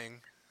at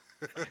lying.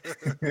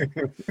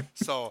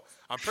 So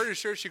I'm pretty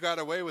sure she got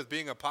away with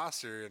being a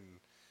poster and,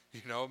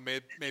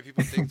 made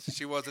people think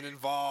she wasn't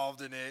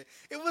involved in it.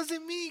 It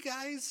wasn't me,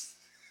 guys.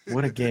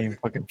 What a game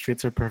fucking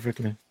fits her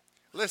perfectly.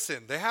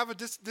 Listen, they have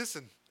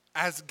listen.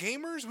 As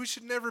gamers, we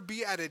should never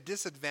be at a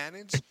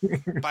disadvantage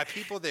by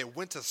people that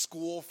went to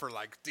school for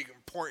like the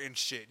important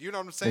shit. You know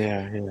what I'm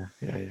saying?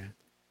 Yeah.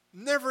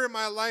 Never in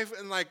my life,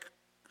 and like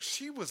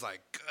she was like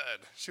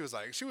good. She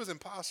was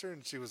imposter,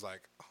 and she was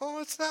like,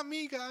 "Oh, it's not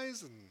me,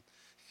 guys." And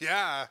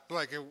yeah,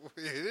 like it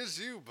is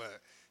you,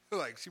 but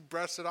like she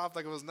brushed it off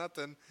like it was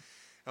nothing.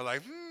 And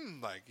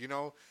like,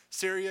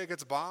 Syria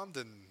gets bombed,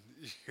 and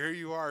here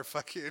you are,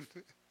 fucking.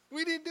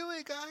 We didn't do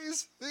it,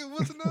 guys. It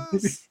wasn't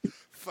us.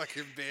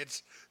 Fucking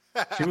bitch.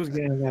 She was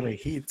getting a lot of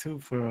heat too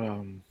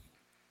for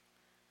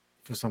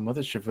some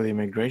other shit for the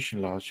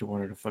immigration law. She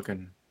wanted to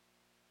fucking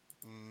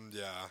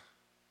Yeah.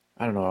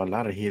 I don't know, a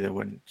lot of heat that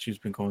when she's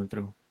been going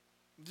through.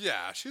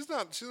 Yeah, she's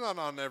not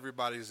on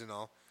everybody's,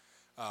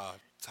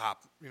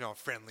 top,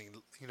 friendly,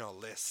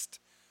 list.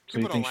 So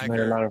you think she made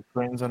a lot of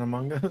friends on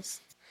Among Us?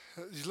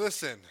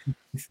 Listen,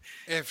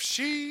 if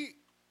she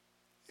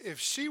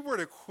were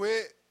to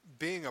quit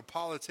being a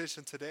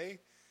politician today,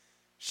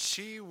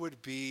 she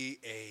would be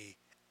a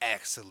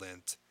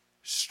excellent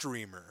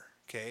streamer.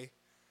 Okay.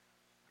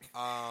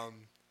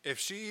 If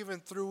she even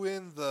threw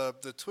in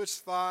the Twitch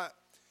thought,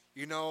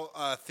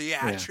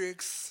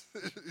 theatrics,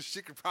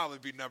 she could probably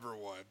be number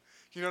one.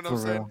 You know what I'm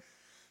saying?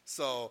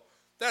 So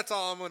that's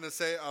all I'm going to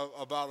say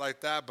about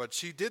like that. But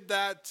she did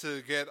that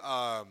to get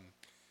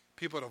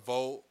people to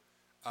vote,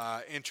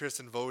 interest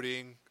in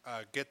voting,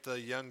 get the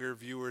younger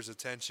viewers'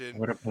 attention.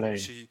 What a play!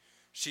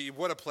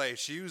 What a play.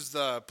 She used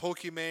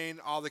Pokimane.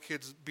 All the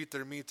kids beat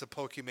their meat to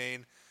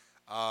Pokimane.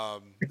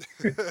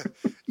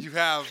 You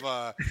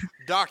have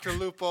Dr.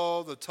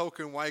 Lupo, the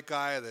token white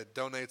guy that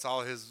donates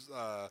all his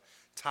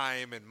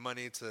time and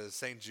money to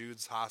St.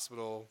 Jude's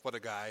Hospital. What a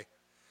guy.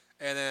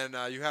 And then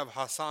you have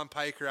Hassan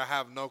Piker. I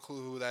have no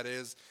clue who that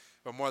is,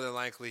 but more than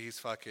likely he's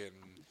fucking,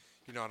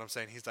 you know what I'm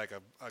saying? He's like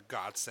a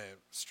God-sent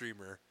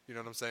streamer. You know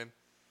what I'm saying?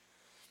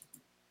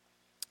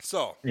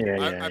 So,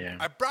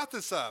 I brought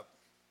this up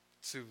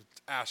to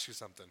ask you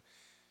something.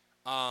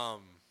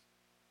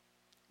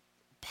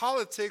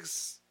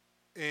 Politics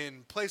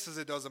in places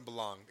it doesn't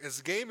belong.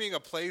 Is gaming a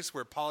place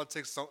where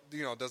politics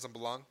doesn't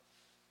belong?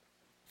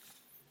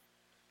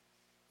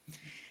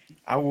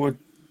 I would,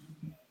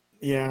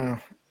 yeah.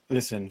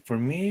 Listen, for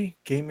me,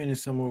 gaming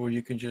is somewhere where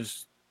you can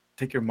just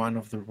take your mind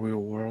off the real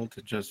world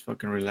and just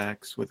fucking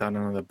relax without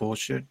none of the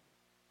bullshit.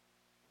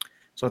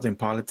 So I think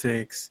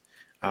politics,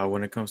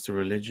 when it comes to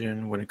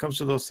religion, when it comes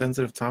to those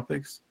sensitive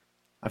topics,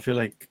 I feel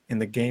like in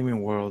the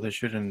gaming world, there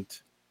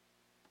shouldn't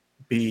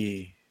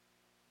be,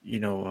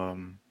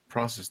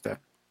 process that.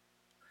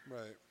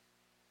 Right.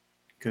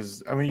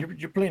 Because, I mean,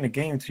 you're playing a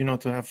game to,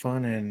 to have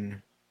fun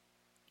and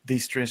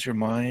de-stress your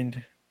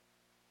mind.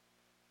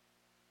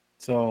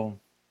 So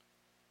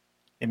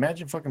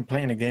imagine fucking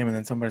playing a game and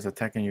then somebody's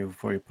attacking you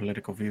for your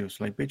political views.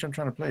 Like, bitch, I'm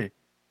trying to play.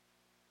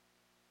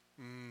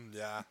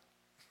 Yeah.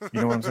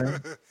 You know what I'm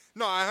saying?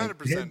 No, I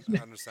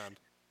 100%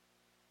 understand.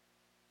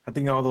 I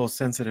think all those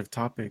sensitive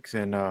topics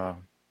and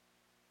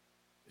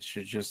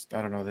should just,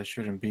 I don't know, there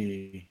shouldn't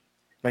be.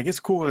 Like,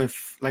 it's cool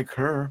if, like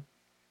her,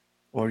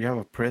 or you have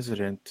a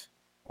president,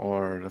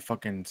 or the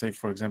fucking, say,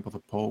 for example, the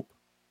Pope,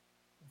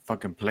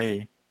 fucking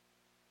play.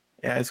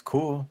 Yeah, it's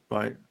cool,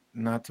 but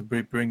not to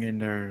bring in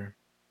their,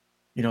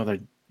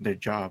 their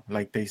job.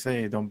 Like they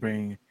say, don't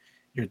bring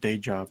your day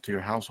job to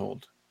your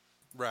household.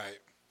 Right.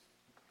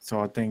 So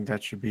I think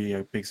that should be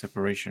a big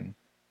separation.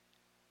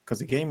 Because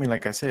the gaming,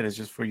 like I said, is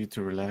just for you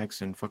to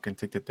relax and fucking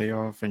take the day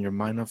off and your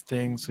mind off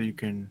things so you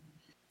can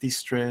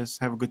de-stress,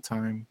 have a good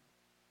time,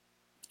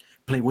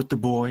 play with the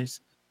boys.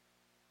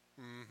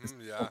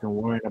 Yeah. Fucking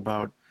worrying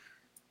about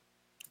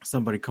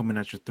somebody coming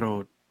at your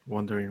throat,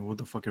 wondering who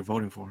the fuck you're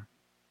voting for.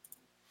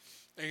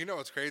 And you know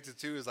what's crazy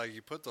too is like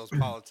you put those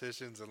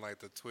politicians in like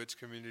the Twitch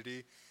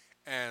community,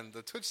 and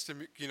the Twitch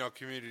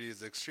community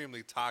is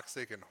extremely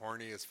toxic and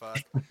horny as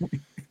fuck.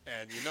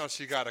 And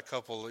she got a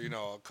couple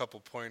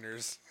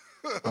pointers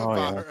Oh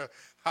about yeah,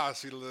 how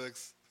she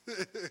looks.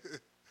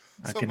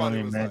 I can Somebody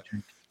only was like,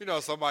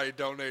 imagine. somebody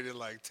donated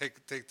like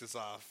take this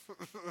off.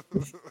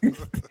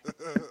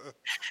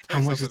 How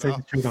Play much to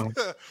something take else. the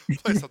shirt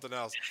off? Play something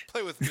else.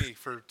 Play with me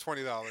for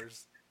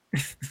 $20.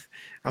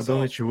 I'll So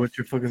donate you what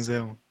your fucking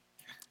sale.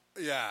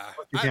 yeah,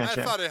 Your I cash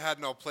app. thought it had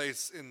no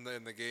place in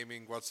the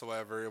gaming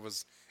whatsoever. It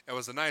was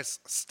a nice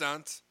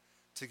stunt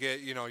to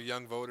get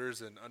young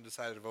voters and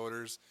undecided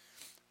voters,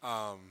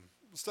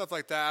 stuff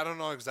like that. I don't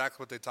know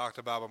exactly what they talked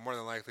about, but more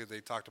than likely they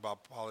talked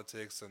about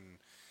politics and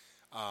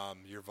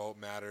your vote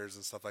matters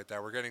and stuff like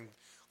that. We're getting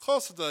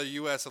close to the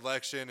U.S.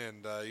 election,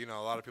 and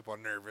a lot of people are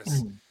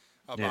nervous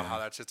about Yeah, how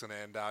that shit's gonna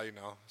end out.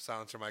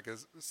 Silencer might get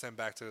sent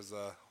back to his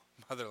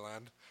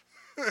motherland.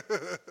 we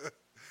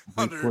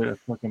Under quit a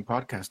fucking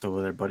podcast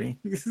over there, buddy.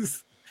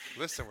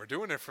 Listen, we're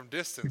doing it from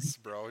distance,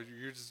 bro.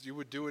 You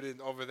would do it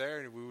over there,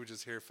 and we would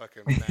just hear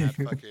fucking mad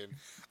fucking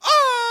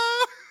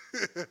ah.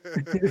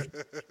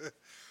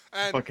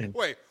 And Fucking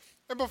wait,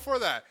 and before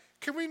that,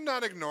 can we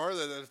not ignore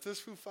that if this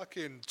who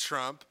fucking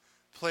Trump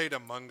played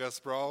Among Us,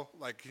 bro?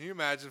 Like, can you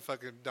imagine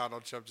fucking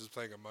Donald Trump just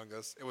playing Among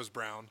Us? It was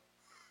brown.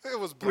 It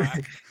was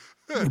black.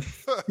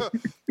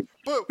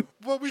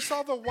 but we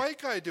saw the white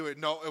guy do it.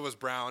 No, it was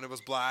brown. It was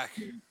black.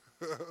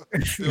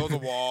 Build a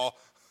wall.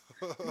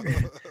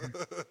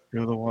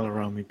 build a wall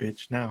around me,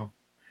 bitch. Now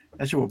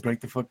that shit will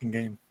break the fucking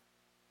game.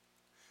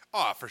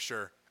 Oh, for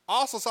sure. I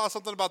also saw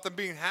something about them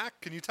being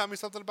hacked. Can you tell me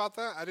something about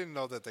that? I didn't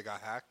know that they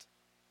got hacked.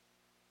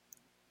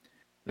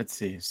 Let's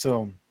see.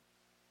 So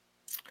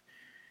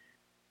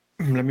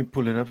let me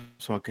pull it up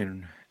so I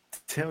can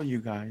tell you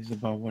guys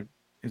about what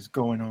is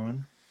going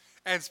on.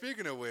 And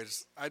speaking of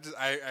which, I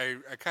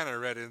kind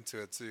of read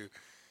into it too.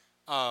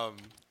 Um,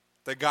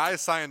 the guy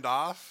signed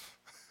off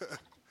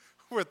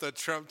with the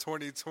Trump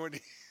 2020.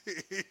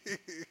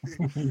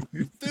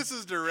 This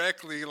is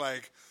directly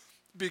like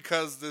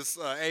because this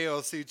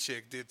AOC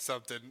chick did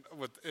something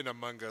in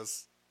Among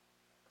Us.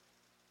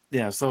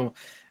 Yeah, so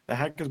the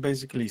hackers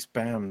basically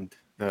spammed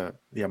the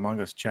Among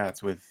Us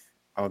chats with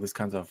all these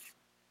kinds of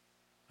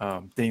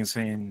things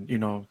saying,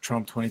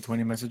 Trump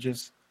 2020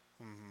 messages.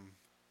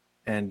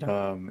 And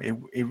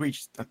it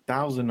reached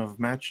 1,000 of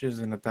matches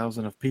and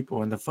 1,000 of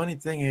people. And the funny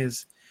thing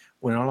is,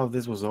 when all of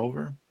this was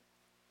over,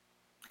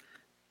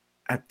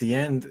 at the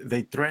end,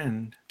 they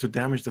threatened to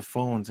damage the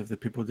phones if the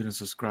people didn't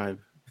subscribe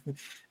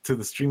to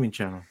the streaming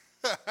channel.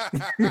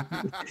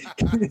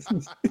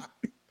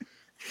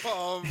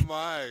 Oh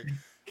my!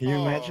 Can you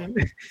Oh, imagine?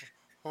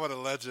 what a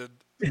legend!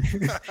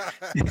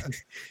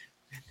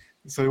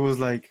 So it was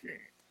like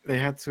they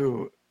had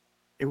to.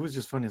 It was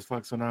just funny as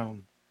fuck. So now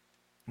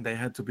they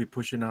had to be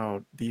pushing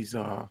out these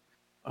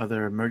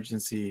other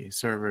emergency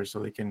servers so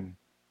they can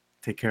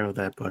take care of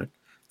that. But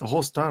the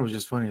whole stunt was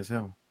just funny as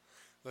hell.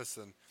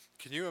 Listen,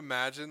 can you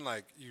imagine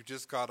like you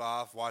just got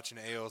off watching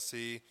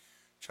AOC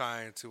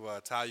trying to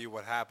tell you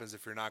what happens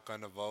if you're not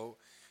going to vote,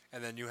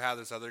 and then you have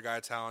this other guy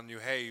telling you,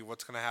 "Hey,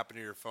 what's going to happen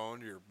to your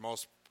phone? Your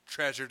most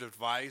treasured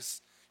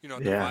device, Yeah.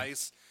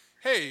 device.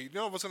 Hey, you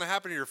know what's going to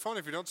happen to your phone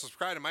if you don't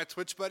subscribe to my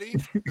Twitch, buddy,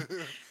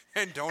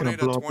 and Gonna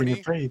donate a blow up in your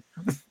 20?"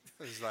 face.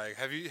 It's like,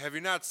 have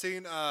you not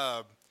seen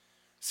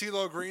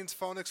CeeLo Green's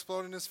phone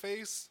explode in his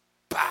face?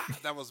 Bah,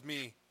 that was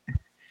me.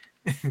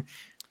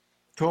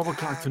 12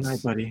 o'clock tonight,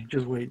 That's buddy.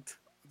 Just wait.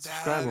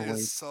 Subscribe That or wait.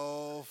 is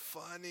so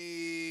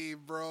funny,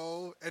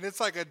 bro. And it's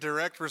like a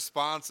direct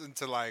response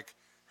into like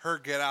her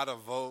get out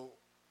of vote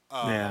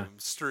Yeah,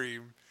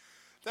 stream.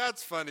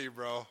 That's funny,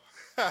 bro.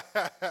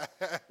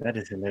 that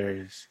is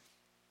hilarious.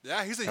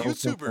 Yeah, he's a That was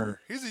so funny. YouTuber.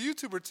 He's a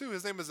YouTuber too.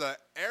 His name is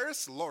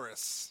Eris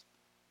Loris.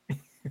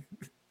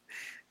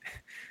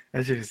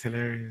 That shit is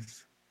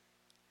hilarious.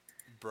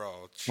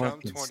 Bro,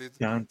 Trump Fucking 20.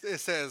 stunt. It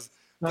says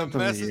Stunt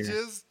of the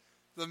year.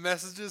 the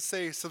messages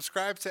say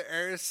subscribe to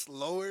Eris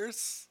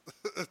Loris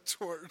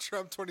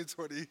Trump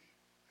 2020.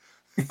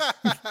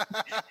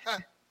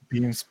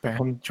 Being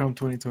spammed Trump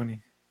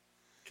 2020.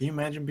 Can you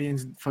imagine being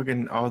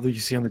fucking all that you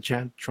see on the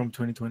chat Trump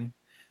 2020?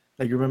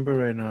 Like you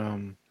remember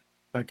in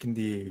back in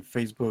the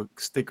Facebook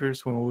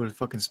stickers when we would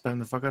fucking spam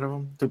the fuck out of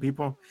them to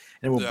people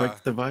and it will Yeah.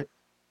 break the device.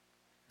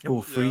 It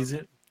will freeze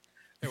it.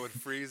 It would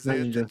freeze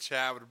Imagine it, the just-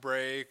 chat would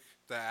break,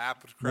 the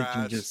app would Imagine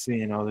crash. just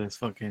seeing all this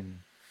fucking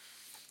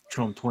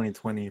Trump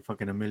 2020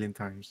 fucking a million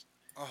times.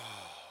 Oh,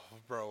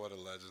 bro, what a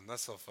legend.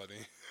 That's so funny.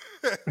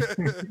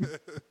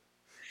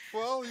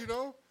 Well,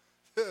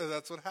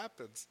 that's what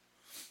happens.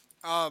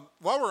 While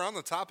we're on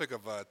the topic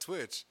of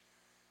Twitch,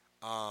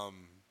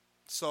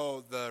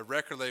 so the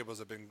record labels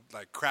have been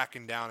like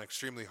cracking down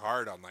extremely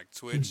hard on like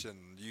Twitch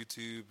and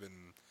YouTube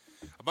and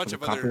a bunch The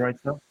of other copyright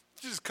stuff.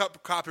 just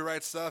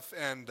copyright stuff,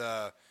 and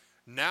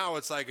now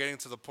it's like getting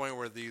to the point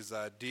where these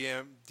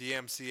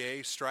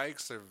DMCA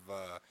strikes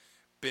have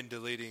been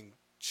deleting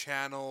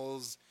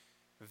channels,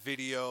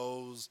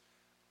 videos,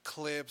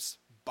 clips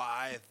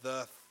by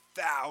the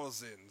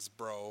thousands,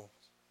 bro.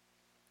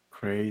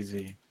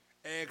 Crazy.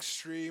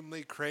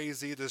 Extremely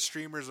crazy. The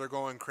streamers are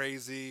going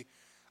crazy.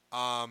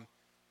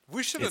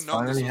 We should have It's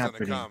known this finally was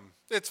going to happening. come.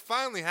 it's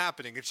finally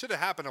happening. It should have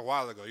happened a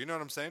while ago. You know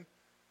what I'm saying?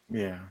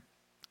 Yeah.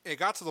 It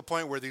got to the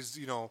point where these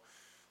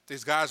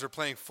guys are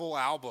playing full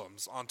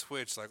albums on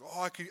Twitch. Like,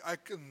 oh, I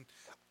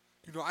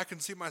can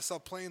see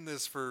myself playing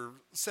this for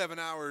 7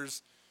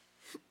 hours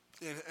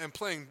and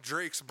playing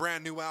Drake's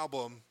brand new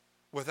album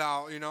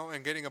without,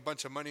 and getting a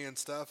bunch of money and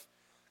stuff.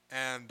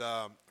 And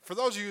for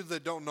those of you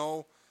that don't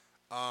know,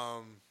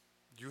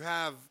 you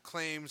have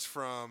claims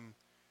from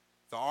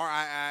the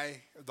RIAA,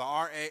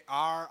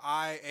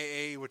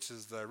 which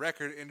is the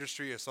Record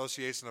Industry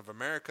Association of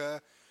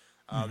America.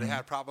 They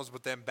had problems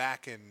with them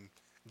back in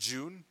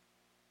June.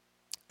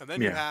 And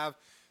then you have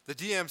the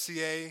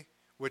DMCA,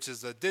 which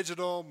is the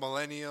Digital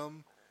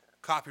Millennium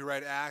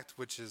Copyright Act,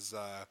 which is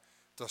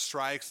the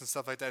strikes and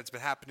stuff like that. It's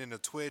been happening to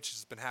Twitch.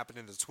 It's been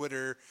happening to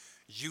Twitter.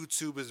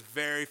 YouTube is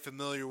very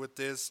familiar with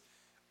this.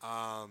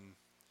 Now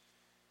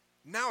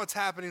it's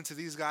happening to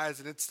these guys,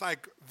 and it's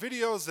like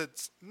videos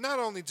that's not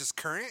only just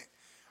current,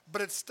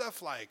 but it's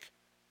stuff like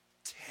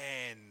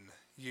 10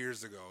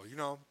 years ago.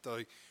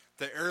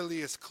 The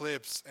earliest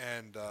clips,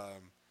 and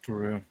For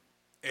real.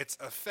 it's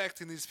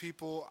affecting these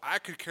people. I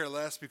could care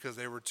less because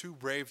they were too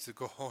brave to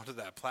go onto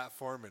that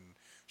platform and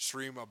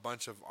stream a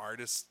bunch of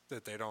artists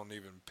that they don't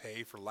even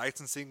pay for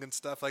licensing and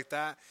stuff like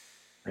that.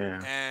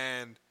 Yeah.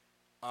 And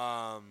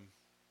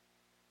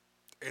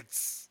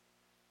it's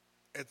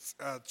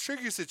a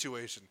tricky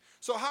situation.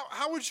 So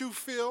how would you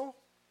feel?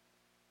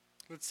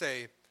 Let's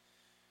say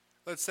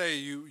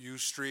you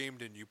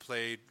streamed and you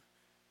played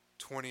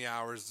 20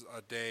 hours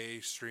a day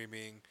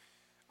streaming.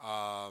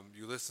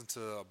 You listen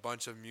to a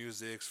bunch of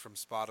music from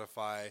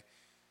Spotify,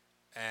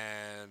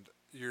 and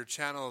your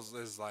channel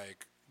is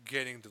like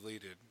getting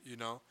deleted,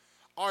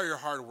 all your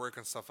hard work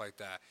and stuff like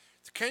that.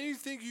 Can you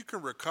think you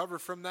can recover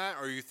from that,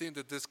 or you think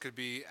that this could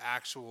be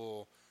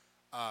actual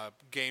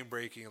game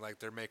breaking like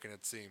they're making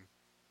it seem?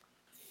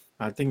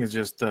 I think it's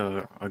just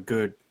a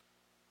good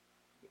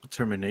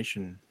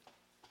termination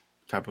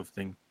type of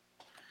thing.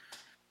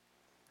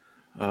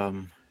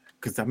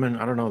 Because I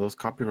don't know, those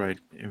copyright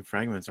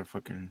infringements are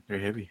they're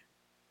heavy.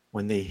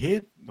 When they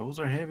hit, those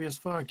are heavy as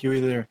fuck.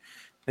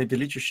 They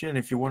delete your shit, and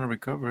if you want to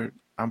recover it,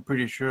 I'm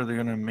pretty sure they're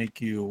gonna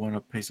make you want to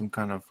pay some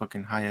kind of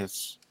fucking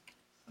highest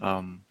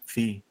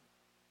fee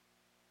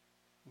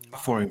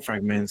for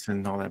infringements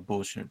and all that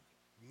bullshit.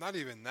 Not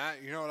even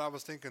that. You know what I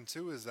was thinking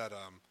too is that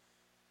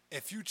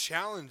if you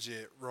challenge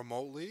it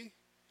remotely,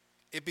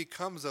 it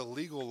becomes a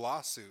legal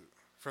lawsuit.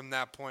 From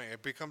that point,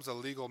 it becomes a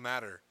legal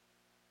matter.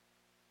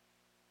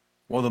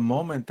 Well, the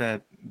moment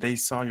that they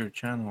saw your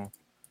channel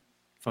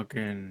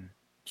fucking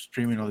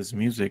streaming all this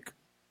music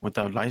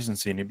without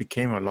licensing, it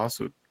became a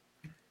lawsuit.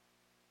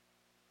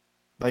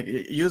 Like,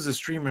 you as a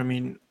streamer,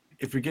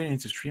 if you're getting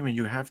into streaming,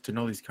 you have to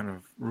know these kind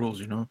of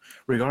rules,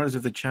 regardless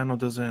if the channel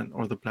doesn't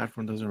or the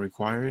platform doesn't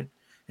require it.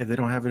 If they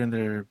don't have it in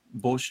their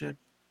bullshit,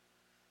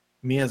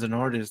 me as an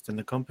artist and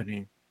the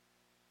company,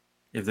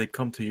 if they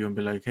come to you and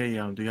be like, hey,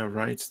 do you have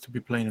rights to be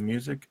playing the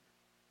music?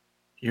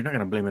 You're not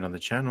going to blame it on the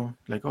channel.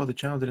 Like, oh, the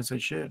channel didn't say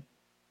shit.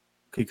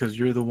 Because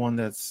you're the one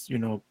that's,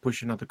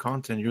 pushing out the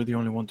content. You're the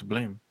only one to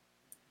blame.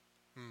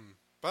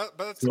 But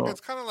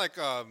it's kind of like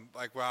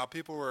how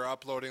people were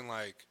uploading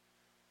like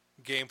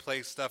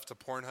gameplay stuff to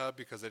Pornhub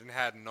because they didn't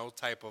had no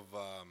type of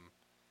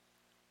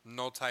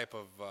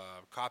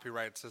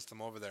copyright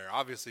system over there.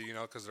 Obviously,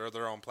 because they're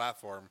their own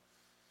platform.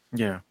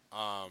 Yeah.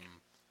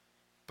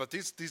 But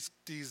these the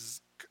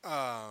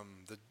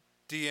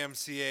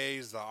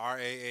DMCA's, the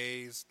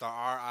RAAs, the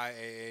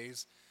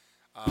RIAAs,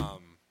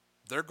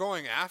 they're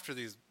going after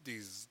these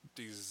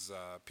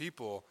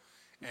people,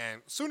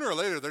 and sooner or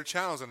later their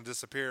channel's gonna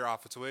disappear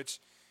off of Twitch,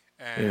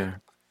 and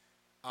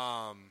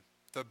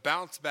the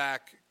bounce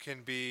back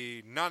can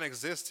be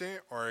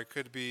non-existent or it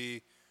could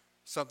be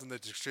something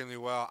that's extremely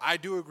well. I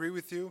do agree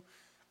with you.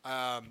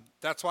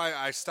 That's why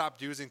I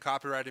stopped using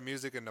copyrighted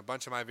music in a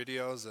bunch of my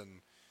videos,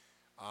 and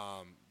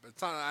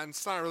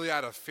it's not really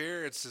out of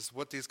fear. It's just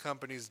what these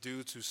companies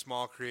do to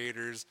small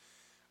creators,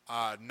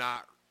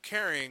 not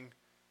caring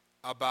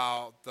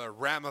about the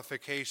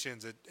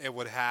ramifications it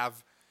would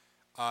have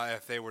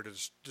if they were to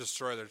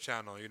destroy their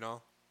channel,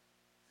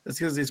 It's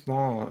because these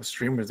small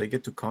streamers, they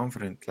get too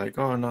confident. Like,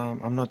 oh, no,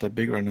 I'm not that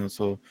big right now,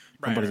 so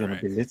nobody's going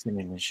to be listening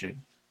and shit.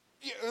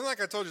 Yeah, and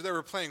like I told you, they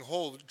were playing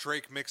whole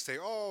Drake mixtape.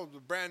 Oh, the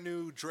brand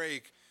new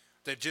Drake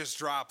that just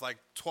dropped like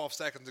 12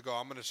 seconds ago.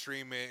 I'm going to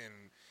stream it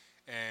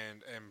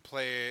and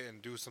play it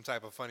and do some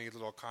type of funny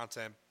little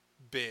content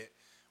bit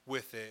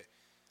with it.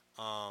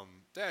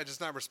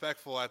 Just not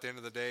respectful at the end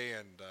of the day,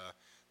 and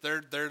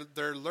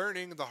they're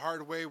learning the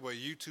hard way what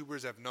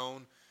YouTubers have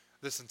known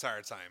this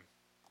entire time.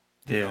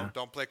 Yeah.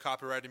 Don't play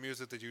copyrighted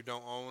music that you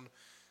don't own,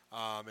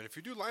 and if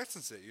you do,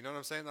 license it. You know what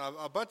I'm saying?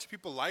 A bunch of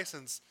people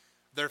license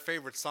their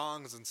favorite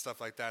songs and stuff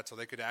like that, so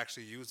they could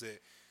actually use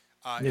it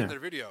in their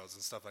videos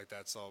and stuff like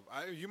that. So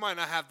you might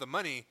not have the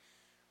money,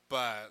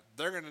 but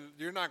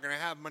you're not gonna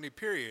have money.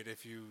 Period.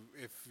 If you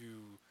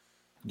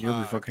you'll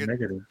be fucking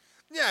negative.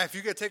 Yeah, if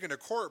you get taken to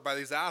court by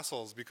these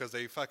assholes because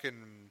they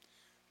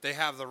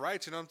have the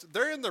rights,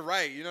 they're in the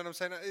right. You know what I'm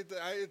saying?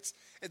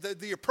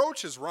 The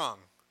approach is wrong.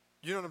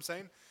 You know what I'm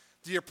saying?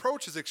 The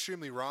approach is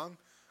extremely wrong,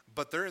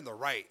 but they're in the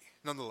right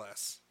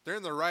nonetheless. They're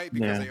in the right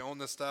because Yeah. they own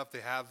this stuff.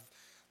 They have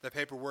the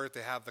paperwork.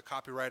 They have the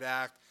Copyright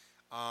Act.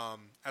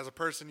 As a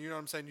person, you know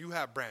what I'm saying? You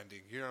have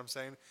branding. You know what I'm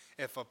saying?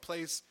 If a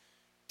place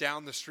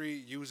down the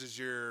street uses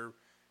your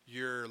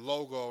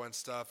logo and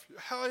stuff,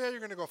 hell yeah, you're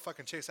gonna go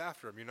fucking chase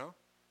after them. You know?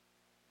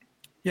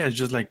 Yeah, it's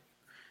just like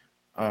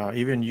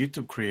even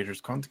YouTube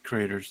creators, content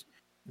creators.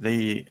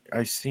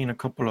 I've seen a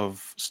couple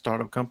of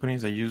startup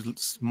companies that use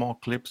small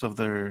clips of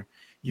their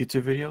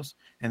YouTube videos,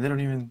 and they don't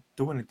even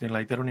do anything.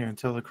 Like they don't even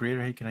tell the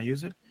creator, "Hey, can I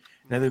use it?"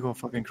 And then they go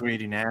fucking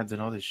creating ads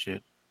and all this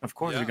shit. Of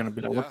course, they're Yeah, gonna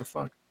be like, "What yeah. the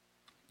fuck?"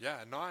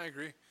 Yeah, no, I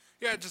agree.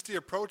 Yeah, just the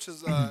approach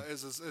is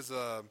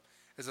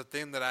a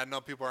thing that I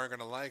know people aren't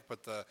gonna like,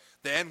 but the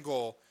end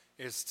goal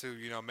is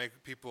to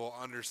make people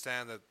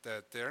understand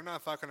that they're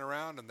not fucking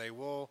around and they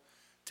will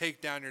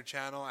take down your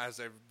channel as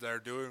they're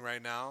doing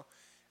right now,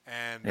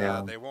 and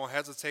Yeah, they won't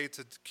hesitate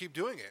to keep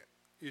doing it.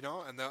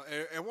 And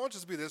it won't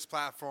just be this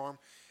platform.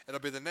 It'll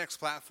be the next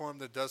platform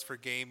that does for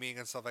gaming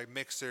and stuff like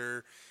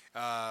Mixer.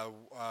 A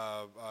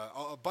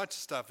bunch of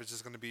stuff is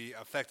just going to be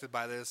affected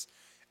by this.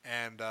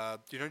 And,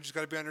 you just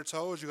got to be on your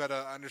toes. You got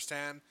to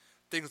understand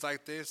things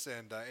like this.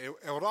 And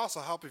it would also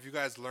help if you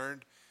guys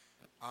learned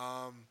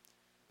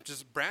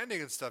just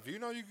branding and stuff. You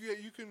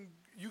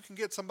can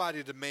get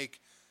somebody to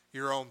make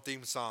your own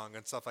theme song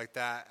and stuff like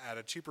that at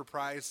a cheaper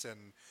price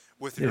and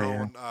with your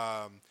yeah,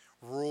 own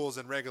rules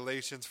and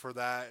regulations for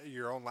that,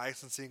 your own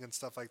licensing and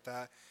stuff like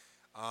that.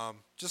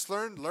 Just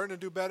learn to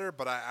do better.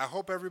 But I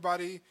hope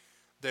everybody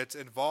that's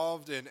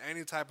involved in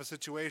any type of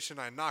situation,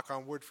 I knock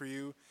on wood for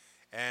you.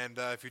 And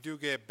if you do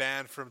get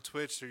banned from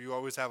Twitch, you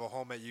always have a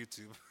home at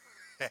YouTube.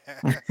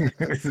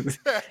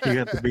 you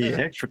got to be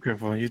extra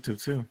careful on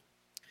YouTube too.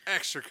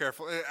 Extra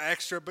careful,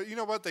 extra. But you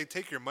know what? They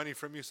take your money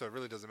from you, so it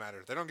really doesn't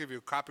matter. They don't give you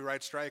a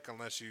copyright strike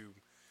unless you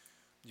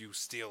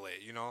steal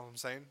it. You know what I'm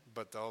saying?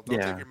 But they'll take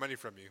Yeah, your money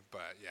from you.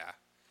 But yeah.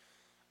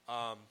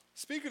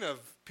 Speaking of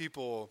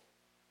people,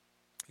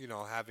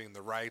 having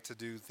the right to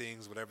do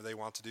things, whatever they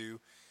want to do.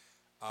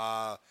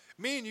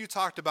 Me and you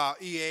talked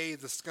about EA,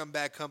 the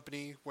scumbag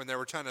company, when they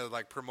were trying to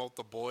like promote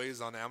The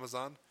Boys on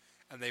Amazon,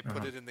 and they put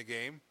uh-huh. it in the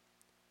game.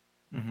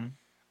 Hmm.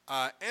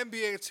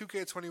 NBA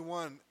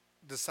 2K21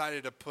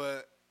 decided to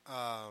put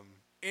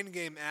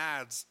in-game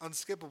ads,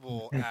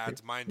 unskippable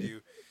ads, mind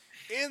you,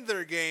 in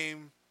their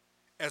game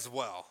as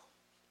well.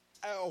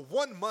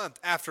 1 month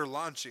after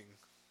launching.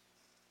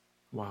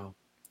 Wow.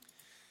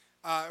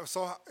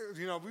 So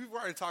we've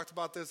already talked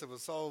about this. It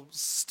was so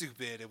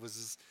stupid. It was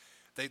just,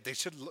 they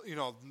should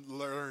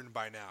learn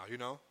by now.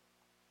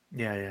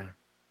 Yeah, yeah.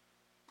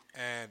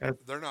 And That's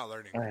they're not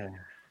learning.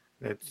 They're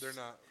that's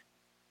not.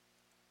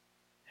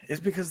 it's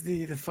because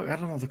I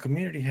don't know, the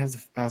community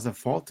has a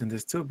fault in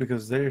this too,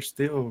 because they're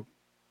still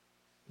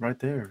right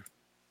there,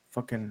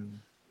 fucking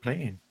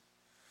playing.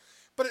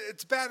 But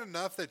it's bad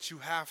enough that you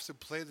have to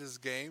play this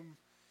game,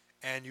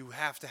 and you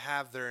have to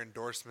have their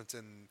endorsements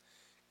in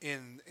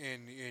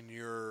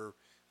your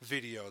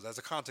videos as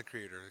a content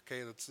creator.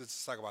 Okay,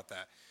 let's talk about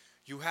that.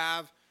 You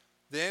have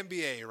the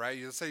NBA, right?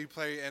 Let's say you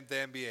play the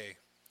NBA.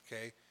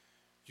 Okay,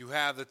 you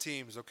have the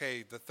teams.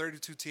 Okay, the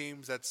 32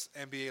 teams. That's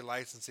NBA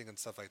licensing and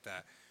stuff like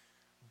that.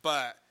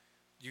 But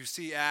you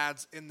see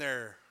ads in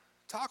there.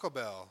 Taco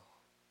Bell.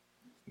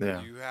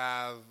 Yeah, You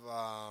have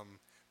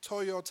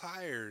Toyo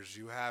tires.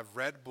 You have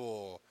Red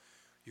Bull.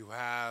 You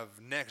have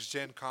next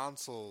gen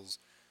consoles,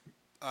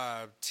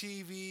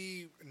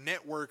 TV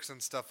networks,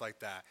 and stuff like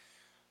that.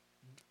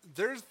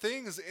 There's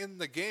things in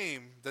the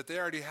game that they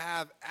already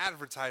have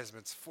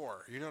advertisements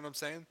for. You know what I'm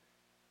saying?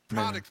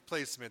 yeah, Product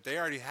placement. They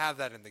already have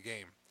that in the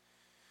game.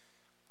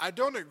 I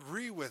don't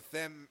agree with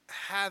them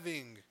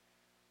having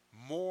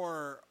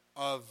more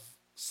of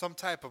some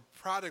type of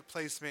product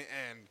placement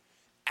and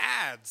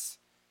ads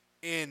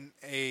in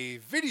a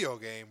video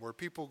game where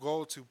people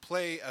go to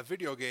play a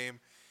video game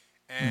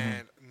hmm,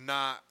 and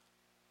not,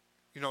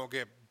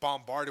 get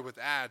bombarded with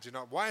ads.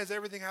 Why does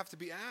everything have to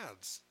be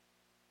ads?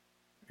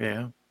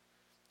 yeah,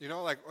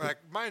 Like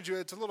mind you,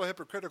 it's a little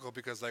hypocritical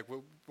because like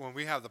when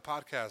we have the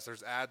podcast,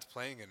 there's ads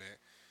playing in it,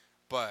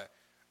 but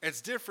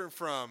it's different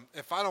from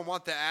if I don't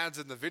want the ads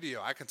in the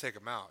video, I can take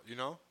them out.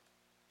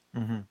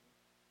 hmm,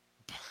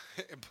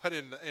 But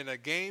in a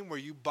game where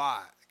you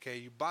bought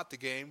the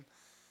game,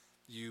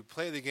 you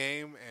play the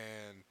game,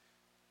 and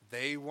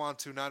they want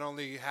to not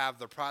only have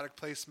the product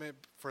placement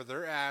for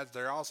their ads,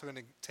 they're also going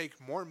to take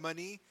more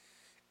money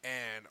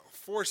and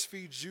force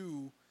feed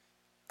you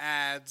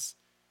ads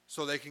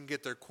so they can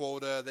get their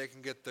quota, they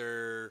can get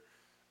their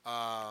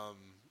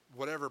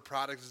whatever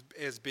product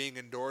is being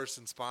endorsed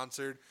and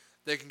sponsored.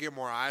 They can get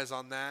more eyes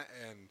on that,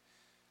 and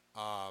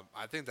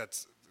I think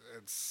it's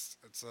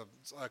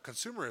a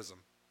consumerism.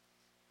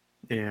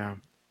 yeah.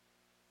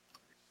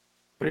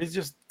 But it's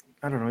just,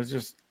 I don't know.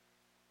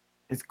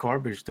 It's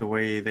garbage the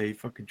way they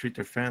fucking treat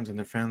their fans, and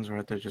their fans are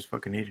out there just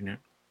fucking eating it.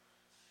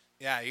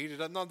 Yeah, eat it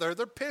up. No, they're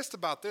pissed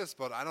about this,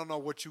 but I don't know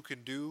what you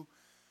can do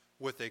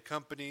with a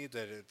company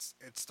that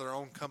it's their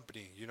own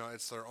company.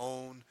 It's their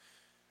own.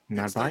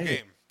 Not It's their buy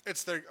it. game.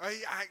 It's their.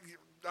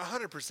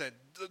 100%.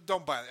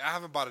 Don't buy it. I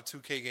haven't bought a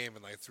 2K game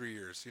in like 3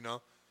 years. You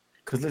know.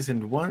 Because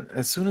listen,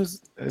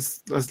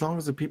 as long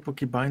as the people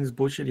keep buying this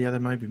bullshit, yeah, they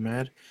might be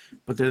mad,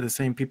 but they're the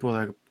same people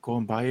that go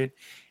and buy it.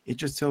 It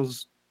just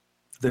tells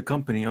the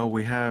company, oh,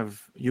 we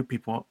have you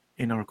people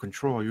in our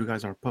control. You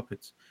guys are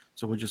puppets,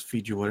 so we'll just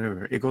feed you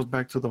whatever. It goes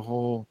back to the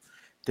whole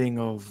thing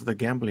of the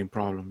gambling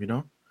problem, you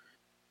know.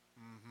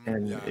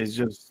 And Yeah. it's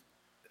just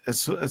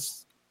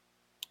as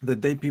the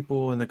day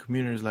people in the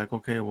community is like,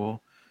 okay,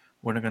 well,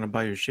 we're not gonna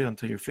buy your shit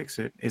until you fix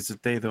it. It's the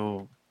day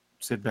they'll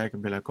sit back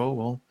and be like, oh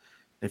well,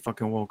 they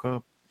fucking woke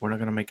up. We're not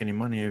gonna make any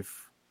money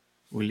if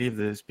we leave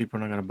this. People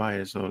are not gonna buy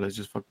it, so let's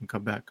just fucking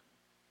cut back.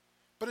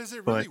 But is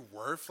it But really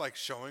worth like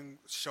showing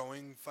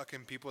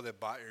fucking people that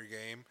bought your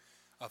game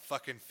a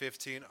fucking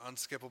 15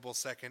 unskippable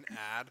second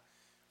ad,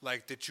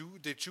 like that you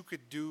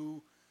could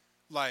do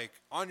like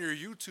on your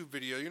YouTube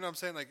video? You know what I'm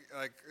saying? Like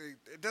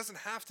it doesn't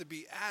have to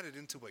be added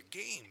into a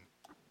game.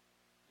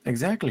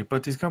 exactly,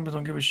 but these companies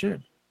don't give a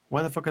shit.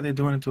 Why the fuck are they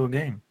doing it to a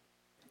game?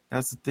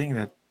 That's the thing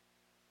that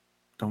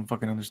don't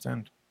fucking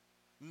understand.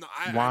 No,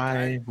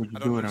 Why would I you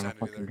don't do it on a understand it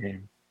fucking either.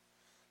 game?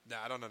 Nah,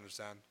 I don't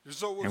understand.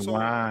 So And so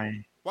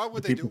why why do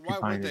would they do? people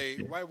keep buying this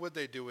shit? Why would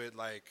they do it?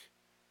 Like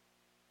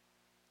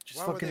Just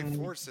why would they fucking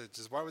force it?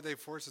 Just why would they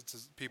force it to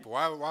people?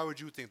 Why would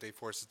you think they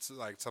force it to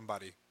like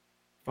somebody?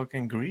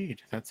 fucking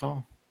greed. That's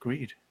all.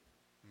 Greed.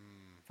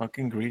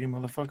 Fucking greedy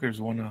motherfuckers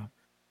wanna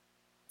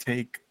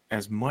take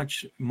as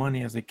much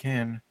money as they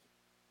can,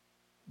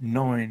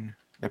 knowing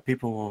that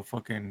people will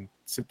fucking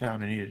sit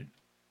down and eat it.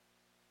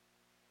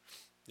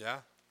 Yeah.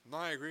 No,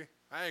 I agree.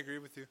 I agree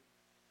with you.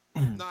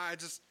 No, I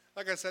just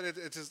like I said,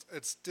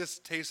 it's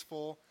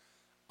distasteful.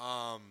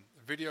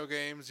 Video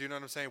games, you know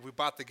what I'm saying? We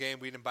bought the game,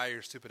 we didn't buy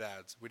your stupid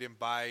ads. We didn't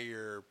buy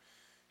your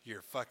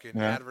fucking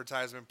Yeah.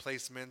 advertisement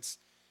placements.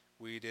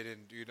 We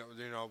didn't,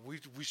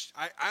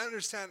 I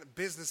understand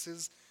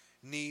businesses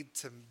need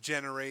to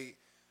generate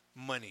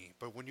money,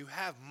 but when you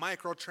have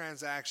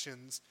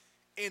microtransactions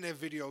in a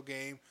video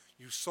game,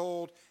 you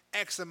sold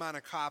X amount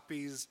of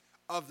copies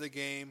of the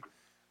game.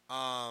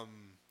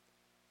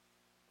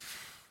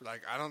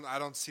 Like I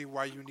don't see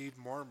why you need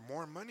more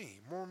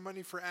money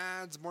for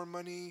ads, more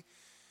money.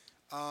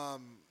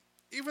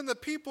 Even the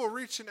people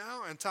reaching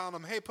out and telling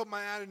them, "Hey, put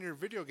my ad in your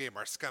video game,"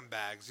 are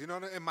scumbags. You know,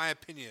 in my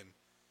opinion,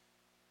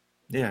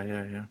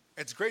 Yeah.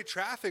 it's great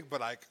traffic,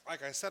 but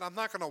like I said, I'm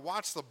not gonna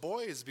watch The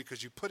Boys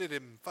because you put it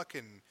in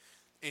fucking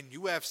in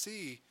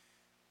UFC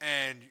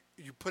and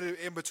you put it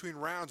in between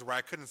rounds where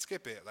I couldn't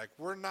skip it. Like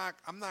I'm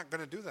not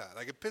gonna do that.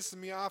 Like it pisses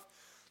me off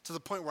to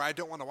the point where I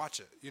don't want to watch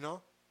it. You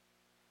know?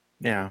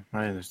 Yeah,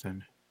 I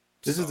understand.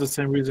 This is So the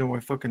same reason why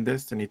fucking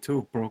Destiny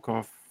 2 broke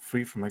off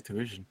free from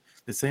Activision.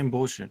 The same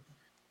bullshit.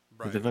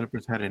 The right.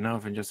 developers had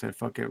enough and just said,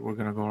 fuck it, we're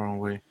gonna go our own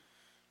way.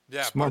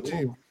 Yeah, Smart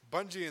move.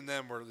 Bungie and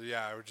them were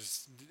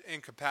just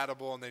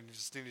incompatible, and they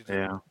just needed to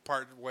Yeah.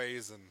 part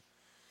ways, and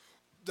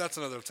that's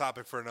another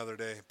topic for another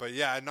day. But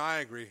yeah, no, I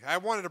agree. I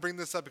wanted to bring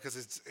this up because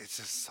it's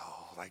just so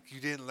like you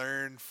didn't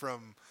learn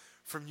from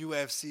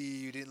UFC,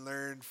 you didn't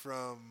learn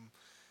from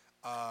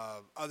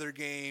other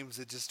games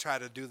that just try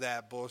to do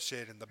that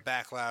bullshit, and the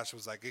backlash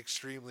was like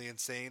extremely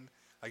insane.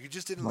 Like you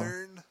just didn't Well,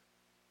 learn.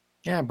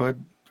 Yeah, but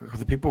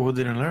the people who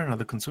didn't learn are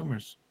the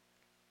consumers.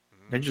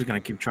 They're just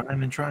gonna keep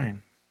trying and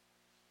trying.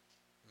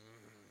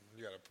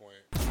 You got a point.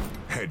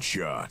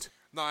 Headshot.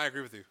 No, I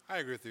agree with you.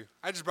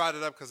 I just brought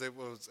it up because it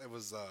was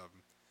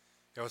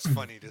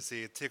funny to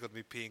see. It tickled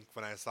me pink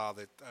when I saw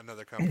that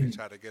another company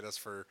tried to get us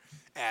for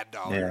ad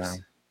dollars. Yeah.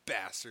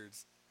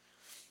 Bastards.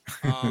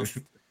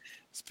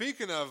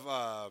 Speaking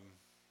of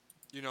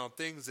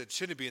things that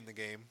shouldn't be in the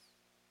game,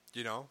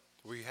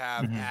 we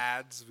have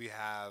ads, we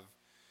have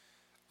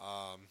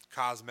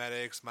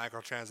cosmetics,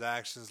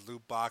 microtransactions,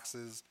 loot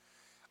boxes.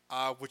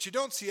 What you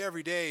don't see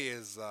every day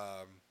is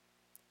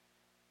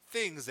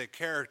things that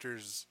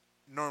characters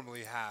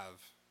normally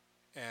have.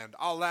 And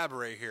I'll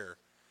elaborate here.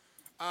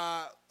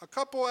 A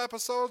couple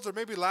episodes, or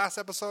maybe last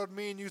episode,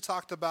 me and you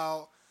talked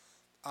about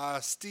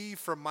Steve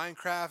from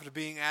Minecraft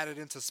being added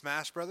into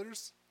Smash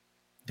Brothers.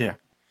 Yeah.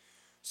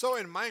 So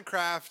in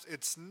Minecraft,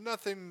 it's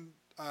nothing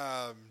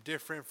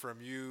different from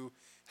you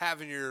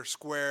having your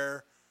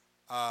square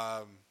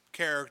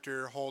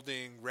character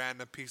holding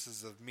random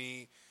pieces of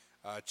meat,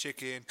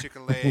 chicken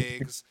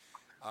legs,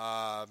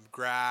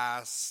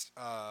 grass,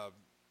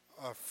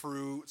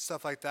 fruit,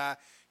 stuff like that.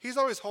 He's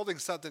always holding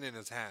something in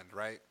his hand,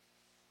 right?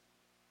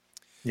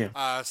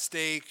 Yeah.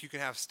 Steak, you can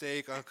have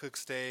steak, uncooked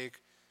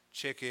steak,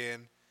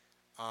 chicken.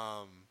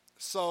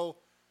 So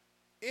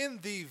in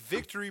the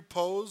victory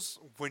pose,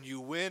 when you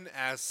win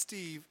as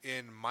Steve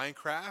in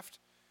Minecraft,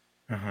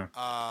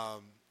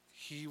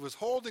 he was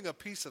holding a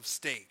piece of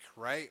steak,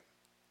 right?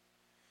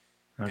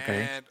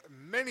 Okay. And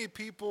many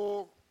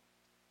people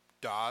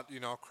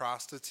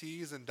cross the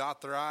T's and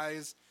dot their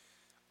I's,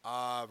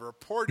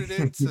 reported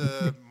it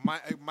to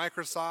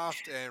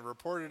Microsoft and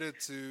reported it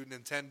to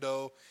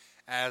Nintendo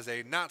as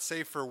a not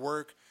safe for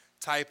work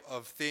type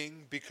of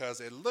thing because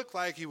it looked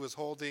like he was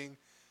holding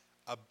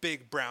a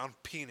big brown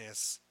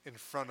penis in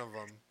front of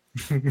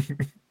him.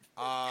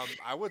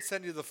 I would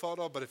send you the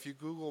photo, but if you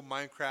Google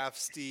Minecraft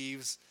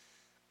Steve's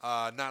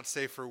not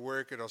safe for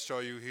work, it'll show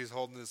you he's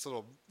holding this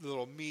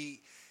little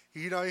meat.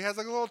 He has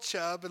like a little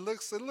chub. It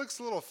looks a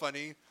little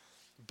funny,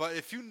 but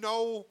if you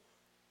know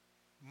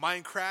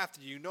Minecraft,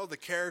 you know the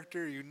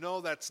character, you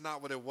know that's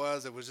not what it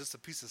was. It was just a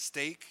piece of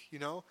steak,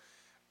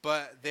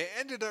 But they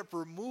ended up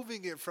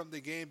removing it from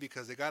the game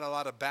because they got a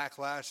lot of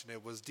backlash and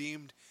it was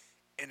deemed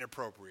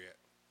inappropriate.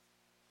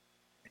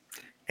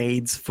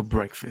 AIDS for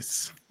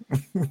breakfast.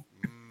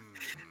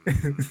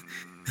 That is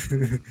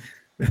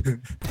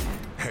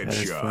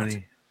Headshot.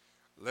 funny.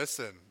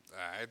 Listen,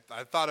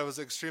 I thought it was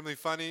extremely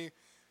funny.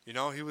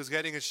 He was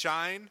getting a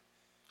shine.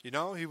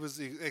 He was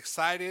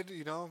excited.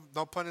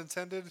 No pun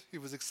intended. He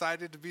was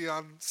excited to be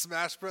on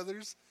Smash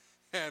Brothers,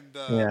 and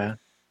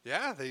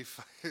they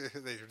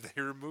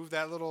they removed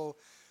that little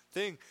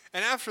thing.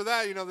 And after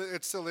that,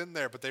 it's still in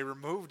there, but they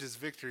removed his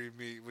victory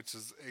meat, which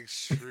is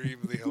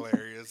extremely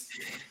hilarious.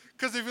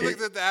 Because if you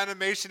look at the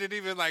animation, it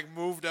even like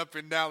moved up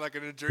and down like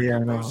in a jerky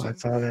motion. I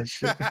saw that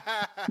shit.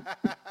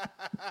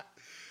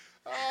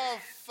 Oh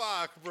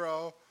fuck,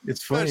 bro!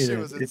 It's funny that shit that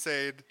was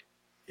insane.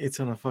 It's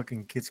on a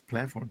fucking kids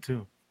platform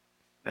too.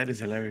 That is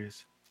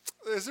hilarious.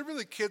 Is it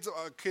really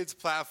kids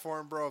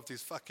platform, bro? If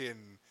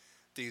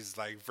these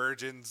like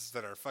virgins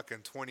that are fucking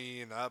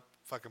 20 and up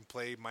fucking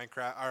play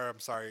Minecraft, or I'm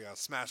sorry,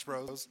 Smash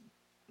Bros.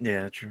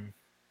 Yeah, true.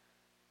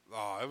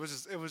 Oh, it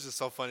was just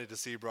so funny to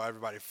see, bro.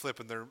 Everybody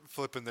flipping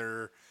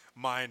their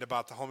mind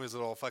about the homie's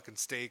little fucking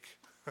steak.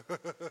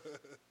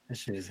 That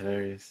shit is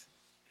hilarious.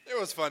 It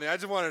was funny. I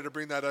just wanted to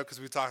bring that up because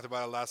we talked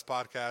about it last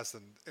podcast,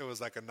 and it was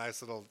like a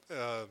nice little.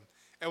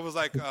 It was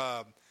like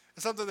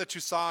something that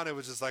you saw, and it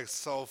was just like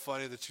so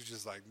funny that you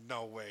just like,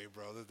 no way,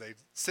 bro, that they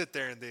sit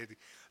there and they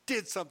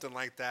did something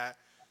like that.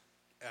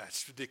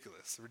 It's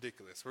ridiculous.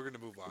 We're gonna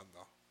move on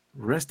though.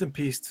 Rest in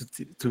peace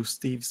to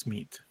Steve's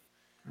meat.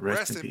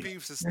 Rest in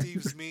peace to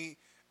Steve's meat.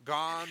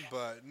 Gone,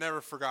 but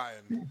never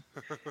forgotten.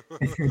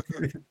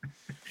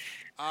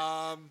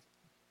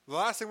 The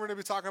last thing we're going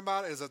to be talking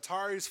about is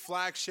Atari's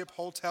flagship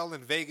hotel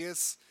in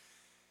Vegas.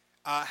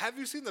 Have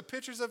you seen the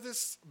pictures of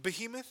this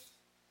behemoth?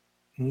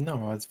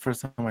 No, it's the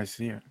first time I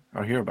see it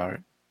or hear about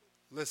it.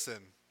 Listen,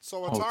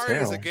 so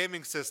Atari is a Hotel.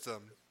 gaming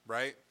system,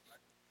 right?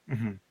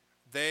 Mm-hmm.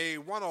 They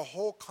want a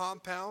whole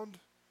compound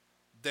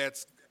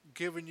that's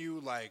giving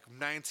you like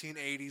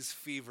 1980s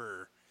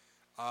fever,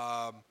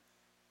 a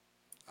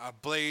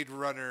Blade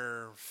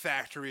Runner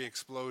factory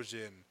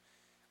explosion,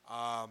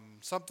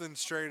 something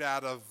straight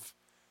out of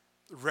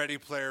Ready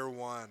Player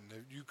One.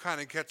 You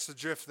kind of catch the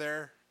drift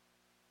there.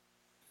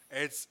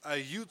 It's a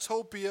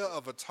utopia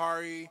of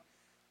Atari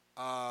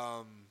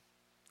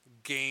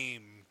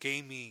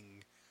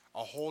gaming,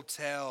 a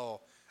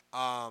hotel.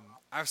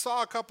 I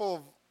saw a couple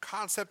of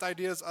concept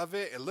ideas of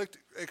it. It looked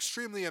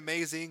extremely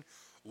amazing.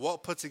 Well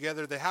put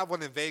together. They have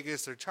one in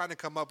Vegas. They're trying to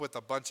come up with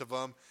a bunch of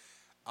them.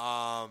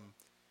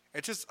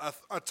 It's just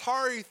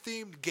Atari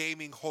themed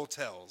gaming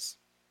hotels.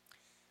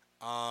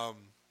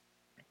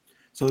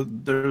 So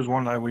there's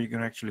one night where you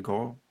can actually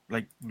go,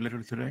 like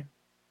literally today.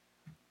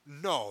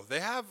 No, they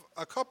have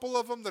a couple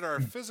of them that are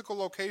physical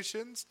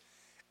locations,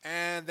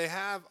 and they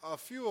have a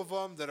few of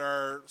them that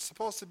are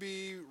supposed to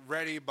be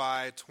ready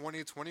by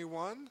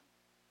 2021.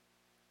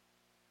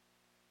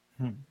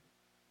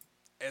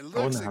 It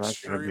looks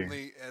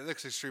extremely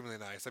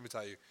nice. Let me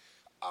tell you.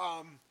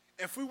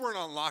 If we weren't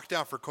on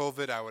lockdown for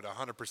COVID, I would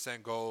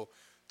 100% go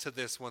to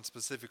this one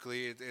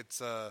specifically.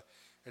 It's a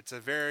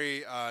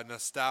very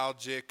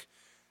nostalgic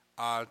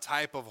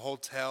type of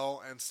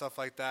hotel and stuff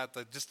like that.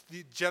 Just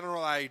the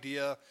general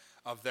idea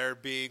of there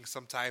being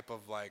some type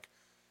of like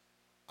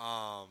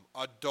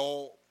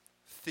adult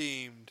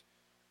themed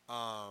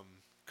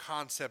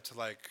concept to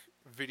like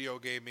video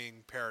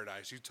gaming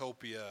paradise,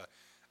 utopia.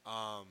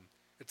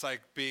 It's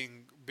like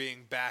being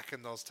back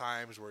in those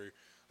times where,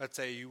 let's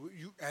say you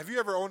have you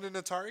ever owned an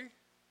Atari?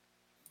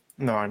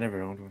 No, I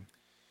never owned one.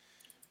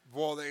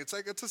 Well, it's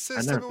a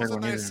system. never It was a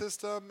played one nice either.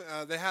 system.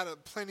 They had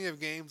plenty of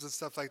games and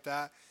stuff like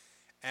that.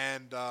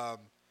 And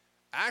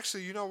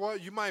actually, you know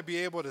what? You might be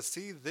able to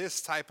see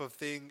this type of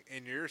thing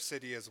in your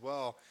city as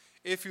well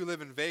if you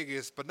live in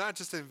Vegas. But not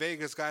just in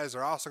Vegas, guys.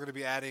 They're also going to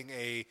be adding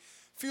a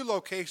few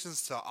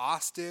locations to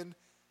Austin,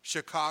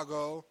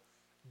 Chicago,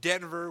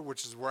 Denver,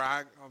 which is where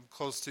I'm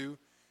close to,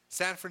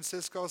 San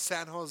Francisco,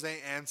 San Jose,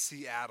 and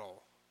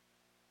Seattle.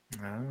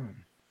 Oh.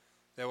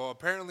 They will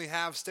apparently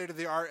have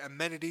state-of-the-art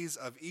amenities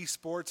of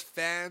esports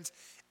fans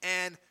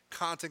and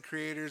content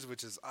creators,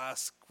 which is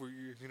us.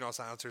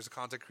 Silencer's a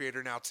content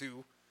creator now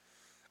too.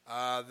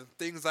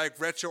 Things like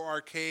retro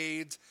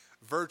arcades,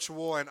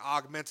 virtual and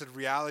augmented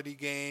reality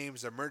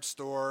games, a merch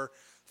store,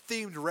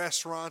 themed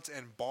restaurants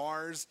and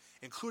bars,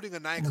 including a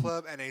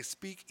nightclub and a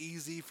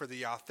speakeasy for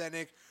the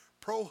authentic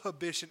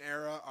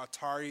Prohibition-era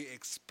Atari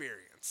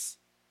experience.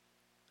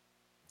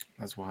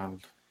 That's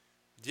wild.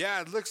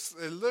 Yeah, it looks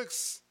It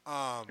looks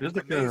like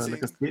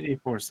amazing. a city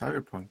for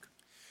Cyberpunk.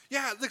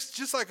 Yeah, it looks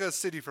just like a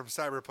city from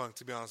Cyberpunk,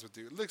 to be honest with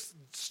you. It looks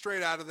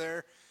straight out of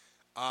there.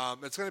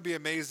 It's going to be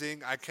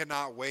amazing. I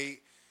cannot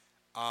wait.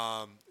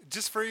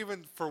 Just for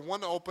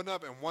one to open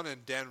up and one in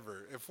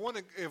Denver. If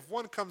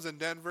one comes in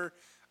Denver,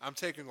 I'm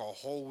taking a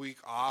whole week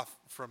off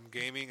from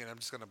gaming and I'm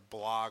just gonna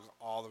blog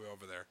all the way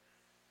over there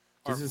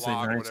or This is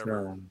vlog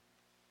whatever.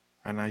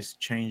 a nice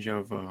change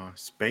of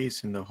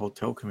space in the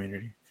hotel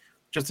community.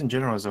 Just in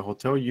general, as a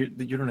hotel, you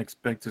don't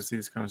expect to see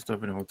this kind of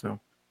stuff in a hotel.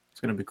 It's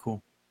gonna be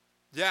cool.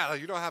 Yeah,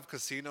 like you don't have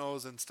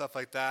casinos and stuff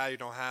like that. You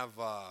don't have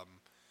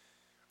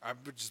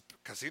just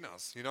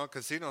casinos.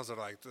 Casinos are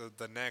like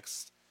the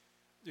next.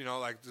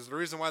 Like there's the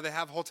reason why they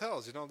have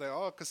hotels.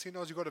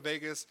 Casinos. You go to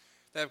Vegas,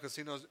 they have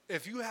casinos.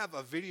 If you have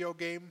a video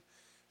game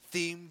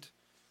themed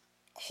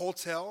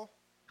hotel,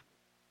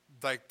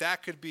 like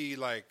that could be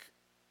like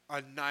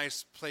a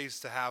nice place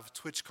to have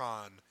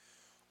TwitchCon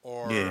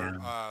or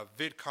Yeah,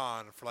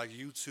 VidCon for like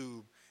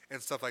YouTube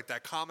and stuff like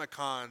that. Comic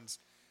Cons.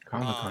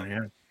 Comic Um, Con, yeah.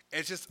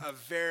 it's just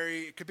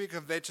it could be a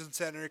convention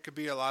center. It could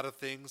be a lot of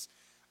things.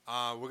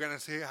 We're going to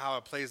see how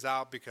it plays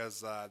out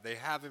because they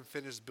haven't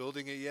finished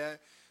building it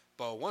yet.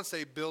 But once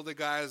they build it,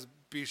 guys,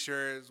 be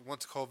sure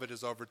once COVID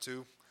is over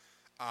too,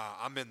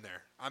 I'm in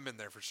there. I'm in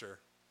there for sure.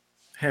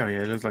 Hell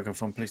yeah, it looks like a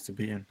fun place to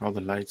be in. All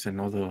the lights and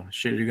all the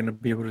shit you're gonna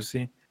be able to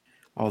see.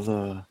 All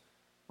the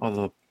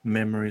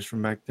memories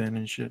from back then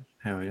and shit.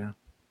 Hell yeah.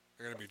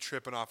 They're going to be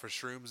tripping off of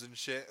shrooms and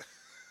shit.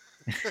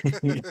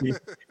 With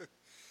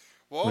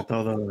Well,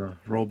 all the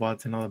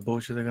robots and all the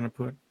bullshit they're gonna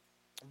put.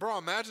 bro,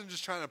 imagine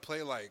just trying to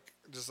play like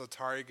just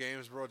Atari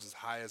games, bro, just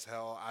high as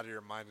hell, out of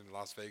your mind in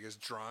Las Vegas,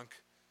 drunk,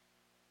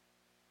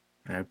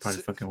 I'd probably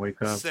se- fucking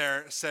wake up.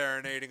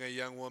 serenading a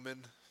young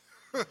woman.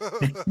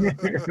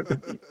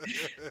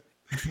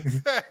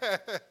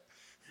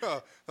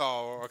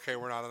 Okay,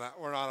 we're not on that.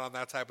 We're not on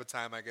that type of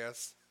time, I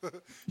guess.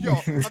 Yo,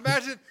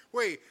 imagine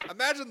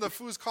the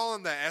fools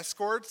calling the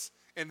escorts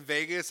in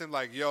Vegas and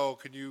like, yo,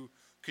 can you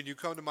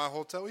come to my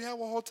hotel? Yeah,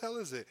 what hotel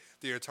is it?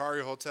 The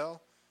Atari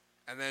Hotel.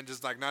 And then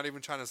just like not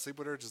even trying to sleep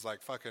with her, just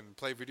like fucking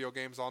play video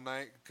games all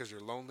night because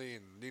you're lonely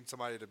and need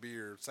somebody to be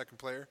your second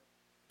player.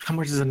 How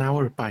much is an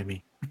hour by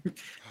me?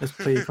 Let's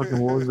play fucking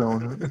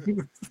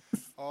Warzone.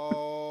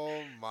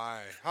 Oh my!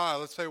 Hi,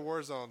 let's play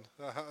Warzone.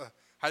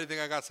 How do you think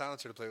I got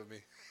Silencer to play with me?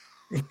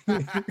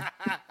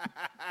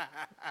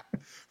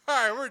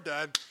 All right, we're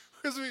done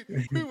because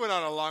we went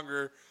on a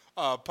longer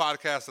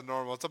podcast than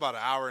normal. It's about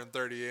an hour and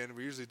 30 in.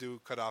 We usually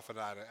do cut off at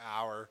an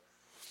hour.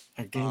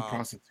 A game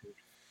prostitute.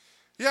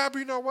 Yeah, but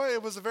you know what?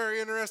 It was a very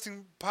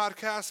interesting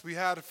podcast. We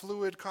had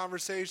fluid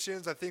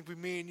conversations. I think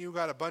me and you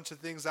got a bunch of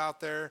things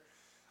out there.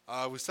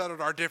 We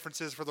settled our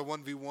differences for the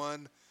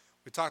 1v1.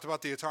 We talked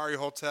about the Atari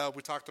Hotel.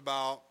 We talked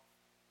about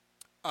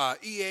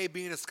EA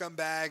being a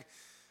scumbag,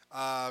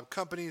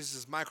 companies'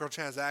 just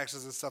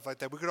microtransactions and stuff like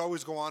that. We could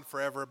always go on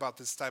forever about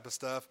this type of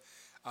stuff.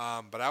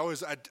 But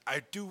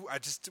I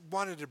just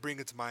wanted to bring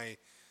it to my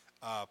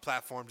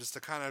platform just to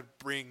kind of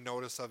bring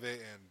notice of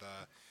it. And,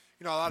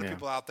 a lot of Yeah.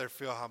 people out there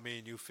feel how me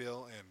and you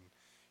feel. And,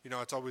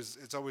 it's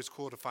always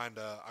cool to find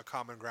a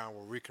common ground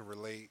where we can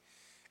relate.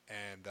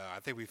 And I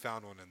think we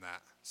found one in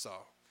that. So,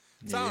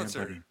 Yeah,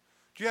 Silencer, buddy.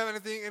 do you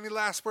have any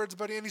last words,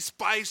 buddy? Any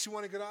spice you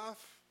want to get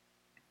off?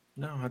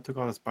 No, I took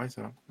all the spice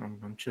out.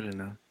 I'm chilling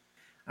now.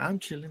 I'm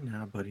chilling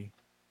now, buddy.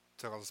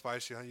 Took all the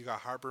spice, you got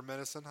heartburn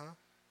medicine, huh?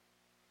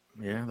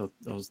 Yeah,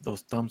 those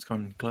thumbs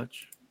come in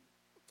clutch.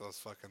 Those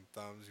fucking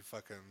thumbs, you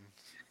fucking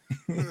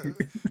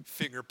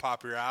finger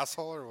pop your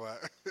asshole or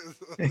what?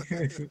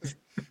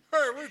 All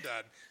right, we're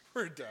done.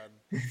 We're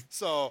done.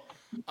 So,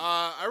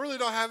 I really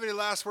don't have any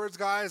last words,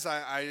 guys.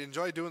 I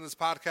enjoyed doing this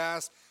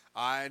podcast.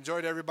 I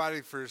enjoyed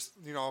everybody for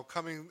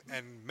coming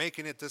and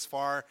making it this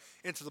far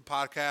into the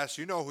podcast.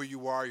 You know who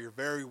you are. You're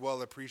very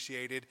well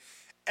appreciated.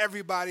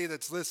 Everybody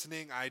that's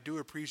listening, I do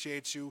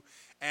appreciate you.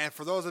 And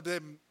for those that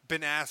have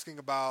been asking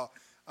about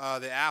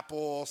the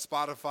Apple,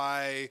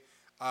 Spotify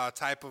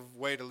type of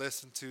way to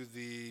listen to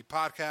the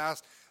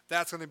podcast,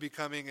 that's going to be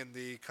coming in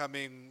the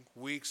coming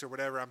weeks or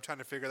whatever. I'm trying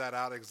to figure that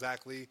out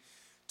exactly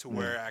to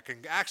where I can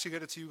actually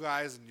get it to you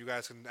guys and you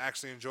guys can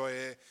actually enjoy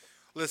it,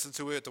 listen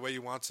to it the way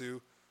you want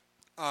to.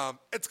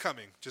 It's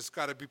coming. Just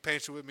got to be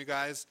patient with me,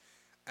 guys.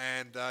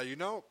 And,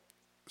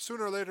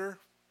 sooner or later,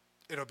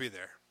 it'll be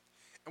there.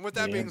 And with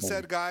that Yeah, being buddy.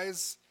 said,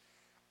 guys,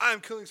 I'm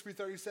Killing Spree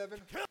 37.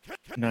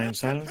 And I am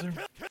Silencer.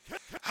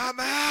 I'm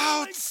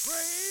out. Killing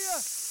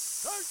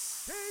Spree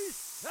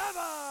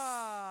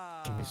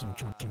 37! Give me some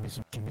chon, give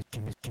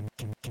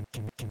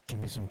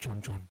me some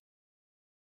chon chon.